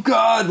like, oh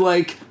God,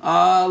 like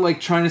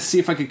trying to see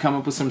if I could come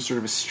up with some sort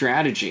of a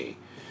strategy.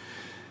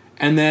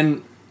 And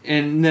then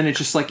it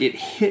just like, it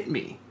hit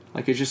me.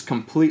 Like, it just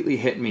completely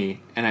hit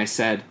me. And I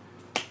said,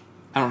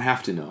 I don't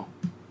have to know.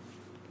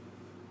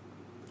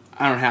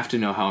 I don't have to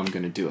know how I'm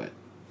going to do it.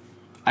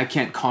 I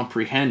can't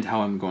comprehend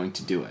how I'm going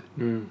to do it.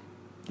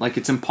 Like,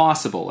 it's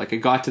impossible. Like, I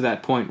got to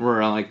that point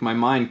where like my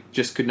mind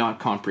just could not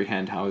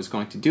comprehend how I was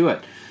going to do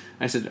it.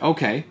 I said,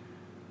 okay,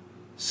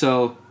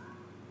 so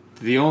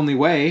the only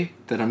way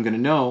that I'm going to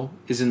know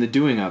is in the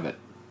doing of it.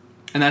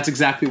 And that's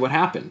exactly what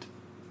happened.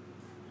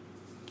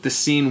 The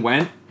scene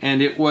went,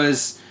 and it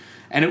was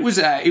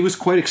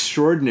quite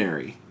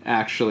extraordinary,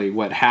 actually,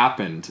 what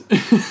happened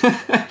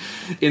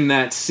in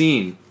that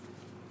scene.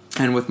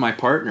 And with my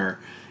partner,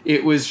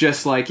 it was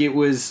just like, it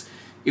was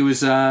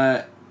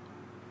a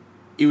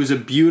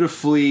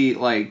beautifully,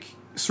 like,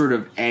 sort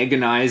of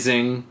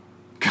agonizing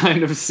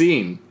kind of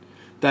scene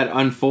that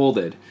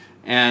unfolded.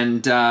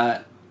 And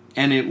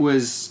it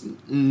was,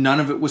 none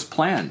of it was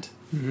planned.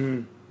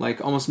 Mm-hmm.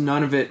 Like, almost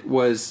none of it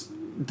was,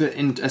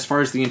 as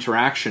far as the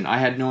interaction, I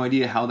had no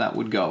idea how that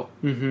would go.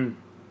 Mm-hmm.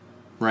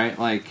 Right?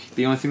 Like,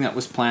 the only thing that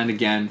was planned,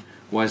 again,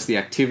 was the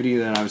activity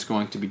that I was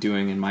going to be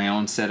doing in my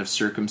own set of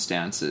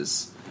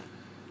circumstances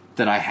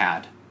that I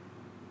had.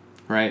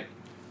 Right?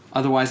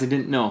 Otherwise, I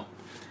didn't know.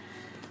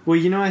 Well,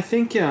 I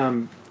think,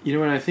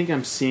 what I think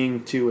I'm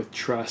seeing, too, with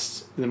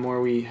trust, the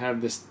more we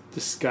have this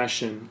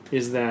discussion,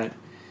 is that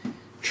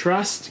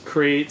trust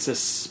creates a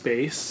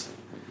space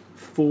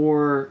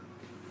for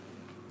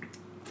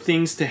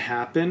things to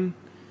happen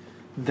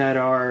that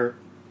are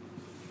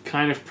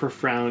kind of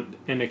profound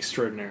and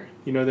extraordinary.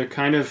 You know, they're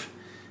kind of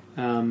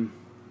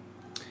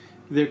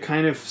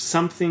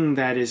something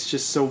that is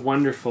just so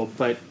wonderful.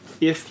 But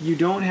if you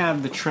don't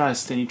have the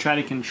trust and you try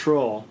to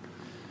control,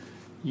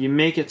 you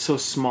make it so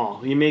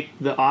small. You make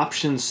the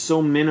options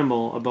so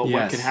minimal about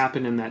what could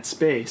happen in that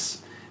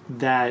space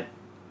that,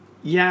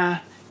 yeah,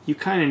 you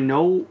kind of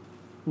know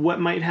what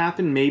might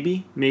happen,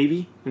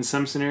 maybe in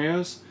some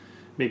scenarios,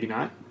 maybe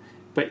not.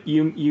 But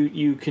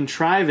you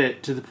contrive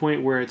it to the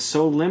point where it's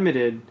so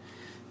limited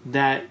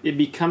that it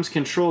becomes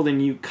controlled,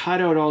 and you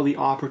cut out all the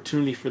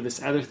opportunity for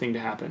this other thing to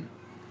happen.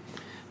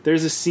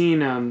 There's a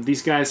scene,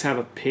 these guys have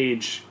a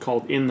page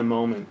called In the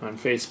Moment on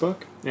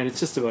Facebook, and it's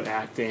just about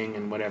acting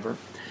and whatever.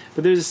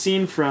 But there's a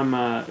scene from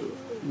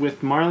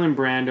with Marlon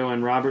Brando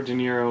and Robert De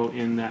Niro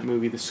in that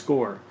movie, The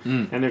Score.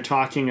 And they're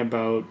talking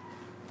about,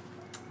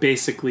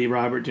 basically,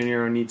 Robert De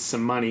Niro needs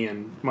some money,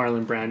 and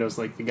Marlon Brando's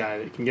like the guy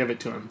that can give it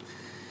to him.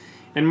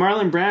 And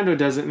Marlon Brando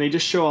does it, and they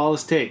just show all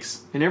his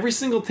takes. And every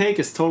single take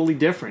is totally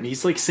different.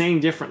 He's like saying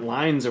different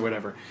lines or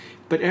whatever.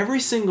 But every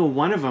single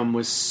one of them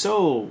was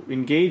so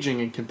engaging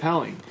and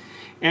compelling.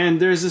 And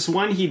there's this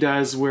one he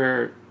does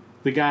where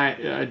the guy,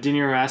 De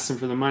Niro, asks him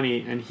for the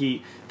money, and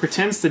he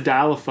pretends to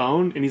dial a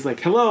phone, and he's like,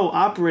 "Hello,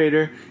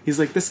 operator." He's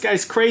like, "This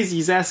guy's crazy.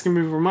 He's asking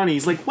me for money."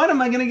 He's like, "What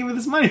am I going to give you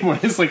this money for?"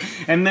 It's like,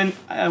 and then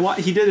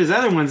he did his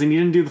other ones, and he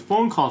didn't do the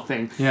phone call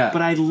thing. Yeah.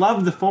 But I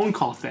love the phone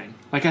call thing.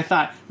 Like, I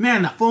thought,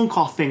 man, the phone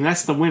call thing,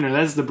 that's the winner.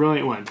 That's the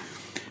brilliant one.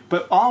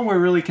 But all were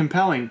really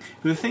compelling.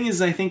 The thing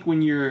is, I think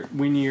when you're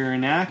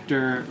an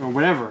actor or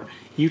whatever,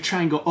 you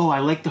try and go, "Oh, I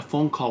like the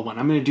phone call one.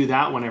 I'm going to do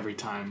that one every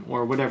time,"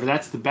 or whatever.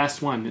 That's the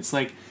best one. It's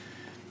like,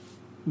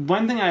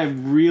 one thing I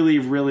really,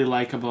 really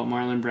like about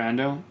Marlon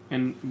Brando,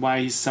 and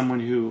why he's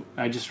someone who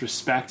I just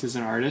respect as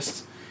an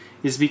artist,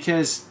 is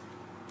because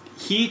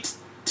he,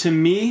 to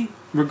me,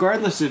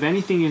 regardless of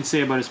anything you can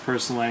say about his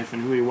personal life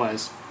and who he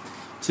was,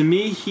 to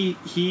me,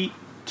 he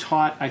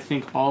taught, I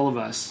think, all of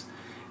us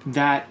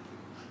that,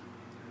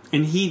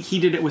 and he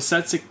did it with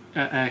such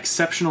an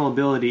exceptional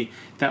ability,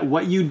 that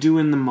what you do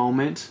in the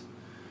moment,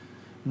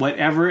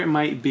 whatever it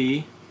might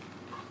be,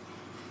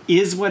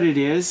 is what it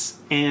is,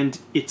 and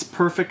it's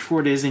perfect for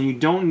what it is, and you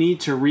don't need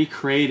to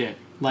recreate it.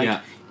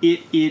 Like,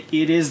 it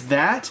is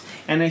that,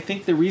 and I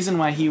think the reason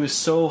why he was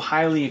so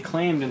highly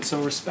acclaimed and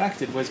so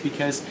respected was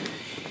because,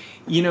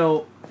 you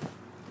know,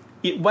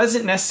 it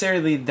wasn't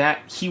necessarily that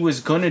he was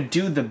going to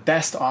do the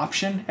best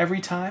option every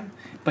time,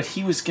 but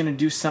he was going to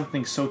do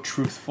something so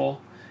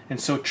truthful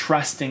and so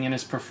trusting in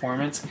his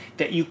performance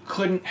that you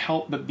couldn't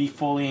help but be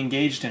fully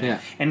engaged in it.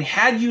 And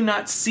had you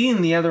not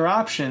seen the other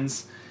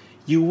options,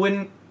 you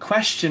wouldn't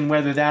question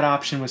whether that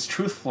option was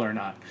truthful or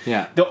not.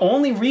 The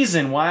only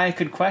reason why I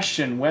could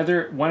question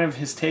whether one of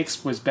his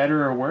takes was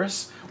better or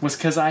worse was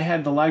because I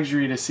had the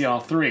luxury to see all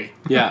three.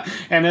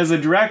 And as a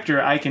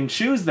director, I can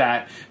choose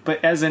that.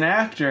 But as an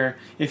actor,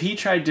 if he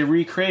tried to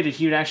recreate it,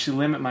 he would actually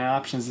limit my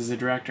options as a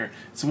director.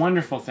 It's a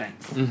wonderful thing.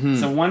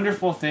 It's a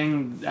wonderful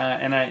thing,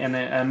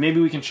 and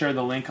maybe we can share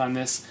the link on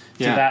this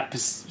to that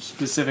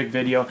specific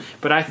video.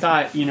 But I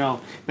thought, you know,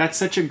 that's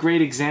such a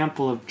great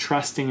example of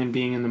trusting and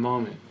being in the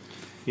moment.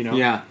 You know?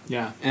 Yeah.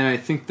 And I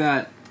think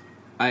that,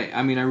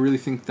 I mean, I really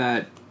think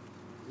that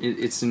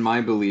it's in my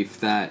belief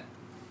that,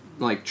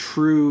 like,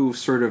 true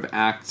sort of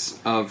acts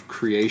of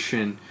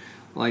creation,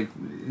 like,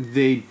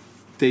 they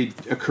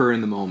occur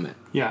in the moment.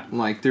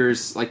 Like,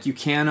 there's, like, you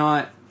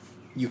cannot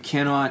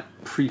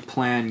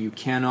pre-plan, you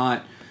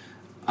cannot,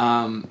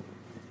 the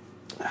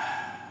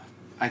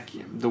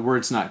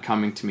word's not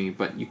coming to me,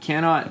 but you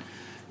cannot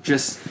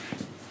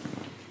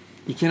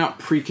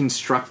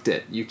pre-construct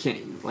it. You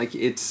can't, like,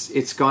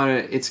 it's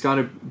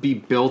gotta be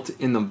built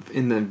in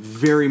the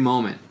very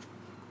moment,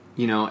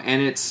 you know,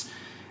 and it's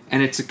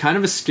a kind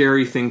of a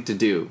scary thing to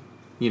do,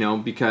 you know,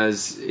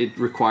 because it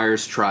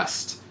requires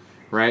trust,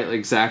 right? Like,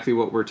 exactly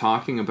what we're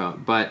talking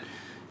about. But,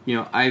 you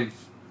know,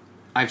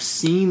 I've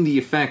seen the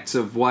effects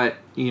of what,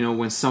 you know,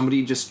 when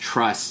somebody just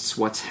trusts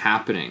what's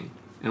happening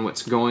and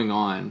what's going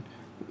on,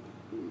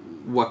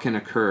 what can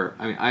occur.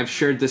 I mean, I've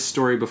shared this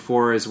story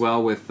before as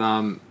well with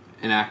an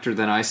actor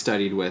that I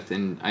studied with,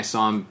 and I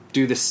saw him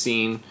do this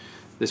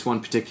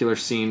one particular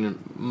scene, a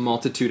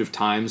multitude of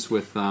times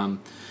with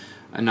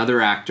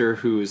another actor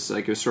who was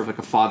like, it was sort of like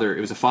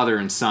it was a father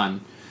and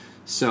son.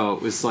 So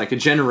it was like a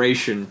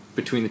generation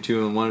between the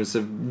two, and one was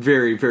a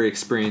very, very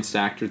experienced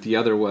actor. The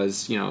other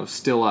was, you know,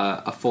 still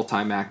a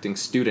full-time acting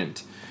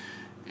student.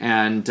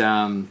 And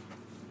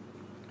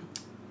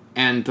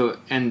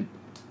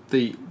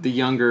the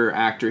younger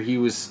actor, he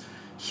was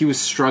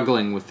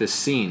struggling with this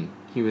scene.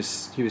 He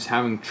was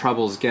having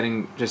troubles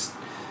getting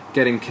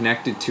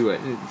connected to it.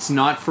 It's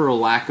not for a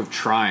lack of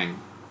trying,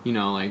 you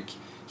know, like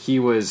he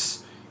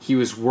was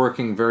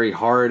working very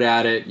hard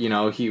at it, you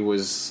know, he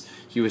was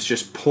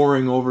just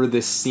poring over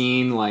this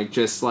scene,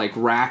 just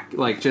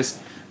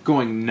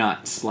going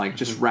nuts, like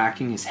just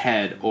racking his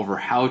head over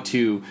how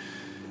to,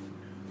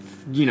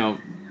 you know,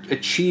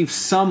 achieve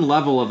some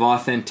level of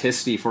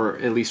authenticity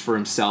at least for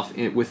himself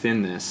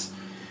within this.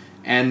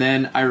 And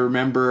then I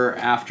remember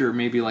after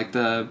maybe like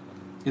the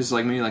is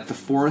like maybe like the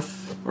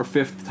fourth or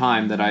fifth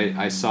time that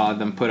I saw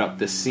them put up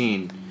this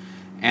scene,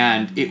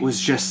 and it was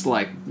just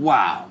like,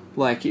 wow,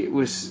 like it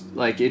was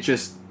like it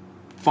just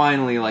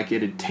finally like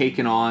it had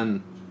taken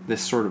on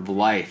this sort of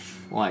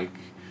life, like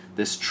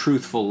this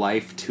truthful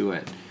life to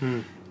it.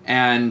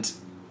 And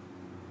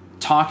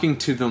talking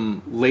to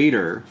them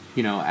later,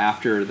 you know,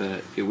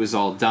 after it was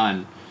all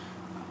done,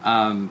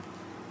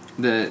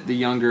 the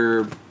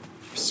younger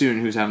student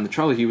who was having the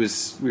trouble, we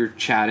were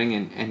chatting,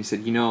 and he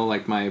said, you know,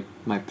 like my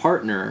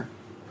partner,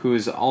 who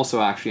is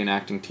also actually an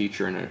acting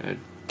teacher and a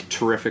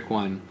terrific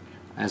one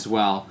as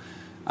well,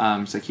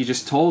 it's like, he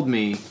just told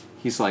me,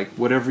 he's like,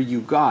 whatever you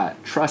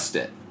got, trust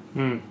it.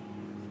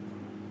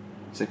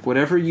 It's like,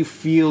 whatever you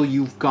feel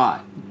you've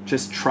got,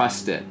 just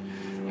trust it.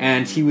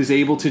 And he was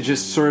able to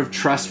just sort of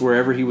trust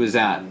wherever he was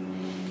at.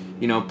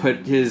 You know,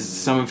 put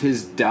some of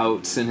his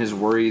doubts and his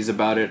worries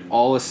about it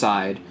all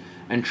aside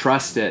and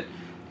trust it.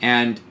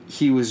 And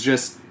he was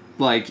just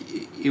like,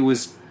 it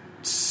was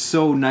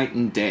so night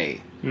and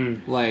day,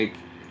 like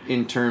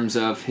in terms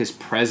of his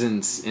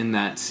presence in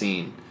that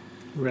scene.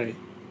 Right.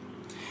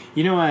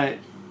 You know what?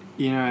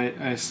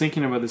 I was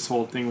thinking about this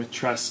whole thing with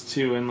trust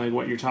too, and like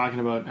what you're talking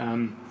about.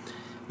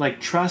 Like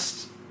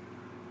trust,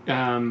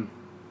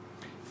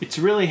 it's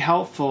really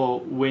helpful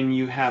when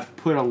you have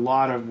put a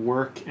lot of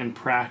work and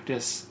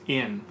practice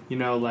in. You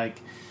know,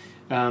 like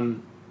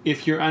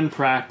if you're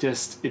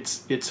unpracticed,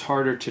 it's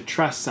harder to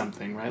trust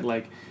something, right?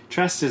 Like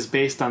trust is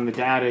based on the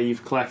data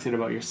you've collected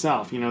about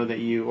yourself, you know,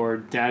 or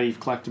data you've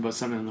collected about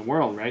something in the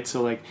world, right?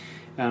 So like,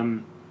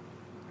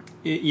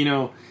 you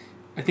know,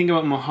 I think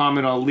about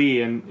Muhammad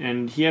Ali,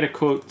 and he had a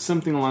quote,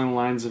 something along the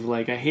lines of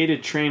like, I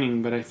hated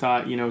training, but I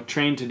thought, you know,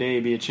 train today,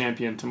 be a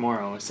champion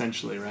tomorrow,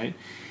 essentially, right?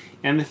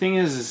 And the thing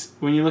is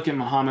when you look at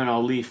Muhammad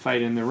Ali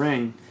fight in the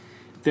ring,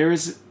 there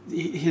is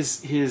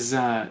his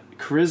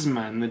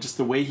charisma and just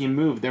the way he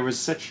moved. There was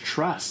such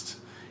trust.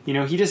 You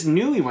know, he just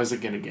knew he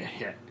wasn't going to get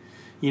hit.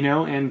 You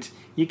know, and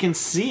you can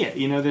see it.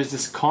 You know, there's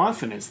this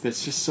confidence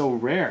that's just so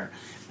rare.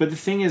 But the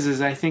thing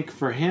is I think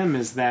for him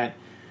is that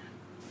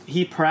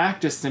he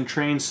practiced and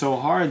trained so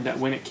hard that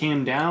when it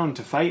came down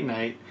to fight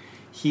night,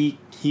 he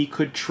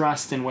could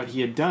trust in what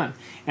he had done.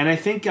 And I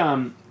think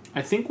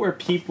where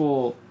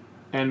people,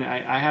 and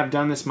I have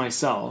done this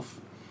myself,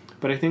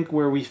 but I think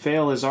where we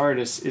fail as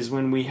artists is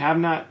when we have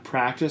not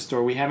practiced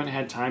or we haven't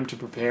had time to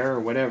prepare or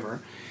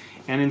whatever,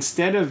 and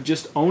instead of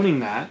just owning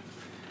that,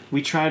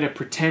 we try to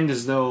pretend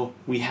as though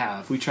we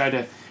have. We try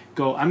to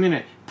go, I'm going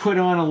to put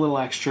on a little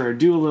extra or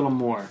do a little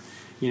more,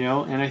 you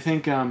know? And I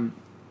think, I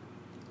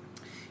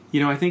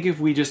think if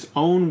we just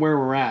own where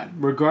we're at,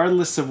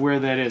 regardless of where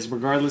that is,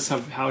 regardless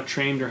of how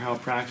trained or how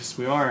practiced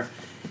we are,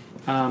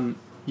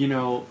 you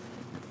know,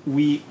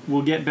 we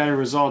will get better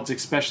results,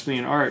 especially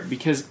in art,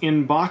 because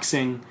in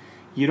boxing,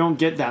 you don't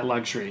get that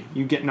luxury.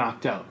 You get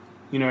knocked out.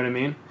 You know what I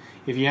mean?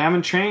 If you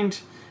haven't trained,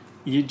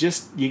 you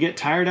get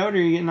tired out or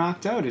you get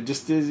knocked out. It's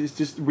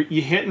just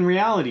you hit in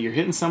reality. You're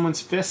hitting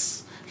someone's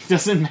fists. It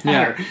doesn't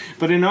matter. Yeah.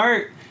 But in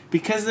art,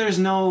 because there's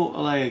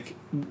no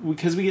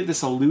because we get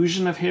this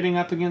illusion of hitting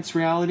up against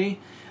reality,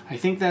 I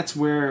think that's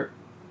where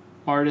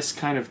artists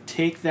kind of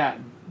take that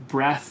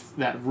breath,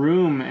 that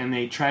room, and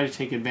they try to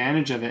take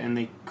advantage of it, and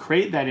they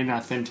create that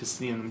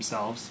inauthenticity in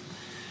themselves.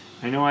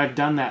 I know I've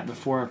done that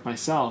before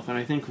myself, and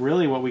I think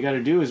really what we got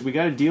to do is we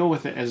got to deal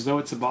with it as though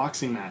it's a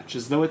boxing match,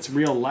 as though it's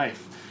real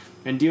life,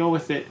 and deal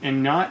with it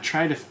and not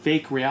try to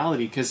fake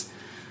reality, because,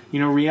 you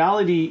know,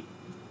 reality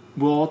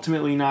will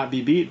ultimately not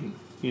be beaten.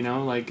 You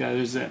know, like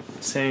there's a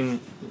saying,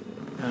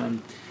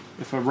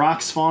 if a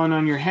rock's falling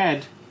on your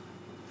head,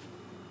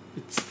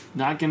 it's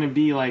not going to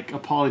be like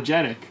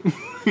apologetic.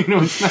 You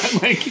know, it's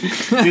not like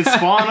it's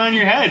falling on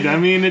your head. I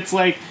mean, it's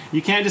like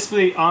you can't just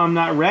be, oh, I'm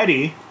not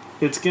ready.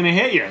 It's going to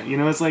hit you. You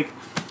know, it's like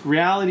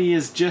reality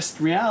is just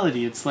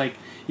reality. It's like,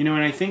 you know,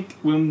 and I think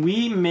when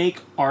we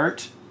make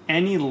art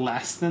any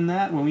less than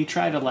that, when we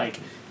try to like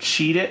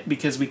cheat it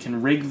because we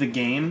can rig the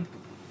game,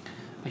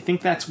 I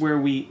think that's where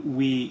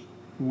we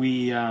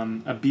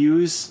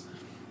abuse.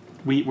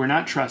 We're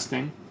not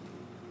trusting.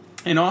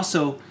 And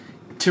also,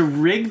 to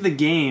rig the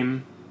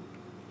game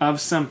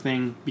of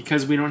something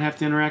because we don't have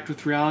to interact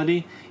with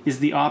reality is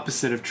the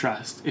opposite of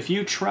trust. If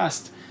you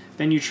trust,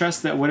 then you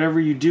trust that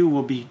whatever you do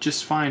will be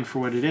just fine for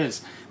what it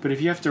is. But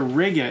if you have to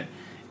rig it,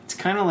 it's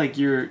kind of like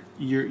you're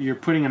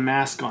putting a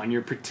mask on.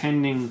 You're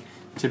pretending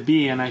to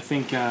be, and I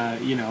think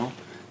you know,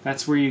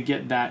 that's where you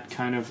get that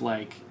kind of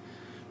like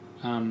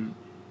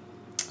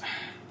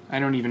I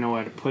don't even know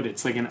how to put it.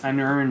 It's like an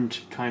unearned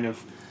kind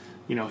of,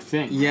 you know,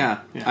 thing. Yeah.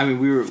 I mean,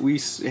 we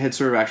had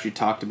sort of actually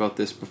talked about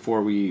this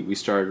before we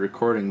started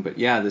recording, but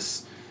yeah,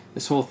 this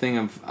whole thing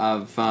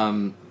of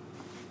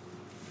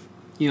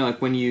you know,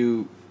 like when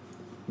you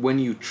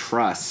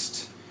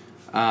trust,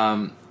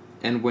 and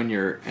when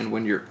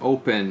you're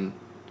open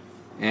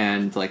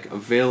and like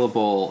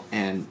available,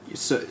 and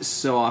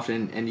so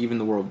often, and even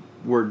the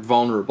word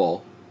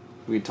vulnerable,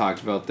 we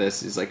talked about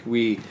this, is like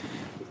we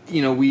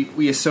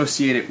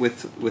associate it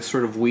with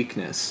sort of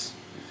weakness.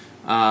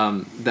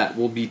 that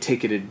will be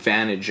taken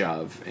advantage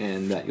of,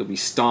 and that you'll be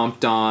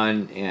stomped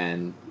on,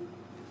 and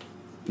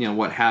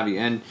what have you.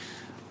 And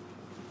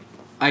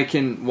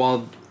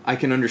while I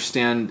can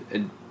understand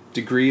a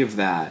degree of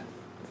that,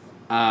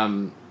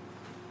 I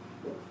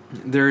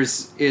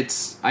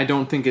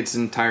don't think it's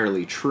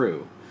entirely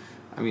true.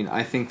 I mean,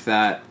 I think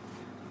that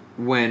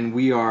when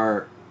we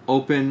are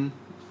open,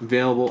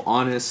 available,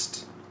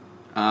 honest,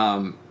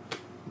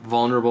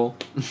 vulnerable,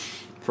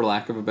 for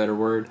lack of a better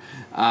word,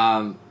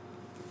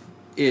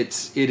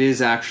 it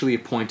is actually a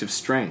point of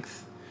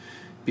strength,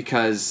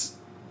 because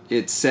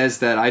it says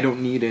that I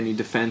don't need any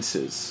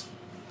defenses.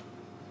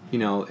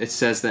 It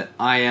says that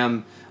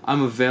I'm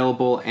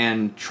available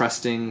and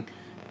trusting,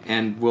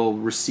 and will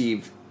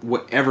receive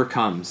whatever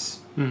comes,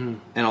 and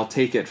I'll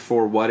take it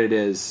for what it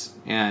is,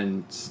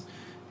 and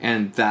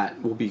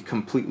that will be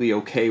completely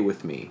okay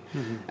with me,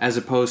 as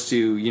opposed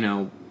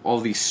to all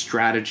these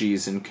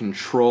strategies and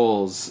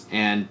controls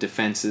and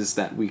defenses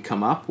that we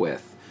come up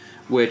with,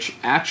 which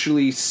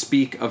actually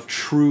speak of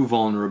true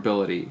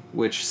vulnerability,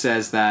 which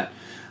says that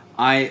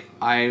I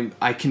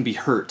can be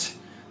hurt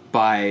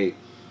by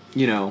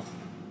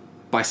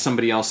by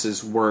somebody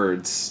else's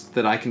words,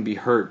 that I can be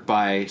hurt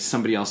by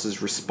somebody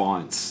else's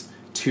response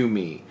to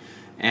me.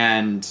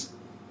 And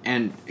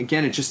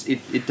again,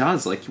 it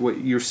does, like what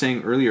you were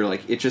saying earlier,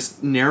 like it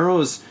just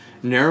narrows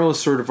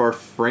sort of our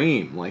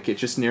frame, like it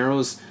just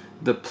narrows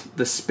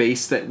the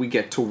space that we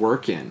get to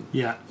work in.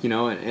 Yeah.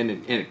 And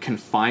it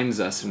confines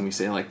us, and we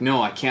say like,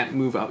 no, I can't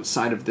move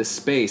outside of this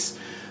space.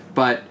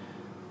 But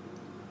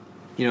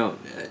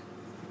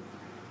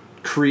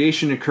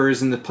creation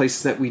occurs in the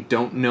places that we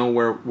don't know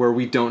where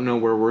we don't know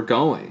where we're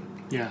going.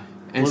 Yeah.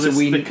 And well, so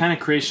the kind of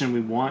creation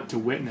we want to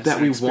witness.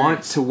 That we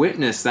want to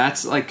witness.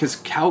 That's like,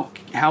 because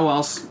how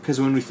else? Because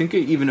when we think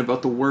even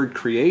about the word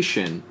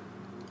creation,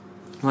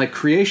 like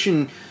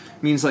creation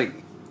means like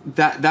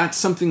that's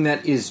something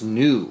that is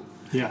new.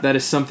 Yeah. That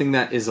is something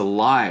that is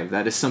alive.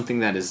 That is something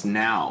that is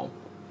now.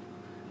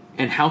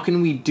 And how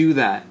can we do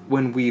that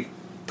when we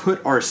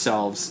put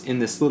ourselves in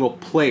this little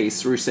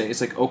place where we say,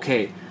 it's like,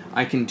 okay,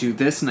 I can do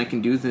this and I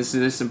can do this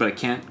and this, but I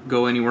can't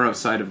go anywhere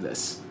outside of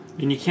this.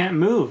 And you can't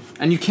move.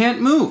 And you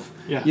can't move.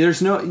 Yeah.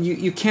 There's no,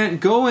 you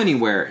can't go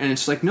anywhere. And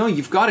it's like, no,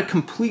 you've got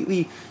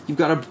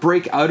to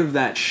break out of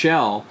that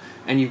shell,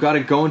 and you've got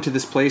to go into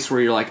this place where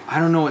you're like, I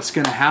don't know what's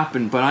going to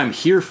happen, but I'm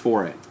here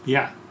for it.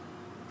 Yeah.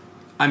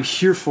 I'm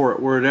here for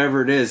it,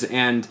 whatever it is.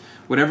 And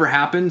whatever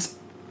happens,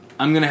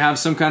 I'm going to have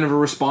some kind of a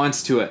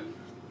response to it.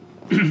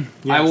 Yes.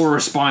 I will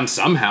respond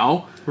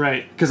somehow.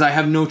 Right. Because I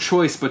have no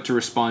choice but to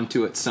respond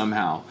to it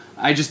somehow.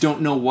 I just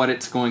don't know what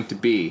it's going to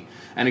be.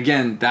 And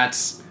again, that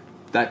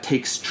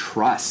takes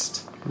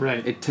trust.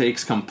 Right. It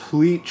takes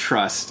complete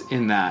trust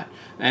in that.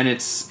 And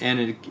it's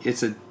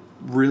a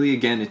really,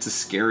 again, it's a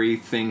scary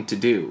thing to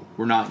do.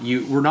 We're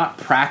not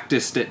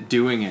practiced at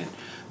doing it.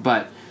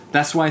 But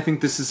that's why I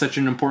think this is such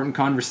an important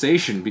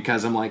conversation,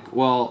 because I'm like,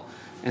 well,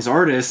 as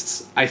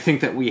artists, I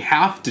think that we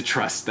have to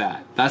trust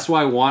that. That's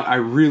why I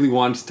really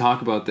wanted to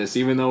talk about this,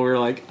 even though we're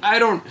like, I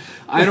don't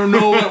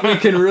know what we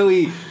can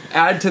really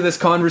add to this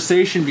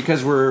conversation,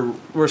 because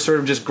we're sort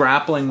of just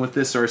grappling with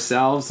this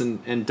ourselves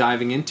and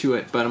diving into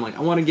it. But I'm like,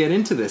 I want to get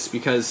into this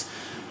because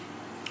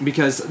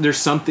there's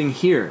something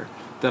here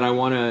that I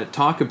want to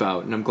talk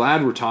about, and I'm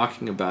glad we're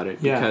talking about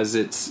it, because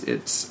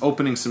it's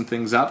opening some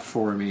things up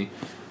for me.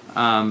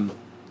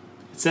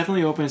 It's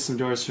definitely opened some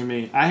doors for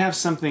me. I have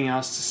something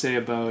else to say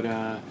about,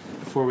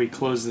 before we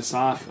close this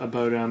off,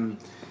 about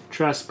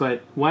trust,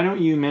 but why don't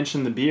you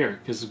mention the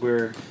beer? Because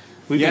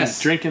we've been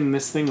drinking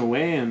this thing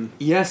away. And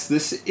yes,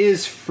 this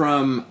is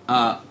from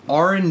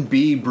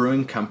R&B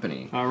Brewing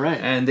Company. All right.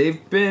 And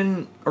they've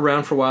been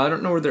around for a while. I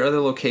don't know where their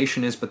other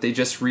location is, but they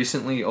just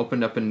recently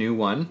opened up a new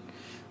one.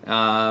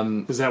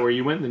 Is that where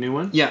you went, the new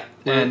one? Yeah.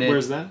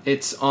 Where's that?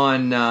 It's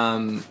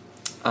on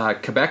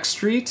Quebec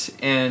Street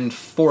and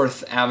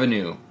 4th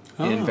Avenue.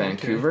 In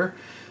Vancouver.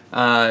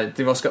 Okay.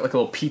 They've also got like a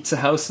little pizza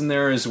house in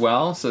there as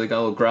well. So they got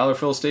a little growler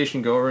fill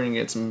station. Go over and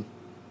get some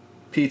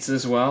pizza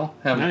as well.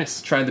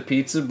 Haven't tried the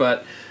pizza,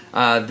 but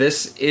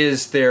this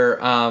is their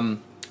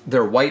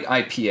white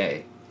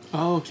IPA.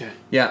 Oh, okay.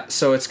 Yeah,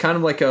 so it's kind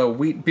of like a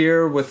wheat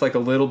beer with like a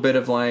little bit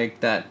of like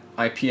that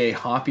IPA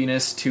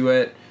hoppiness to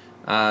it.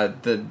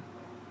 The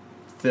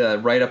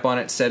write up on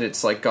it said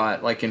it's like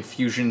got like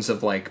infusions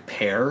of like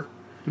pear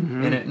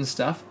in it and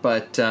stuff,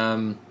 but.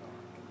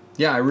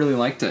 Yeah, I really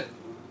liked it.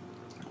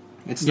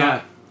 It's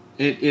not.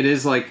 It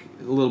is like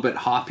a little bit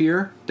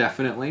hoppier,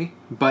 definitely,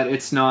 but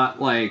it's not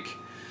like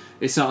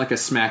a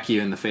smack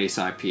you in the face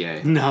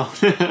IPA. No,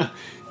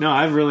 no,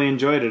 I've really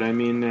enjoyed it. I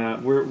mean,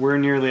 we're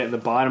nearly at the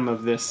bottom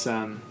of this.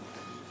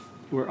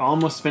 We're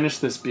almost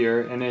finished this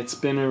beer, and it's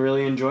been a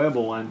really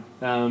enjoyable one.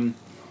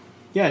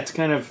 It's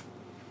kind of,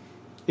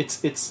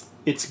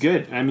 it's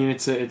good. I mean,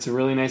 it's a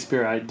really nice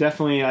beer. I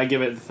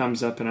give it the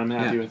thumbs up, and I'm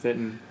happy with it.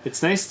 And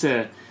it's nice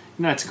to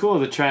No, it's cool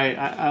to try.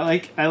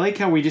 I like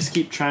how we just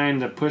keep trying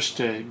to push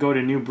to go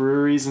to new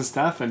breweries and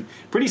stuff, and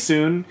pretty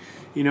soon,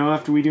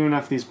 after we do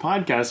enough of these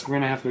podcasts, we're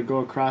gonna have to go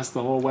across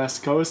the whole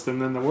West Coast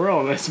and then the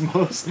world, I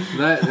suppose.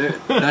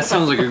 That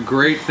sounds like a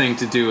great thing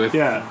to do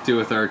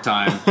with our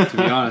time. To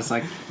be honest,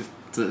 like,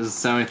 doesn't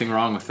sound anything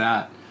wrong with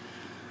that.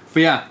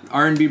 But yeah,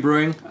 R&B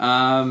Brewing,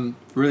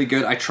 really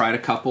good. I tried a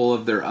couple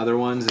of their other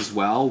ones as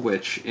well,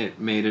 which it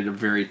made it a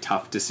very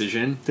tough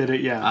decision. Did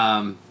it?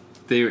 Yeah.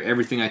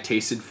 Everything I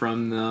tasted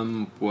from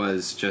them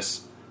was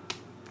just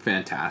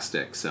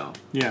fantastic. So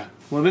yeah,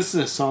 well, this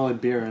is a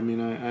solid beer. I mean,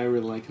 I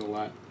really like it a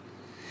lot.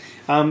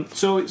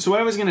 So what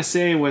I was gonna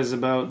say was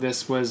about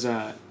this was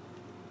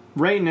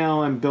right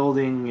now I'm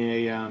building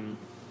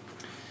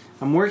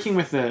I'm working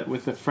with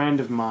a friend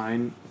of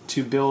mine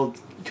to build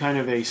kind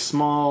of a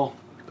small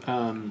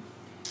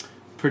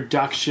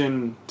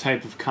production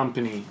type of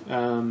company.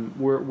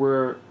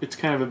 It's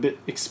kind of a bit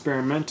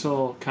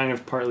experimental, kind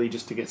of partly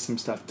just to get some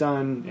stuff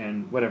done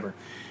and whatever.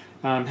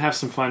 Have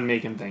some fun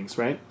making things,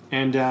 right?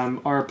 And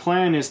our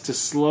plan is to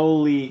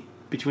slowly,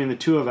 between the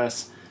two of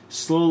us,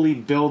 slowly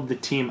build the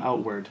team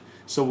outward.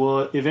 So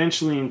we'll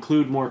eventually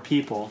include more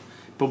people,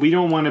 but we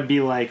don't want to be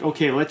like,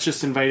 okay, let's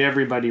just invite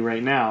everybody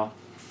right now,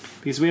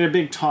 because we had a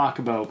big talk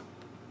about,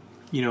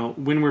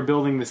 when we're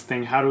building this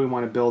thing, how do we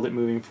want to build it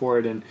moving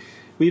forward? And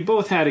we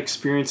both had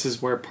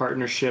experiences where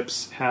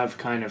partnerships have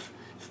kind of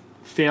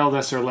failed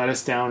us or let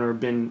us down or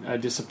been a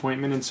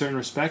disappointment in certain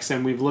respects,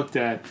 and we've looked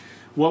at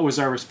what was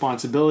our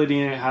responsibility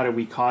in it, how do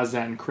we cause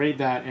that and create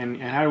that,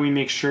 and how do we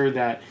make sure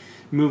that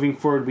moving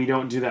forward we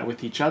don't do that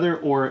with each other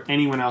or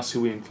anyone else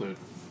who we include.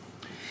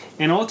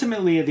 And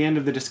ultimately, at the end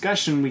of the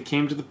discussion, we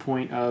came to the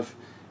point of,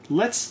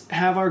 let's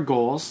have our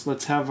goals,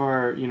 let's have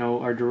our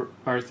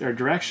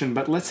direction,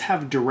 but let's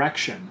have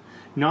direction,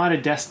 not a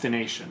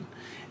destination.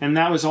 And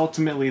that was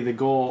ultimately the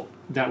goal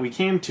that we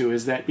came to,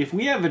 is that if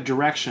we have a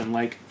direction,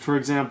 like, for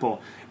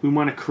example, we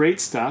want to create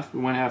stuff,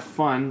 we want to have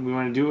fun, we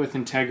want to do it with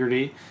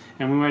integrity,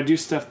 and we want to do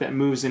stuff that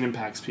moves and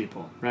impacts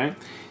people, right?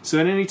 So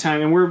at any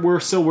time, and we're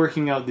still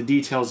working out the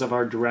details of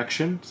our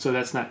direction, so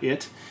that's not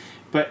it,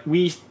 but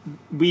we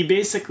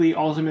basically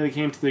ultimately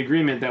came to the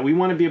agreement that we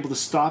want to be able to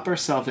stop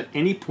ourselves at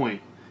any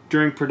point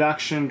during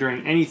production,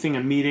 during anything,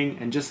 a meeting,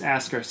 and just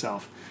ask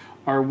ourselves,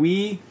 are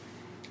we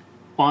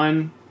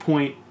on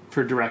point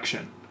for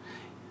direction?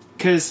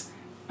 Because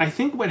I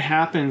think what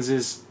happens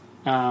is,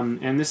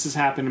 and this has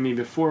happened to me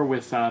before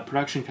with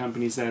production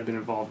companies that I've been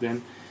involved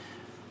in,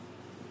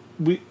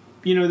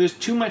 there's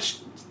too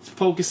much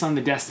focus on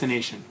the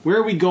destination. Where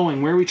are we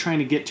going? Where are we trying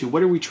to get to?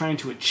 What are we trying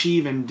to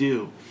achieve and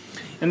do?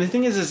 And the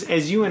thing is,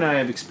 as you and I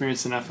have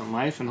experienced enough in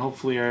life, and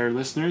hopefully our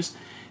listeners,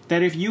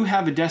 that if you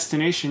have a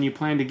destination you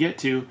plan to get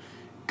to,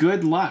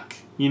 good luck,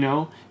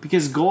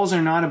 because goals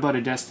are not about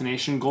a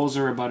destination. Goals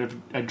are about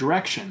a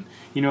direction.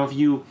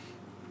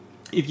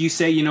 If you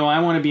say, I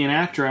want to be an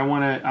actor, I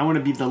want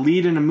to be the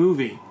lead in a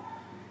movie,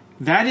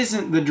 that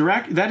isn't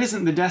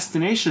the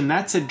destination.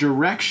 That's a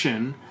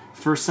direction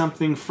for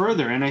something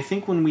further. And I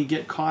think when we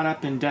get caught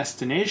up in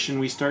destination,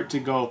 we start to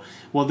go,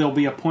 well, there'll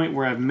be a point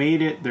where I've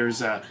made it.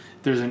 There's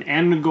an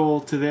end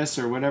goal to this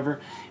or whatever.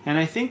 And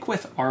I think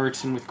with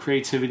art and with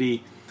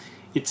creativity,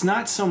 it's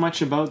not so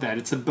much about that.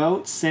 It's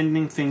about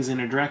sending things in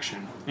a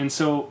direction. And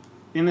so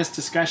in this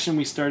discussion,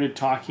 we started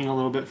talking a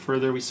little bit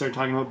further. We started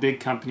talking about big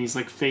companies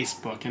like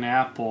Facebook and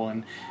Apple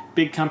and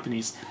big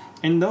companies.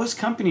 And those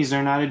companies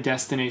are not a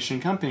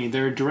destination company.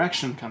 They're a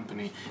direction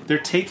company. They're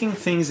taking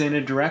things in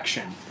a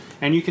direction.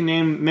 And you can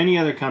name many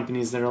other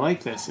companies that are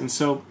like this. And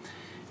so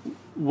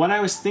what I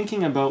was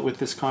thinking about with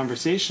this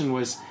conversation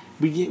was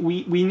we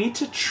need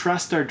to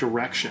trust our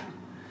direction.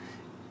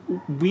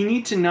 We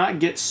need to not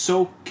get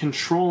so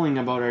controlling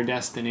about our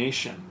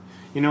destination.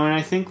 And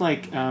I think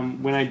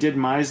when I did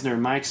Meisner,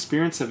 my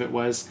experience of it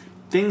was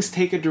things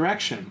take a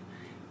direction.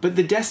 But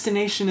the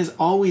destination is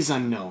always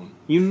unknown.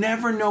 You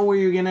never know where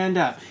you're going to end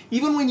up.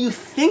 Even when you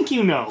think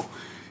you know.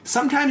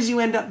 Sometimes you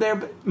end up there,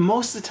 but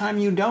most of the time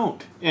you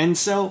don't. And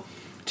so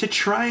to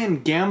try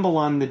and gamble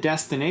on the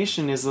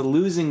destination is a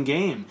losing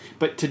game.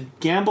 But to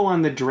gamble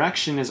on the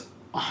direction is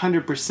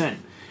 100%.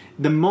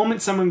 The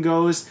moment someone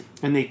goes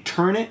and they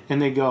turn it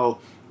and they'll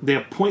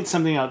point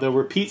something out, they'll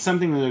repeat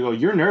something and they'll go,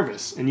 you're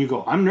nervous. And you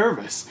go, I'm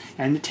nervous.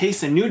 And it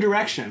takes a new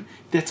direction.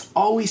 That's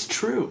always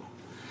true.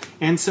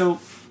 And so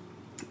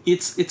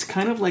it's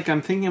kind of like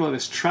I'm thinking about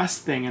this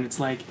trust thing, and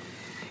it's like,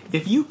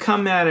 if you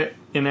come at it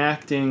in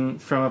acting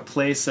from a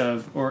place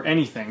of, or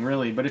anything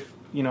really, but if,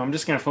 I'm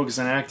just going to focus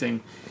on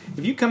acting.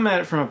 If you come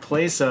at it from a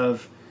place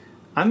of,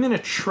 I'm going to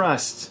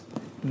trust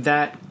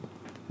that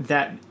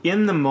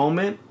in the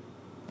moment,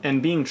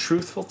 and being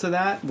truthful to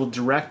that will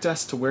direct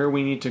us to where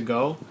we need to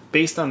go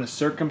based on the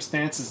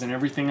circumstances and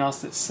everything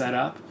else that's set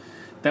up,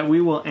 that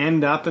we will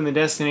end up in the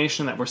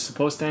destination that we're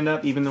supposed to end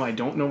up, even though I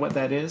don't know what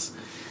that is,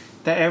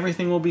 that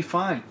everything will be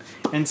fine.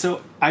 And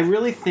so I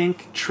really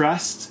think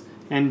trust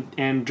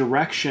and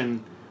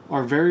direction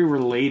are very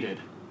related.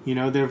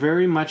 They're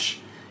very much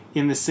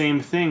in the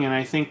same thing. And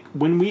I think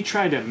when we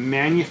try to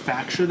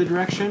manufacture the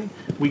direction,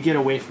 we get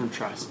away from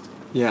trust.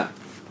 Yeah.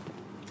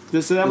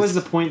 That was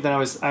the point that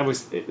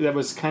that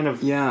was kind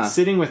of Yeah.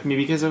 sitting with me,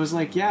 because I was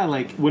like, yeah,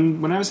 like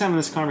when I was having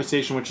this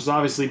conversation, which was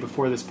obviously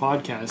before this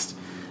podcast,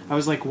 I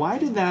was like, why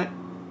did that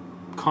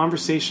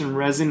conversation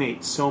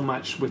resonate so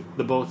much with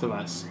the both of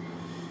us?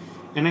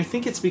 And I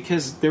think it's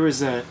because there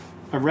was a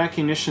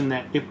recognition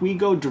that if we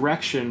go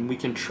direction, we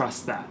can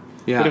trust that.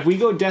 Yeah. But if we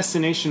go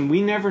destination,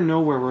 we never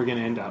know where we're going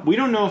to end up. We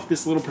don't know if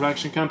this little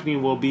production company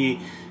will be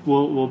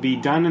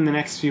done in the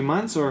next few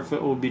months, or if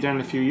it will be done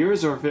in a few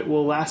years, or if it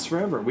will last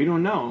forever. We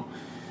don't know.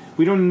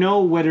 We don't know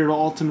what it'll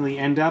ultimately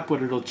end up,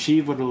 what it'll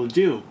achieve, what it'll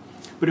do.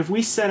 But if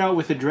we set out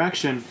with a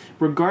direction,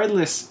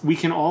 regardless, we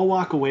can all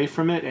walk away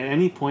from it at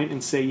any point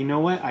and say, you know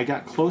what, I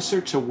got closer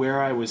to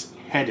where I was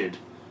headed.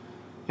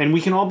 And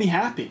we can all be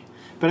happy.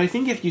 But I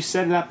think if you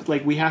set it up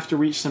like we have to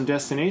reach some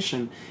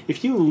destination,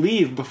 if you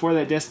leave before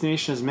that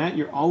destination is met,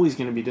 you're always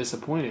going to be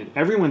disappointed.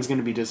 Everyone's going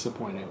to be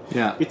disappointed.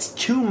 Yeah. It's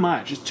too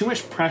much. It's too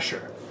much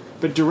pressure.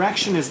 But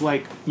direction is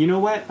like, you know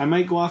what? I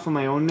might go off on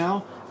my own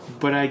now,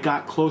 but I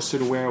got closer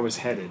to where I was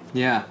headed.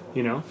 Yeah.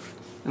 You know?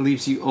 It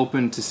leaves you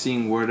open to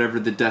seeing whatever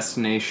the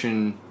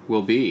destination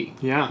will be.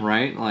 Yeah.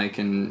 Right? Like,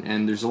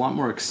 and there's a lot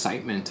more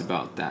excitement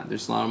about that.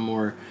 There's a lot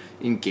more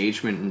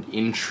engagement and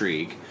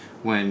intrigue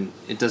when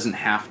it doesn't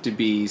have to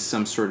be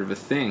some sort of a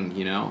thing,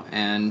 you know?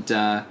 And,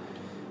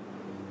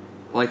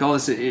 like all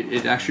this,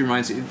 it actually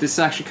reminds me, this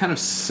actually kind of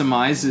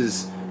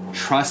surmises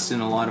trust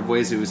in a lot of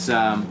ways. It was,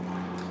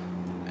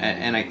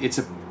 it's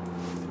a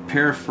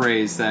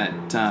paraphrase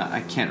that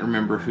I can't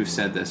remember who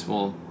said this.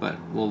 But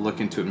we'll look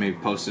into it, maybe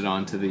post it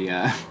onto the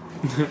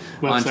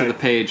onto the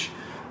page.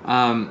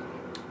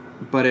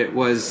 But it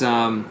was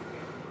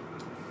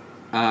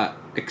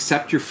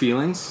accept your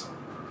feelings,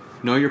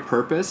 know your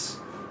purpose,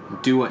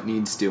 do what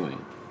needs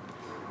doing.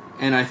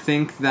 And I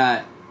think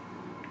that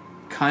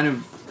kind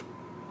of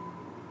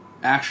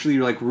actually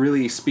like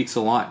really speaks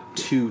a lot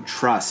to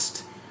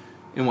trust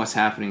in what's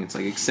happening. It's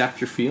like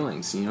accept your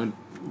feelings, you know,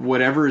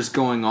 whatever is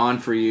going on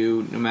for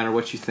you, no matter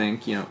what you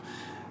think, you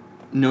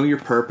know your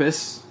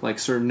purpose, like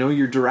sort of know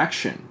your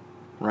direction,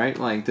 right?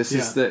 Like this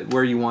is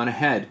where you want to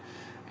head.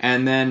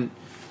 And then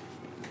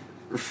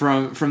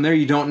from there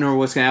you don't know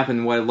what's going to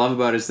happen. What I love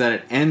about it is that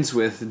it ends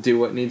with do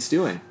what needs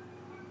doing.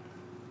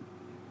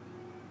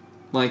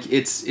 Like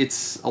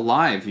it's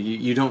alive.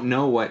 You don't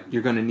know what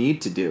you're going to need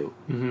to do,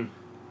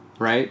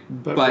 right?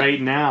 But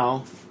right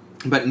now,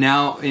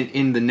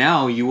 in the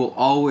now, you will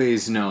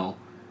always know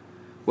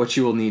what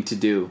you will need to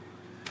do.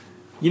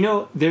 You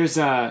know, there's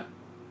I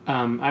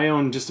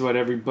own just about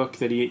every book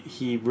that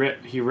he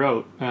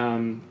wrote.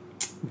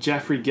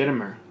 Jeffrey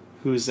Gitomer,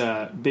 who's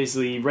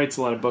basically he writes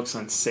a lot of books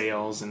on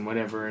sales and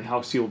whatever, and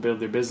helps people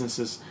build their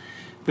businesses.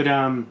 But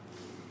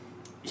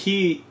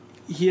he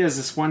has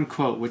this one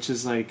quote, which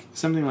is like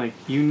something like,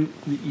 you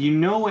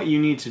know what you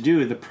need to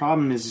do. The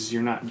problem is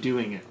you're not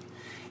doing it.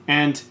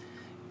 And,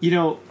 you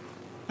know,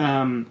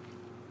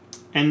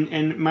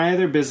 and my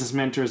other business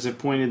mentors have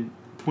pointed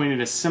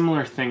a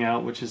similar thing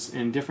out, which is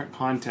in different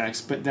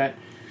contexts, but that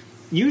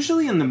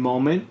usually in the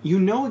moment, you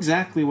know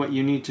exactly what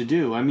you need to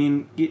do. I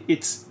mean,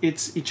 it's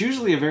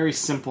usually a very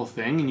simple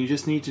thing, and you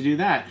just need to do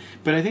that.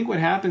 But I think what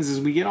happens is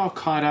we get all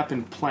caught up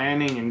in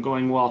planning and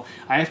going, well,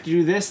 I have to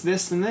do this,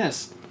 this, and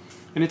this.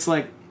 And it's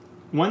like,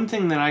 one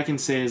thing that I can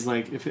say is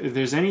like, if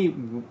there's any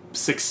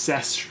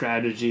success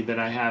strategy that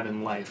I have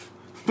in life,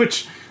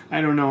 which I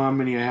don't know how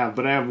many I have,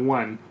 but I have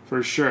one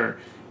for sure.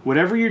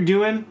 Whatever you're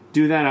doing,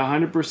 do that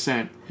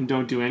 100%, and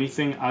don't do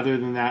anything other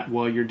than that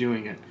while you're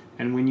doing it.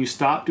 And when you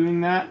stop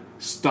doing that,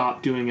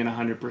 stop doing it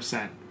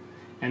 100%.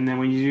 And then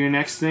when you do your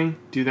next thing,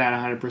 do that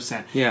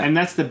 100%. Yeah. And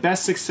that's the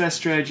best success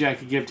strategy I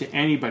could give to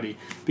anybody,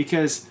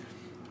 because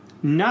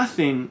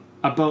nothing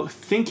about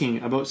thinking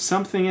about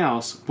something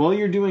else while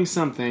you're doing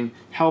something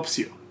helps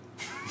you.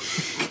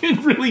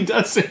 It really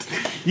doesn't.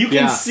 You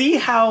can see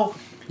how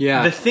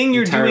the thing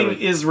you're doing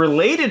is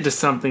related to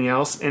something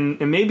else, and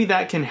maybe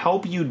that can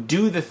help you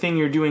do the thing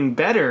you're doing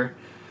better.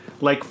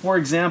 Like, for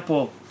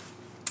example,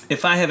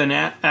 if I have an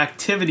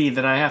activity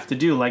that I have to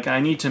do, like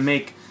I need to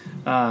make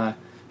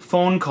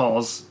phone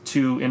calls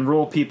to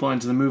enroll people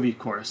into the movie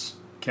course,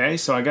 okay?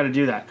 So I got to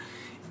do that.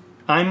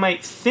 I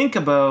might think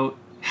about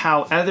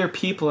how other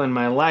people in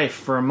my life,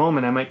 for a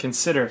moment, I might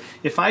consider,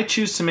 if I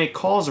choose to make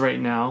calls right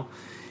now,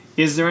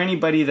 is there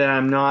anybody that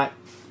I'm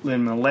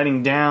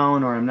letting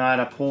down, or I'm not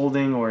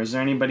upholding, or is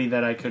there anybody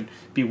that I could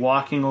be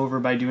walking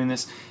over by doing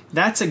this?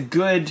 That's a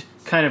good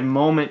kind of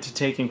moment to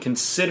take and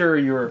consider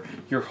your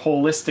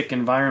holistic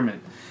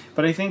environment.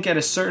 But I think at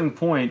a certain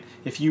point,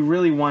 if you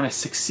really want to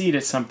succeed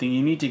at something,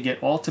 you need to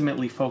get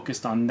ultimately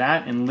focused on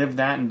that and live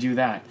that and do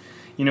that.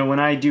 You know,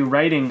 when I do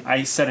writing,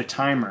 I set a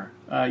timer.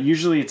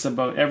 Usually it's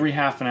about every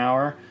half an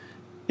hour.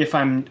 If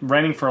I'm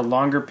writing for a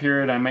longer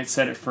period, I might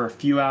set it for a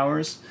few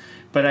hours.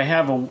 But I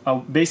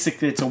have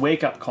basically it's a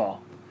wake-up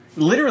call.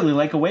 Literally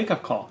like a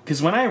wake-up call.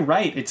 Because when I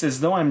write, it's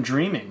as though I'm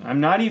dreaming. I'm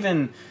not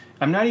even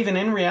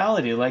in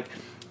reality. Like,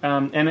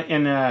 I'm not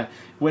in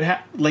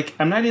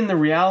the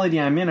reality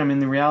I'm in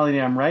the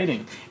reality I'm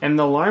writing. And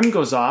the alarm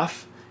goes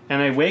off,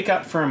 and I wake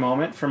up for a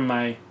moment from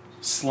my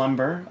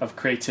slumber of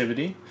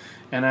creativity,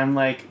 and I'm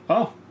like,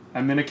 oh,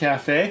 I'm in a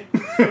cafe.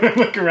 I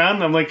look around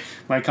and I'm like,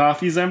 my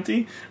coffee's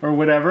empty or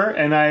whatever,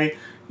 and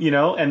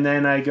and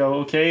then I go,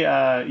 okay,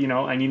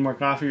 I need more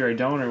coffee or I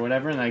don't or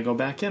whatever, and I go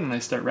back in and I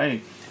start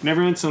writing. And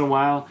every once in a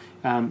while,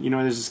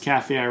 there's this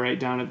cafe I write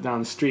down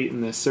the street,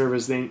 and the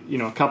servers, they,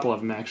 a couple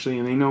of them actually,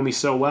 and they know me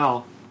so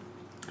well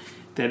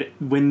that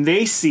when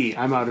they see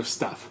I'm out of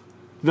stuff,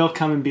 they'll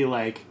come and be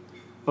like,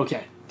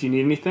 okay, do you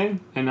need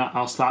anything? And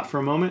I'll stop for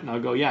a moment and I'll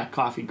go, yeah,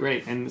 coffee,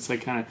 great. And it's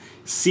like kind of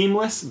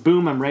seamless.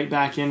 Boom, I'm right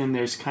back in, and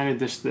there's kind of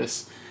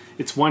this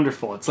it's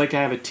wonderful. It's like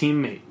I have a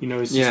teammate,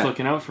 who's just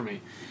looking out for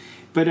me.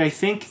 But I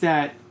think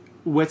that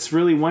what's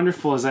really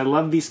wonderful is I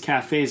love these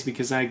cafes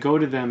because I go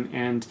to them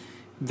and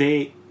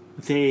they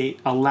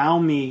allow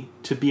me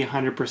to be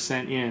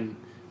 100% in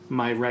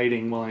my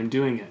writing while I'm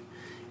doing it.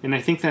 And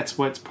I think that's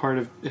what's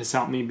has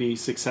helped me be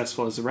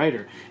successful as a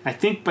writer. I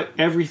think, but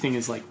everything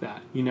is like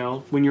that,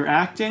 When you're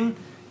acting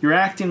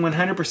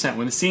 100%.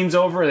 When the scene's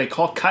over, they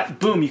call cut,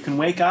 boom, you can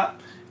wake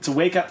up. It's a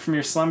wake up from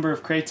your slumber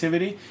of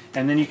creativity,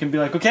 and then you can be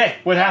like, okay,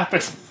 what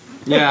happened?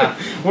 Yeah.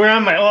 Where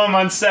am I? Oh, I'm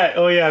on set.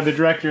 Oh, yeah, the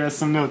director has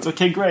some notes.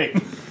 Okay, great.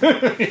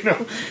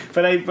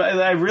 But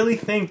I really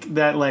think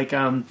that,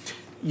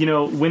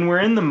 when we're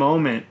in the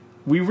moment,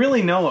 we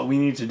really know what we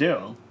need to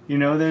do.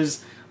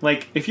 There's,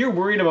 if you're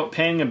worried about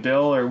paying a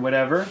bill or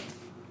whatever,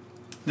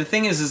 the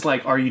thing is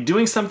are you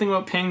doing something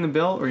about paying the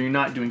bill, or you're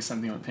not doing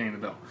something about paying the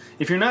bill?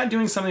 If you're not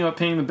doing something about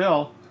paying the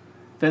bill,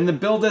 then the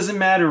bill doesn't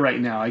matter right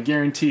now, I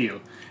guarantee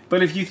you.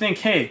 But if you think,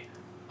 hey,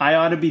 I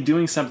ought to be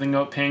doing something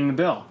about paying the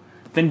bill,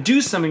 then do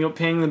something about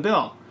paying the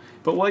bill.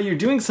 But while you're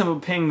doing something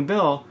about paying the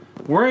bill,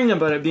 worrying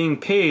about it being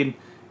paid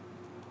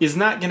is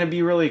not going to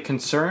be really a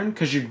concern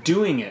because you're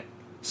doing it,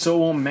 so it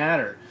won't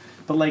matter.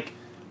 But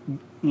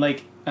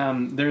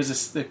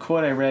there's a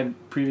quote I read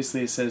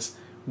previously. It says,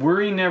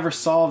 "Worry never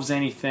solves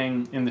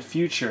anything in the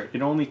future.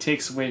 It only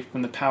takes away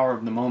from the power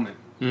of the moment."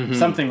 Mm-hmm.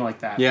 Something like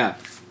that. Yeah.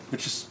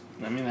 Which is,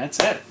 that's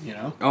it.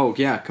 Oh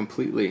yeah,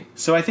 completely.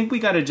 So I think we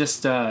got to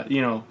just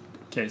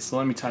okay. So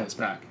let me tie this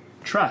back.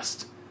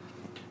 Trust.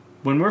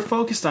 When we're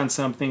focused on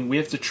something, we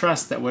have to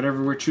trust that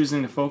whatever we're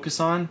choosing to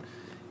focus on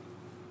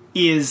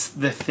is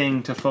the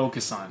thing to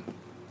focus on.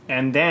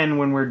 And then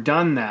when we're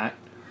done that,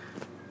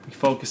 we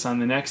focus on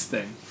the next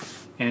thing.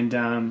 And,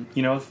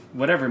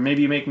 whatever.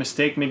 Maybe you make a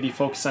mistake. Maybe you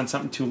focus on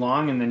something too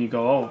long, and then you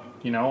go,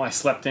 I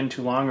slept in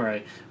too long,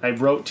 or I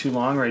wrote too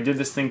long, or I did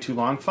this thing too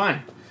long.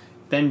 Fine.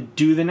 Then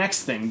do the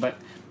next thing. But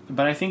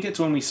I think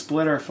it's when we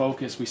split our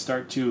focus, we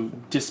start to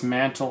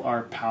dismantle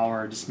our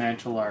power,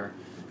 dismantle our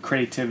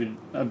creativity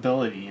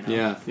ability.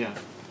 Yeah.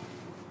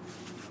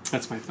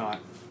 That's my thought.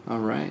 All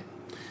right.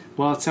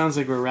 Well, it sounds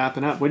like we're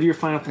wrapping up. What are your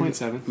final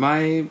points, Evan?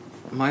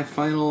 My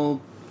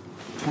final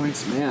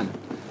points, man.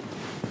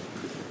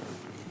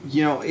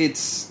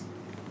 It's,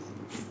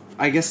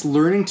 I guess,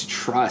 learning to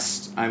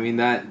trust. I mean,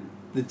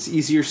 it's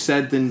easier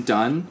said than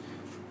done,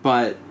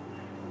 but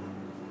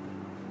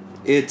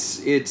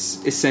it's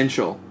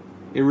essential.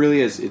 It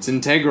really is. It's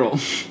integral,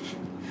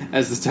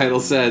 as the title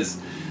says,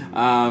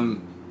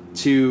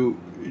 to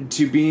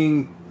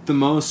being the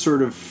most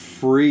sort of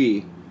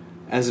free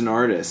as an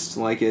artist.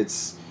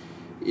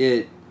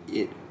 It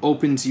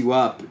opens you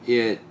up.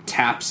 It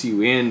taps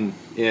you in.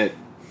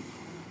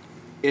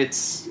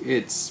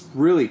 It's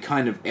really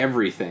kind of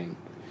everything.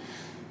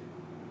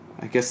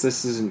 I guess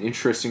this is an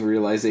interesting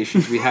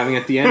realization to be having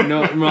at the end.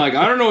 No, I'm like,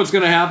 I don't know what's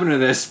going to happen to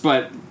this,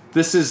 but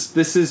this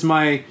is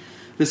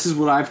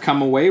what I've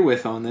come away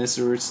with on this.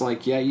 Or it's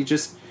like, yeah, you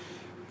just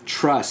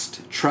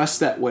trust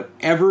that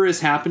whatever is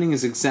happening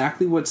is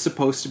exactly what's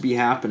supposed to be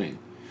happening.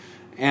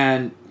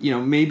 And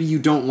maybe you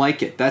don't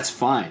like it. That's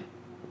fine.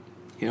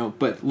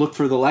 But look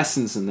for the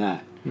lessons in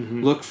that.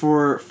 Mm-hmm. Look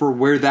for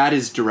where that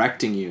is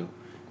directing you.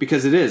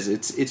 Because it is.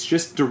 It's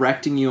just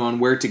directing you on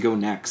where to go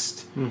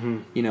next.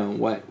 Mm-hmm.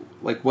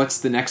 What's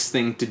the next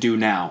thing to do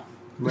now?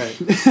 Right.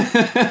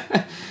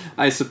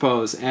 I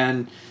suppose.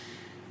 And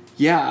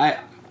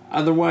yeah,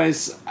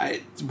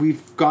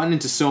 we've gotten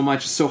into so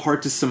much. It's so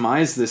hard to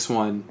surmise this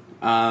one.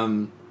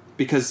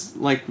 Because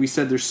like we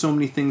said, there's so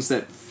many things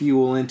that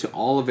fuel into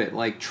all of it.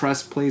 Like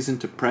trust plays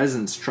into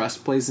presence.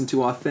 Trust plays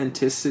into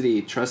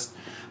authenticity. Trust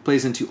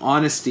plays into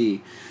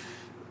honesty.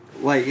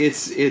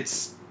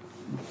 It's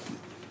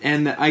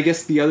and I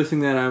guess the other thing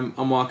that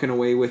I'm walking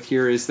away with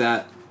here is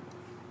that,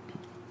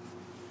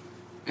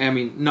 I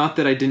mean, not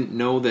that I didn't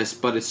know this,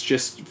 but it's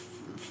just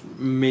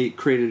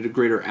created a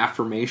greater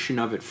affirmation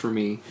of it for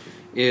me,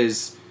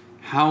 is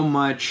how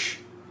much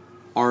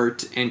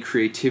art and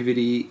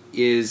creativity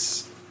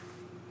is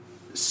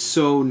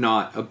so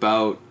not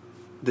about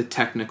the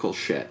technical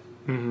shit.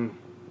 Mm-hmm.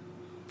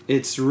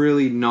 It's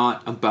really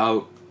not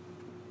about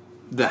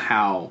the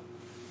how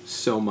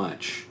so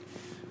much.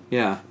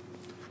 Yeah.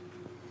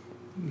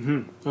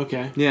 Mm-hmm.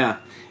 Okay. Yeah.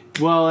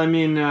 Well, I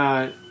mean,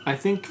 I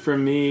think for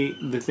me,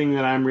 the thing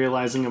that I'm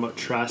realizing about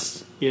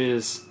trust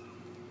is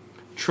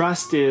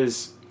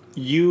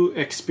you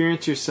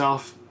experience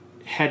yourself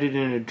headed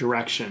in a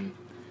direction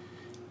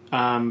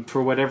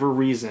for whatever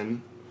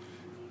reason,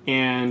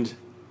 and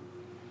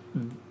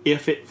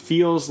if it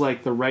feels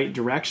like the right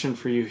direction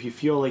for you, if you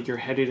feel like you're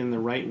headed in the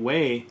right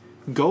way,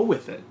 go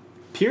with it.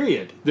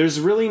 Period. There's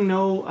really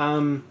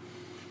no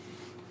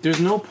there's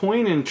no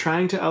point in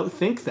trying to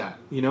outthink that.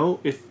 You know,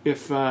 if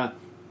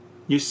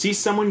you see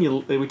someone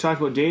we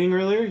talked about dating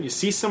earlier, you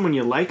see someone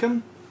you like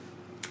them,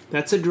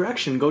 that's a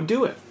direction. Go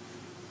do it.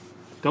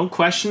 Don't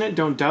question it.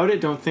 Don't doubt it.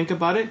 Don't think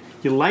about it.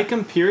 You like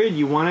them, period.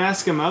 You want to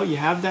ask them out. You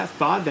have that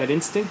thought, that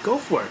instinct. Go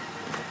for it.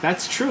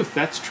 That's truth.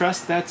 That's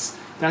trust.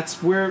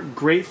 That's where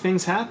great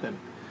things happen.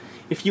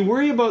 If you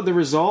worry about the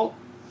result,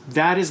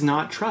 that is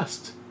not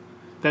trust.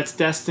 That's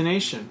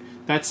destination.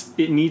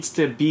 It needs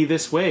to be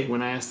this way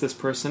when I ask this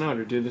person out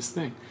or do this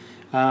thing.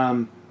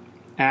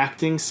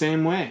 Acting,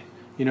 same way.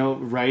 You know,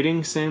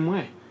 writing, same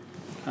way.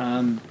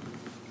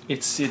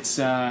 It's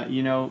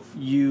you know,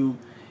 you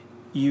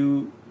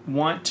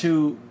want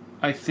to,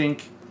 I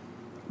think,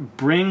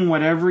 bring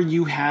whatever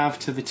you have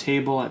to the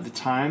table at the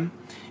time.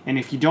 And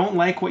if you don't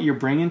like what you're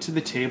bringing to the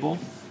table,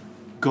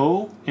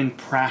 go and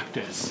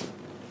practice.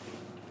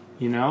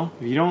 You know,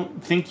 if you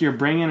don't think you're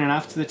bringing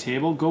enough to the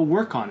table, go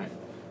work on it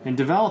and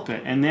develop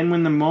it. And then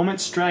when the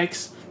moment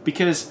strikes,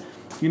 because,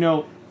 you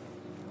know,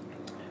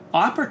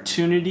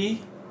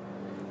 opportunity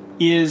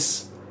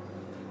is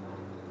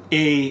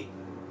a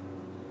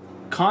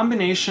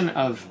combination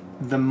of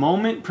the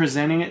moment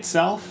presenting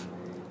itself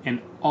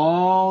and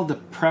all the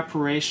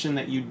preparation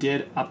that you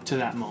did up to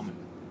that moment.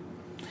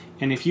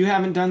 And if you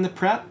haven't done the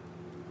prep,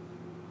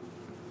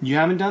 you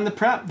haven't done the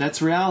prep.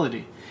 That's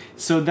reality.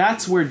 So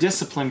that's where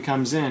discipline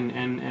comes in.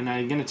 And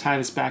I'm going to tie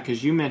this back,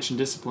 as you mentioned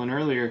discipline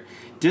earlier.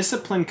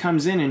 Discipline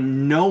comes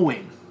in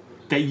knowing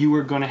that you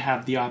are going to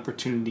have the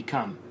opportunity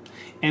come.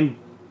 And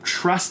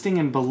trusting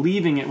and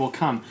believing it will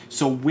come.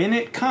 So when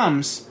it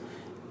comes,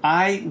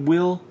 I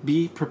will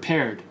be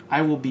prepared.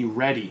 I will be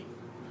ready.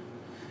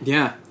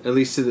 Yeah, at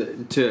least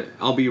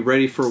I'll be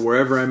ready for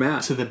wherever I'm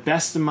at. To the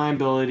best of my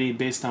ability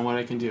based on what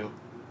I can do.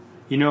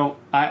 You know,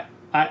 I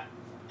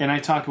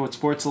talk about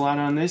sports a lot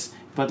on this,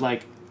 but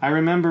like, I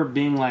remember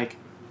being like,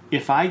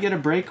 if I get a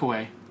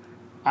breakaway,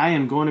 I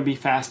am going to be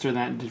faster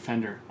than that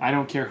defender. I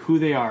don't care who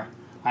they are.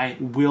 I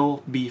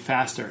will be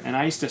faster. And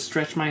I used to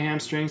stretch my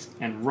hamstrings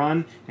and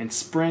run and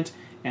sprint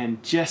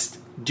and just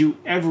do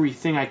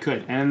everything I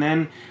could. And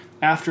then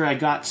after I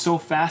got so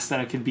fast that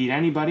I could beat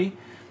anybody,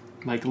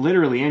 like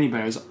literally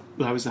anybody,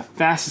 I was the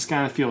fastest guy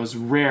on the field. It was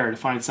rare to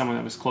find someone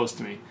that was close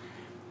to me.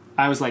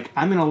 I was like,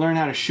 I'm going to learn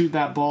how to shoot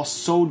that ball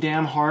so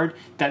damn hard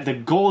that the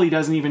goalie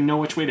doesn't even know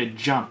which way to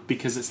jump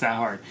because it's that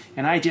hard.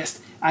 And I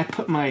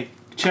put my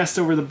chest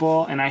over the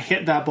ball and I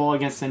hit that ball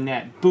against the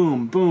net.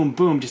 Boom, boom,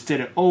 boom. Just did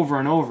it over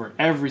and over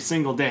every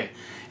single day.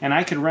 And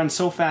I could run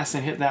so fast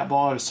and hit that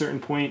ball at a certain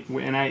point,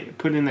 and I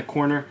put it in the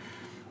corner,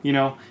 you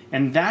know.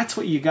 And that's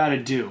what you got to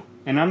do.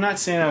 And I'm not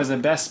saying I was the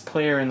best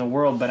player in the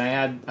world, but I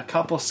had a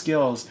couple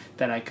skills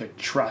that I could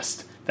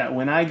trust. That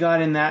when I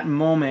got in that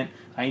moment,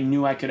 I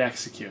knew I could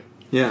execute.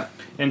 Yeah.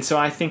 And so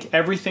I think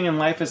everything in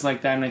life is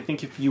like that. And I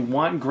think if you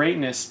want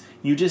greatness,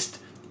 you just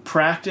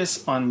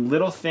practice on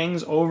little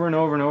things over and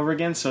over and over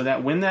again so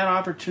that when that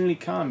opportunity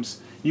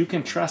comes, you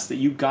can trust that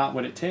you got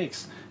what it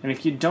takes. And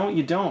if you don't,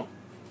 you don't.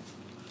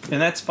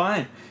 And that's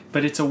fine.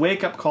 But it's a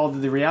wake-up call to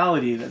the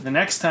reality that the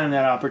next time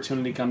that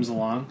opportunity comes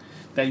along,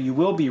 that you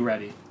will be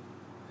ready.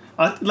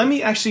 Let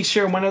me actually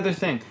share one other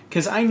thing,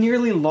 because I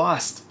nearly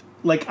lost.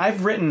 Like,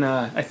 I've written,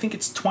 I think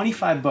it's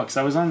 25 books.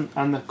 I was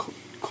on the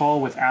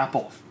call with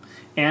Apple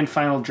and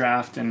Final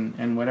Draft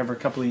and whatever, a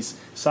couple of these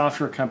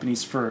software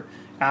companies for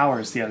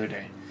hours the other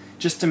day,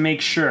 just to make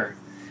sure.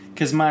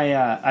 Because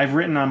I've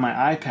written on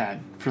my iPad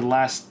for the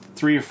last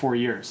 3 or 4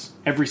 years,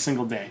 every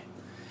single day.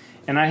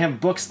 And I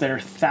have books that are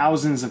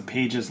thousands of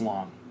pages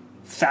long.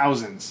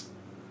 Thousands.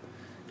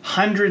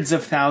 Hundreds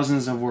of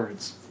thousands of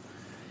words.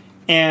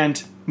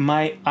 And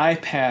my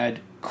iPad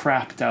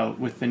crapped out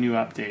with the new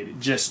update. It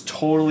just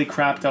totally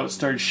crapped out,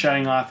 started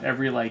shutting off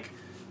every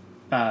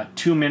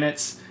 2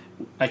 minutes.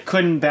 I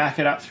couldn't back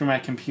it up through my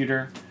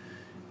computer.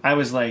 I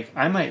was like,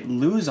 I might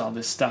lose all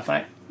this stuff.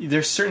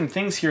 There's certain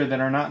things here that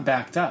are not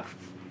backed up.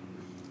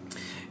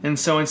 And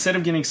so instead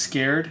of getting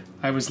scared,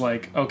 I was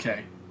like,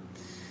 okay,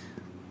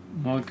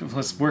 well,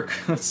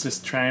 let's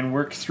just try and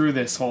work through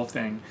this whole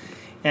thing.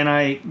 And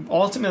I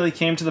ultimately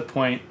came to the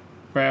point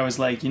where I was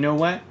like, you know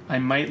what? I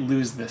might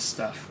lose this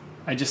stuff.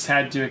 I just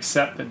had to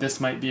accept that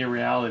this might be a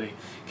reality.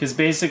 Because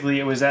basically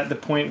it was at the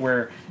point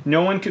where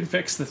no one could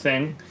fix the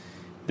thing.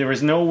 There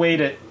was no way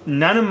to,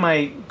 none of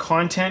my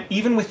content,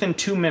 even within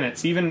 2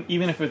 minutes, even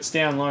if it would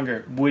stay on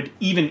longer, would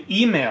even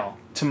email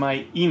to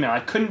my email.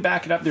 I couldn't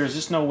back it up. There was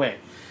just no way.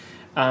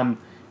 And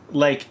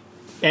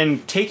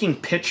taking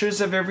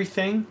pictures of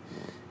everything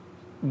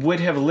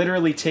would have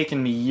literally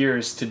taken me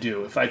years to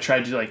do. If I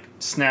tried to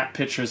snap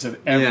pictures of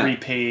every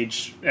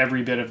page,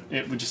 every bit of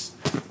it would just.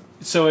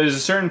 So there was a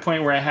certain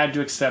point where I had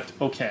to accept,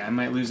 okay, I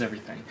might lose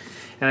everything.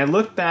 And I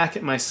looked back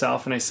at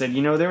myself and I said,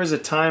 there was a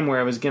time where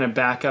I was going to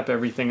back up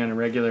everything on a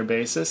regular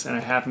basis, and I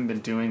haven't been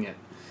doing it.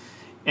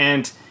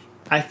 And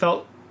I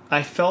felt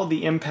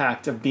the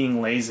impact of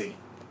being lazy,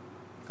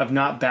 of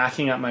not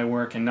backing up my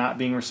work and not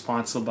being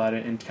responsible about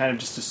it and kind of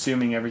just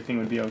assuming everything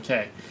would be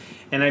okay.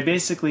 And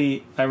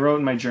I wrote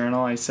in my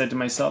journal, I said to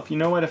myself, you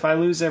know what, if I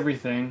lose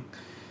everything,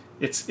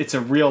 it's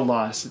a real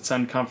loss. It's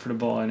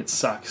uncomfortable and it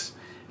sucks.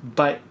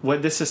 But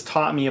what this has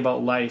taught me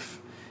about life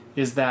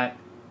is that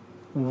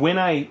when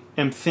I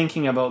am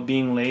thinking about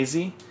being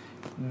lazy,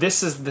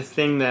 this is the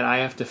thing that I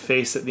have to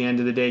face at the end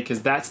of the day,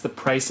 because that's the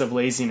price of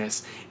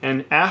laziness.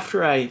 And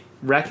after I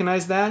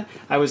recognized that,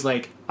 I was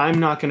like, I'm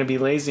not going to be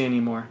lazy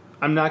anymore.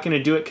 I'm not going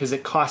to do it because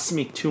it costs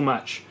me too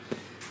much.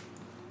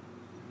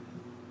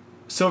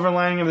 Silver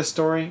lining of the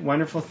story,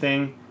 wonderful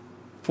thing.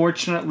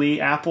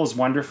 Fortunately, Apple's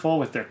wonderful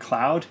with their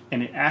cloud,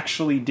 and it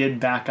actually did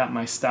back up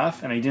my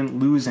stuff, and I didn't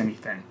lose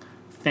anything.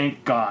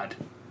 Thank God.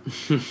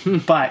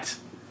 But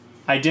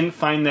I didn't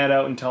find that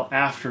out until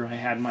after I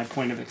had my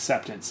point of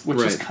acceptance,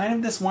 which is kind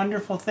of this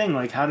wonderful thing.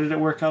 Like, how did it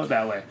work out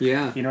that way?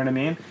 Yeah. You know what I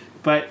mean?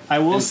 But I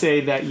will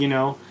say that,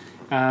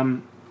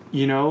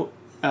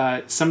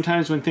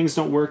 sometimes when things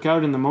don't work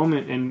out in the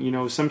moment,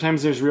 and,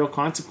 sometimes there's real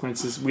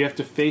consequences, we have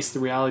to face the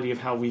reality of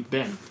how we've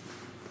been.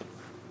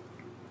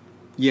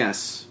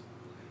 Yes.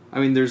 I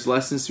mean, there's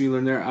lessons to be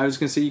learned there. I was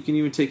going to say you can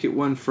even take it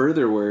one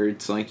further where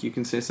it's like, you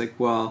can say, it's like,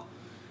 well,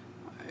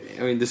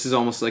 I mean, this is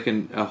almost like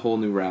a whole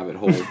new rabbit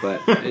hole,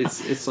 but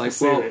it's like,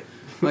 well,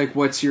 like,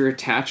 what's your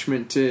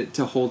attachment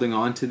to holding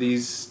on to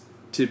these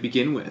to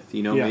begin with?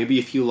 Maybe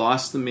if you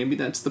lost them, maybe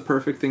that's the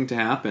perfect thing to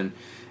happen.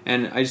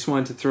 And I just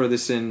wanted to throw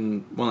this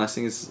in. One last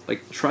thing is,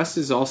 like, trust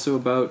is also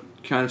about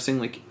kind of saying,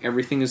 like,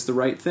 everything is the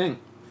right thing.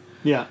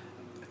 Yeah.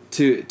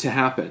 To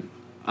happen.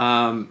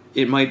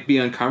 It might be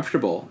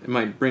uncomfortable. It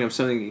might bring up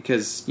something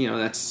because,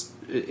 that's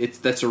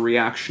a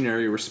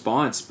reactionary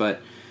response,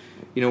 but,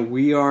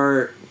 we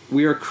are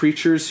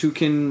creatures who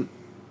can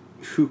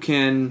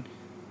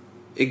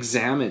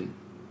examine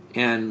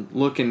and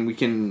look, and we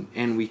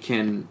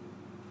can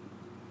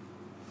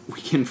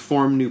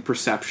form new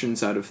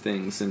perceptions out of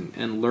things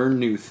and learn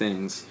new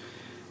things.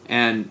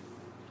 And,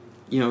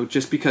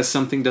 just because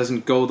something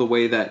doesn't go the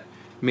way that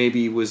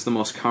maybe was the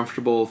most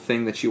comfortable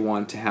thing that you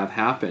want to have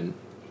happen,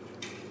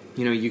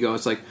 you go,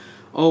 it's like,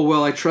 oh,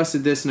 well, I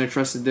trusted this and I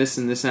trusted this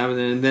and this happened,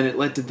 and then it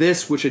led to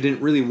this, which I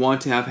didn't really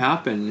want to have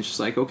happen. And it's just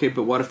like, okay,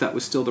 but what if that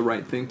was still the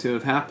right thing to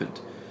have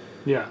happened?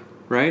 Yeah.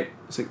 Right?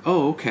 It's like,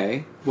 oh,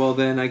 okay. Well,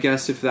 then I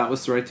guess if that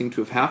was the right thing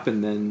to have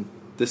happened, then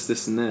this,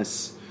 and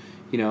this.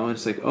 And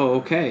it's like, oh,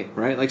 okay,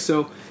 right? Like,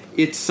 so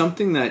it's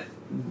something that,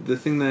 the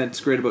thing that's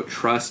great about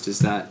trust is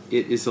that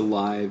it is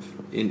alive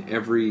in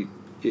every,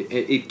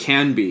 it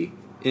can be,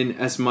 in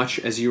as much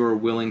as you are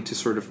willing to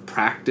sort of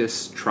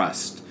practice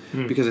trust.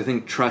 Because I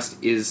think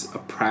trust is a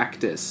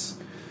practice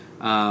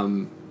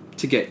to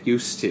get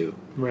used to.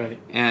 Right.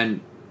 And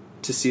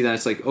to see that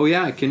it's like, oh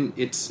yeah,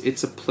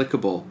 it's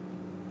applicable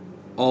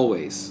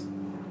always.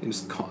 It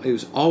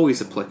was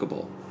always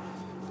applicable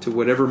to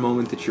whatever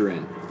moment that you're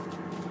in.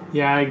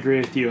 Yeah, I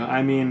agree with you.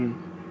 I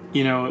mean,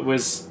 it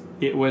was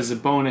a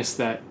bonus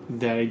that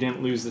I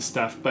didn't lose the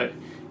stuff, but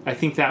I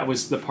think that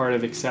was the part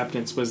of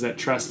acceptance, was that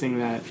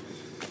trusting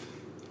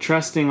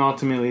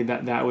ultimately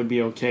that would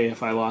be okay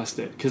if I lost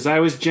it. Because I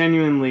was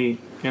genuinely,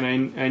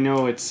 and I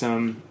know it's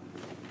it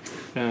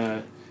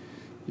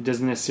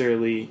doesn't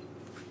necessarily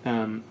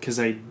because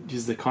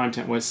the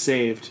content was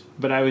saved,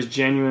 but I was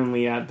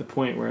genuinely at the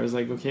point where I was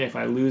like, okay, if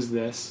I lose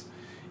this,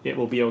 it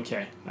will be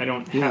okay. I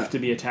don't have to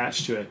be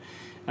attached to it.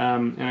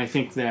 And I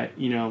think that,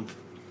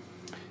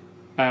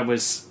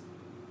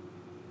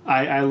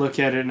 I look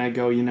at it and I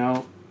go,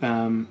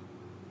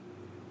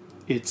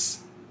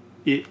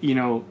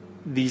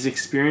 these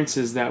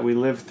experiences that we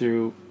live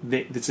through,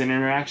 it's an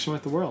interaction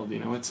with the world. We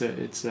got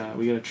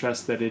to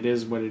trust that it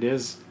is what it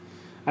is.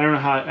 I don't know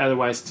how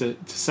otherwise to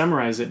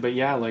summarize it, but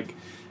yeah, like,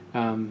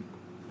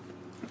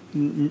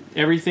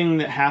 everything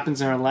that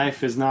happens in our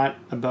life is not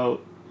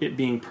about it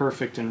being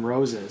perfect and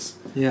roses.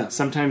 Yeah.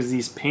 Sometimes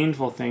these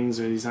painful things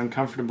or these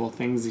uncomfortable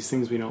things, these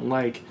things we don't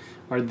like,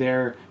 are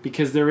there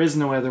because there is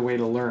no other way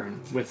to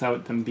learn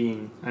without them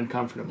being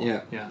uncomfortable.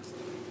 Yeah. Yeah.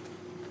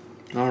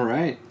 All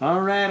right. All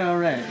right.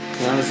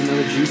 That was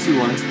another juicy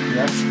one.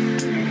 Yes.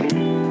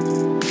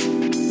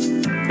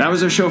 That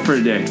was our show for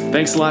today.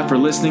 Thanks a lot for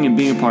listening and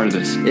being a part of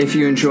this. If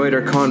you enjoyed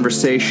our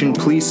conversation,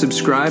 please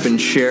subscribe and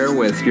share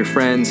with your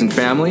friends and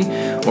family,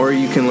 or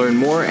you can learn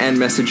more and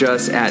message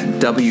us at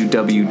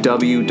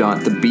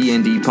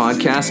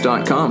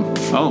www.thebndpodcast.com.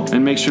 Oh,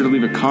 and make sure to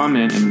leave a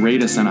comment and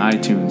rate us on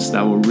iTunes.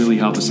 That will really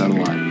help us out a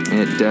lot.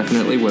 It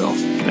definitely will.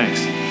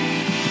 Thanks.